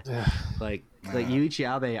Abe. Like Yuichi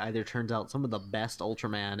Abe either turns out some of the best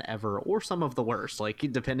Ultraman ever or some of the worst, like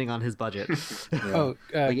depending on his budget. Oh,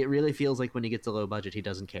 Like it really feels like when he gets a low budget, he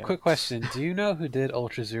doesn't care. quick question. Do you know who did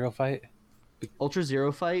Ultra Zero Fight? Ultra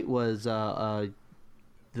Zero Fight was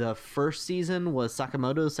the first season was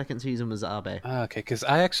Sakamoto, second season was Abe. Okay, because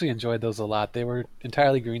I actually enjoyed those a lot. They were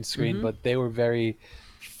entirely green screen, but they were very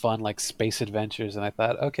fun, like space adventures. And I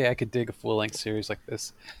thought, okay, I could dig a full length series like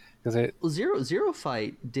this. because it. Well, Zero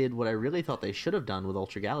Fight did what I really thought they should have done with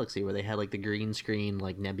Ultra Galaxy, where they had like the green screen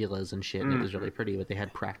like nebulas and shit, and it was really pretty, but they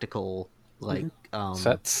had practical like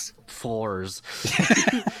Sets. floors.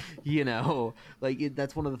 You know, like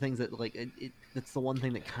that's one of the things that like that's the one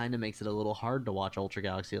thing that kind of makes it a little hard to watch Ultra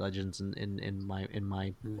Galaxy Legends in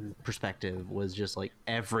my perspective, was just like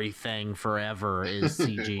everything forever is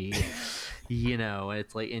CG. You know,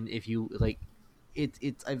 it's like, and if you like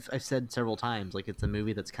it's I've said several times, like it's a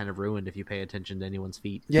movie that's kind of ruined if you pay attention to anyone's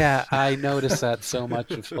feet. Yeah, I noticed that so much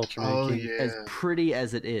with Ultraman King. yeah. As pretty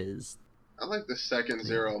as it is. I like the second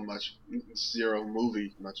Zero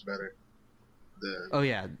movie much better. Oh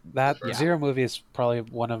yeah, That Yeah. Zero movie is probably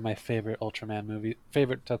one of my favorite Ultraman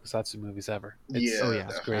favorite Tokusatsu movies ever. It's, Yeah, oh yeah,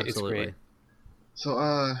 it's great. absolutely. It's great.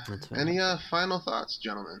 So, That's fair. any final thoughts,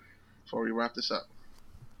 gentlemen, before we wrap this up?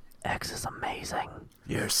 X is amazing.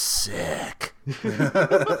 You're sick.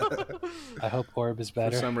 I hope Orb is For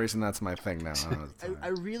better. some reason, that's my thing now. I don't know what to I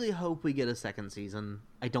really hope we get a second season.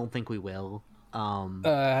 I don't think we will.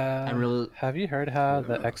 Have you heard how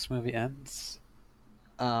the X movie ends?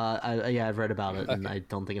 I've read about it, and Okay. I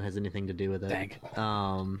don't think it has anything to do with it. Dang.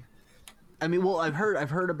 I mean, well, I've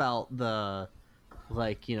heard about the,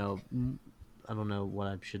 like, you know, I don't know what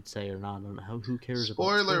I should say or not. I don't know who cares about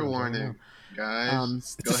Spoiler spoilers? I don't warning, know. guys.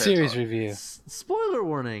 It's Go a ahead, series talk. review. Spoiler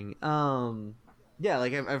warning. Yeah,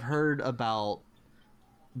 like I've heard about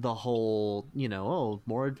the whole, you know, oh,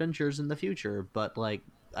 more adventures in the future, but like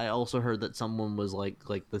I also heard that someone was like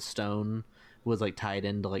the stone was like tied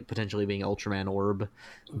into like potentially being Ultraman Orb,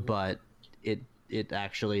 but it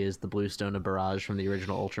actually is the blue stone of Barrage from the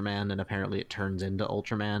original Ultraman, and apparently it turns into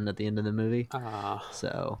Ultraman at the end of the movie. Ah,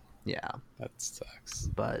 So yeah, that sucks.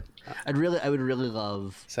 but I would really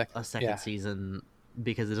love a second yeah. season,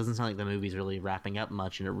 because it doesn't sound like the movie's really wrapping up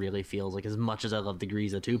much, and it really feels like, as much as I love the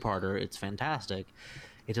Grieza 2-parter, it's fantastic.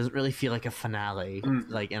 It doesn't really feel like a finale.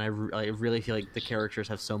 Like, and I really feel like the characters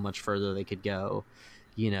have so much further they could go,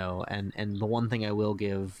 you know. And the one thing I will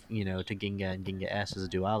give, you know, to Ginga and Ginga S as a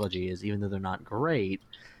duology is, even though they're not great,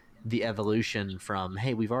 the evolution from,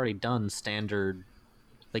 hey, we've already done standard,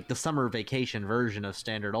 like the summer vacation version of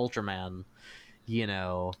standard Ultraman, you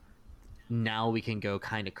know, now we can go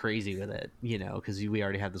kind of crazy with it, you know, because we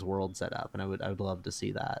already have this world set up, and I would love to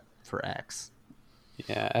see that for X.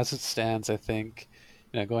 Yeah, as it stands, I think,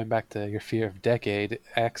 you know, going back to your fear of Decade,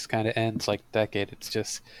 X kind of ends like Decade. It's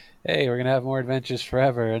just, hey, we're gonna have more adventures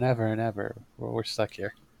forever and ever and ever. We're stuck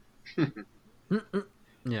here.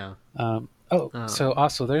 Yeah. So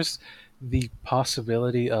also there's the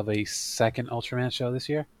possibility of a second Ultraman show this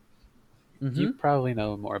year. Mm-hmm. You probably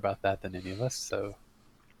know more about that than any of us. So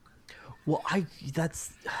Well,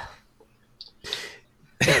 that's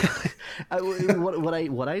what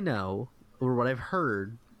I know, or what I've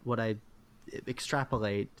heard, what I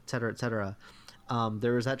extrapolate, etc., etc.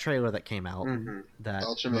 There was that trailer that came out that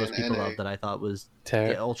Ultraman most people NA. loved, that I thought was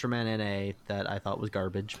Ter- Ultraman NA, that I thought was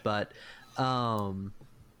garbage, but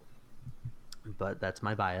that's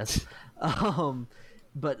my bias.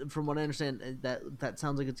 But from what I understand, that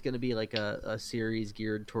sounds like it's going to be like a series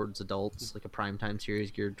geared towards adults, like a primetime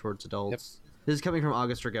series geared towards adults. This is coming from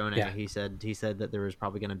August Dragone. Yeah. He said that there was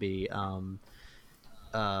probably going to be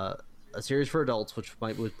a series for adults, which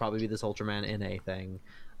would probably be this Ultraman NA thing,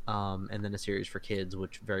 and then a series for kids,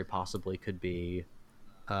 which very possibly could be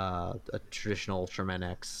a traditional Ultraman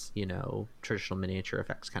X, you know, traditional miniature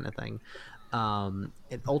effects kind of thing. And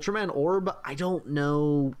Ultraman Orb, I don't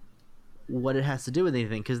know what it has to do with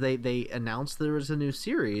anything, because they announced there was a new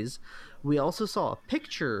series. We also saw a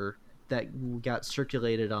picture that got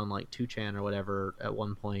circulated on like 2chan or whatever at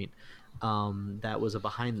one point, that was a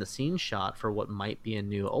behind the scenes shot for what might be a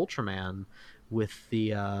new Ultraman, with the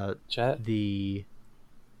Jet. it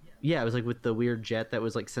was like with the weird jet that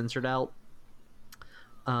was like censored out,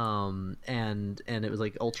 and it was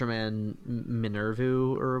like Ultraman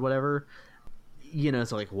Minervu or whatever, you know.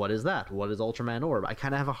 So like, what is that? What is Ultraman Orb? I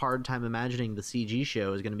kind of have a hard time imagining the CG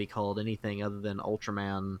show is going to be called anything other than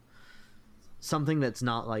Ultraman, something that's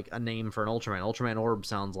not like a name for an Ultraman. Ultraman Orb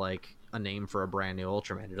sounds like a name for a brand new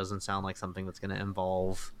Ultraman. It doesn't sound like something that's going to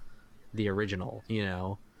involve the original, you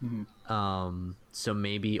know. So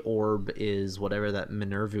maybe Orb is whatever that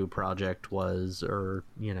Minervu project was, or,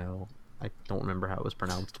 you know, I don't remember how it was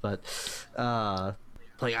pronounced, but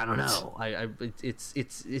like, I don't know.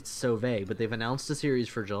 It's so vague. But they've announced a series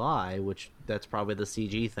for July, which that's probably the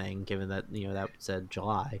CG thing, given that, you know, that said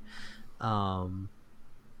July.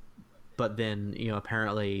 But then, you know,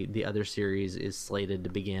 apparently the other series is slated to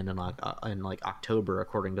begin in like October,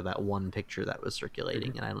 according to that one picture that was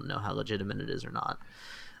circulating, and I don't know how legitimate it is or not.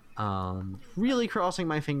 Really crossing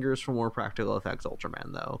my fingers for more practical effects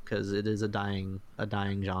Ultraman though, because it is a dying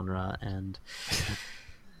genre, and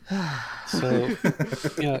So,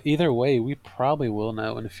 either way, we probably will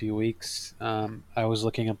know in a few weeks. I was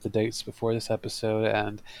looking up the dates before this episode,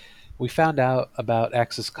 and we found out about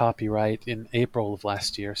X's copyright in April of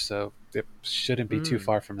last year, so it shouldn't be too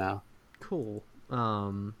far from now. cool.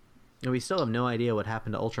 And we still have no idea what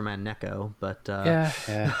happened to Ultraman Neko, but Yeah.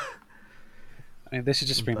 I mean, they should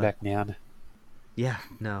just bring back Nyan. yeah,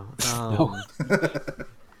 no. No.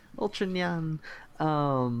 Ultra Nyan.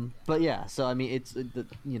 But yeah, so I mean, it's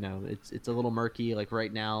a little murky. Like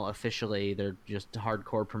right now, officially, they're just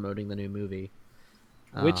hardcore promoting the new movie,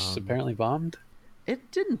 Which apparently bombed.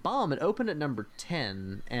 It didn't bomb. It opened at number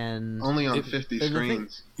 10, and Only on 50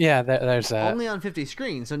 screens. Yeah, there's that. only on 50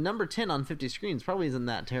 screens. So number 10 on 50 screens probably isn't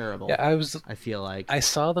that terrible. Yeah, I feel like. I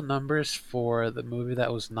saw the numbers for the movie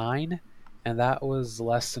that was 9, and that was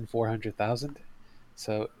less than 400,000.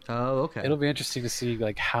 So Oh, okay. it'll be interesting to see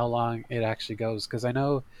like how long it actually goes, because I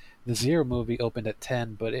know the Zero movie opened at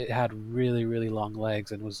 10, but it had really, really long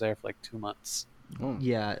legs and was there for like 2 months.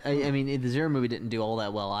 Yeah, I mean, the Zero movie didn't do all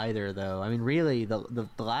that well either, though. I mean, really, the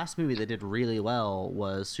last movie that did really well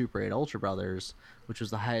was Super 8 Ultra Brothers, which was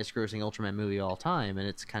the highest-grossing Ultraman movie of all time, and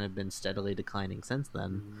it's kind of been steadily declining since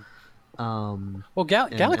then. Well,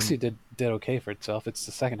 Galaxy did okay for itself. It's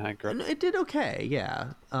the second highest gross. It did okay,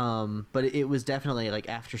 yeah. But it was definitely like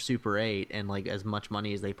after Super 8 and like as much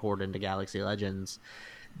money as they poured into Galaxy Legends,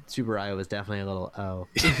 Super IO was definitely a little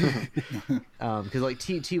because like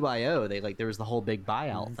TYO there was the whole big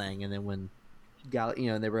buyout thing, and then when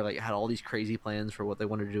they were like had all these crazy plans for what they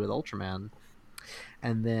wanted to do with Ultraman,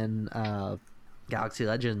 and then Galaxy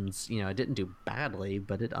Legends, it didn't do badly,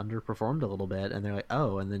 but it underperformed a little bit, and they're like,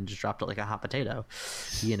 oh, and then just dropped it like a hot potato,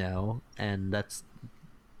 and that's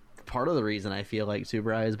part of the reason I feel like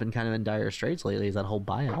Super IO has been kind of in dire straits lately, is that whole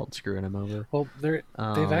buyout screwing them over. Well,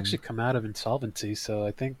 they've actually come out of insolvency, so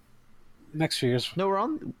I think next few years. No, we're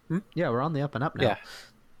on the up and up now. Yeah.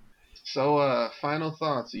 So, final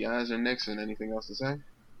thoughts, guys or Nixon? Anything else to say?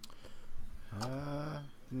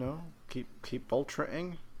 No. Keep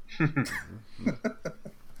ultraing. I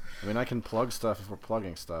mean, I can plug stuff if we're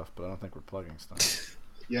plugging stuff, but I don't think we're plugging stuff.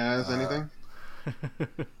 Yes, anything?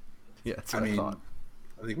 Yeah, that's what I thought.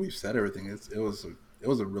 I think we've said everything. It was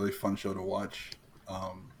a really fun show to watch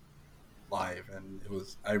live, and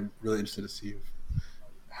I'm really interested to see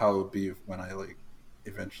how it would be when I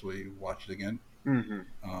eventually watch it again. Mm-hmm.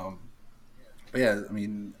 But yeah, I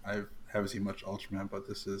mean, I haven't seen much Ultraman, but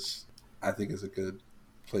I think is a good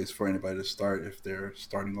place for anybody to start if they're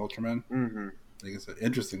starting Ultraman. Mm-hmm. I think it's an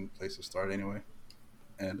interesting place to start anyway.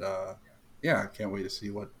 And yeah, I can't wait to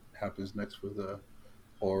see what happens next with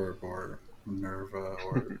Orb or Minerva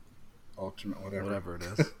or Ultraman, whatever it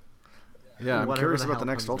is. Yeah, I'm Whatever curious the about the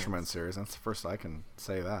hell next comes Ultraman next. series. That's the first I can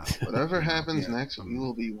say that. Whatever happens next, we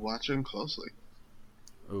will be watching closely.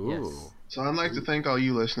 Ooh. Yes. So I'd like to thank all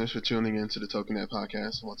you listeners for tuning in to the TokuNet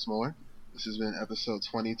podcast once more. This has been episode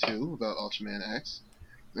 22 about Ultraman X.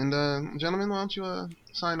 And gentlemen, why don't you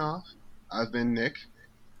sign off? I've been Nick.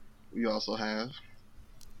 We also have...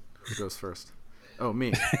 Who goes first? Oh,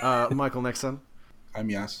 me. Michael Nixon. I'm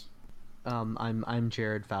Yas. I'm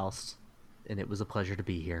Jared Faust, and it was a pleasure to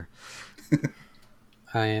be here.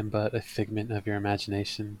 I am but a figment of your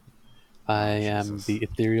imagination. I am the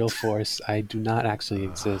ethereal force. I do not actually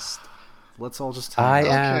exist. Let's all just I hang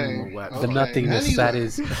out am in the Okay. nothingness that Anyway.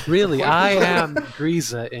 is. Really, I am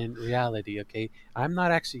Grieza in reality, okay? I'm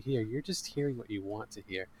not actually here. You're just hearing what you want to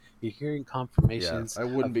hear. You're hearing confirmations I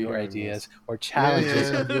wouldn't of be your hearing ideas or challenges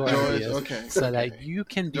Yeah, of your George, ideas okay, so that okay. you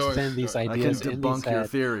can George, defend these George. I can ideas in these debunk your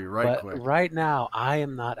heads. theory But quick. right now, I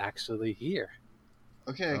am not actually here.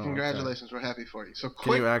 Okay, Oh, congratulations. We're happy for you. So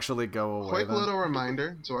Can you actually go away quick then? little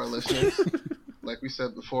reminder to our listeners. Like we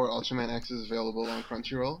said before, Ultraman X is available on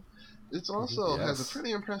Crunchyroll. It also has a Yes.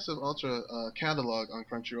 pretty impressive Ultra catalog on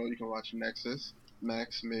Crunchyroll. You can watch Nexus,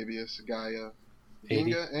 Max, Mabius, Gaia,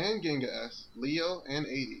 80. Ginga, and Ginga S, Leo, and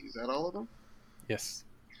 80. Is that all of them? Yes.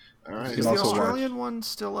 All right. Is can the also Australian one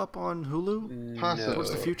still up on Hulu? Possibly.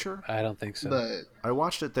 Towards the future? I don't think so. But I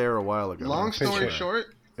watched it there a while ago. long pretty story sure. short,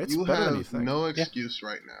 It's you better than you have think. no excuse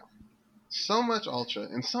right now. So much Ultra,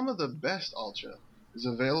 and some of the best Ultra is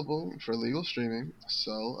available for legal streaming.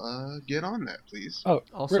 So get on that, please. Oh,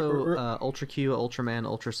 Also, Ultra Q, Ultraman,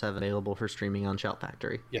 Ultra 7 available for streaming on Shout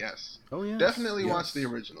Factory. Yeah. Yes. Oh yeah. Definitely watch the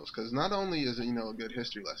originals, because not only is it a good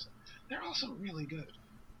history lesson, they're also really good.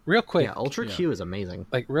 real quick. Yeah, Ultra Q is amazing.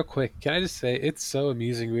 Real quick, can I just say it's so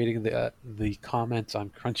amusing reading the comments on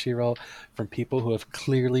Crunchyroll from people who have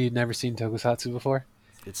clearly never seen Tokusatsu before.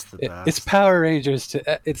 It's the best. It's Power Rangers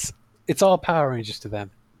to it's all Power Rangers to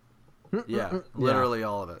them. Yeah, literally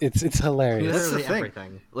all of it. It's hilarious. That's the Literally thing.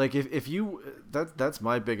 everything. Like if you that's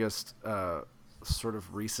my biggest sort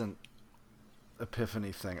of recent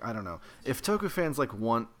epiphany thing. I don't know. If Toku fans like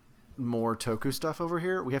want more Toku stuff over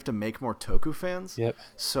here, we have to make more Toku fans. Yep.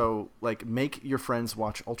 So like make your friends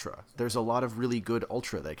watch Ultra. There's a lot of really good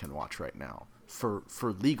Ultra they can watch right now for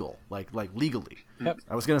legal, like legally. Yep.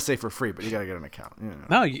 I was gonna say for free, but you gotta get an account. You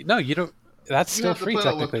know. No, you don't. That's You still have to free put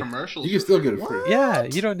up with technically. commercials. You can still get it free. Yeah,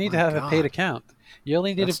 you don't need to have a paid God. account. You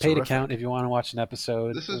only need That's a paid terrific. account if you want to watch an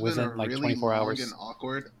episode This has been a within like really 24 long hours. and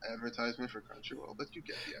awkward advertisement for Crunchyroll, but you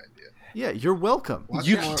get the idea. Yeah, you're welcome. Watch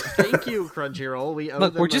You- more. Thank you, Crunchyroll. We owe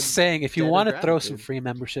Look, them we're just a saying if you debt want of to throw some gratitude. free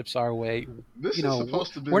memberships our way, This you know, is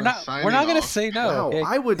supposed to be we're the not signing going to off. say no. No, okay?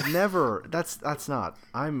 I would never. That's not.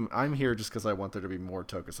 I'm here just because I want there to be more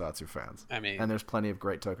Tokusatsu fans. I mean- and there's plenty of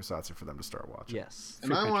great Tokusatsu for them to start watching. Yes.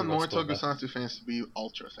 And I want Crunchyroll more still, but- Tokusatsu fans to be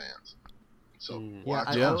Ultra fans. So Mm. Yeah, watch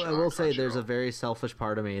I Ultra will on say there's a Crunchyroll. very selfish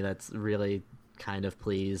part of me that's really kind of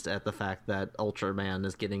pleased at the fact that Ultraman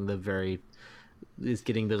is getting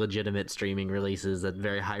the legitimate streaming releases at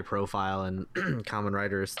very high profile, and Kamen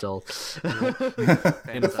Rider is still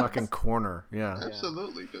In a fucking corner. Yeah.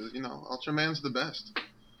 Absolutely, because Ultraman's the best.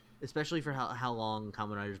 Especially for how long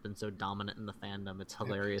Kamen Rider's been so dominant in the fandom. It's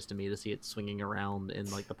hilarious to me to see it swinging around in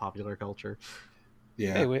like the popular culture.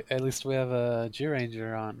 Yeah. Hey, at least we have a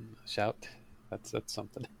G-Ranger on Shout. That's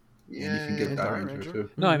something. Yeah, And you can get Power Power Ranger Ranger? too.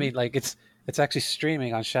 No, I mean like it's actually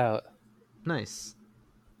streaming on Shout. Nice.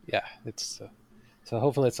 Yeah, it's so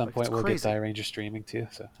hopefully at some Like, point it's we'll crazy. get Die Ranger streaming too.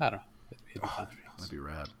 So I don't know. It'd be fun. That'd be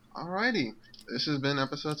rad. Alrighty, this has been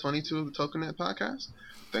episode 22 of the TokuNet podcast.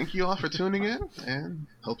 Thank you all for tuning in, and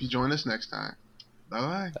hope you join us next time.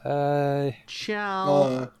 Bye bye.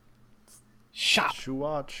 Ciao. Shop.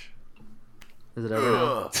 Shuwatch. Is it over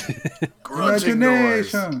now? Grunting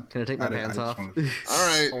noise. Imagination. Can I take my pants off? All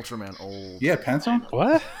right. Ultraman old. Yeah, pants on?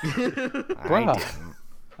 What? I Bro. didn't.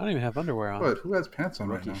 I don't even have underwear on. What? Who has pants on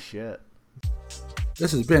right Rookie now? shit.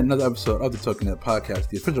 This has been another episode of the TokuNet Podcast,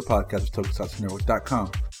 the official podcast of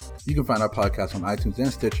TokusatsuNetwork.com. You can find our podcast on iTunes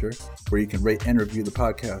and Stitcher, where you can rate and review the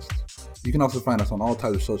podcast. You can also find us on all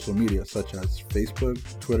types of social media, such as Facebook,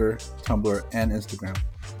 Twitter, Tumblr, and Instagram.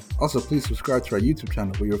 Also, please subscribe to our YouTube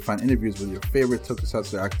channel, where you'll find interviews with your favorite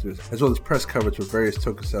Tokusatsu actors, as well as press coverage for various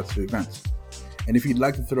Tokusatsu events. And if you'd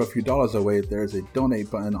like to throw a few dollars away, there is a donate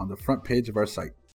button on the front page of our site.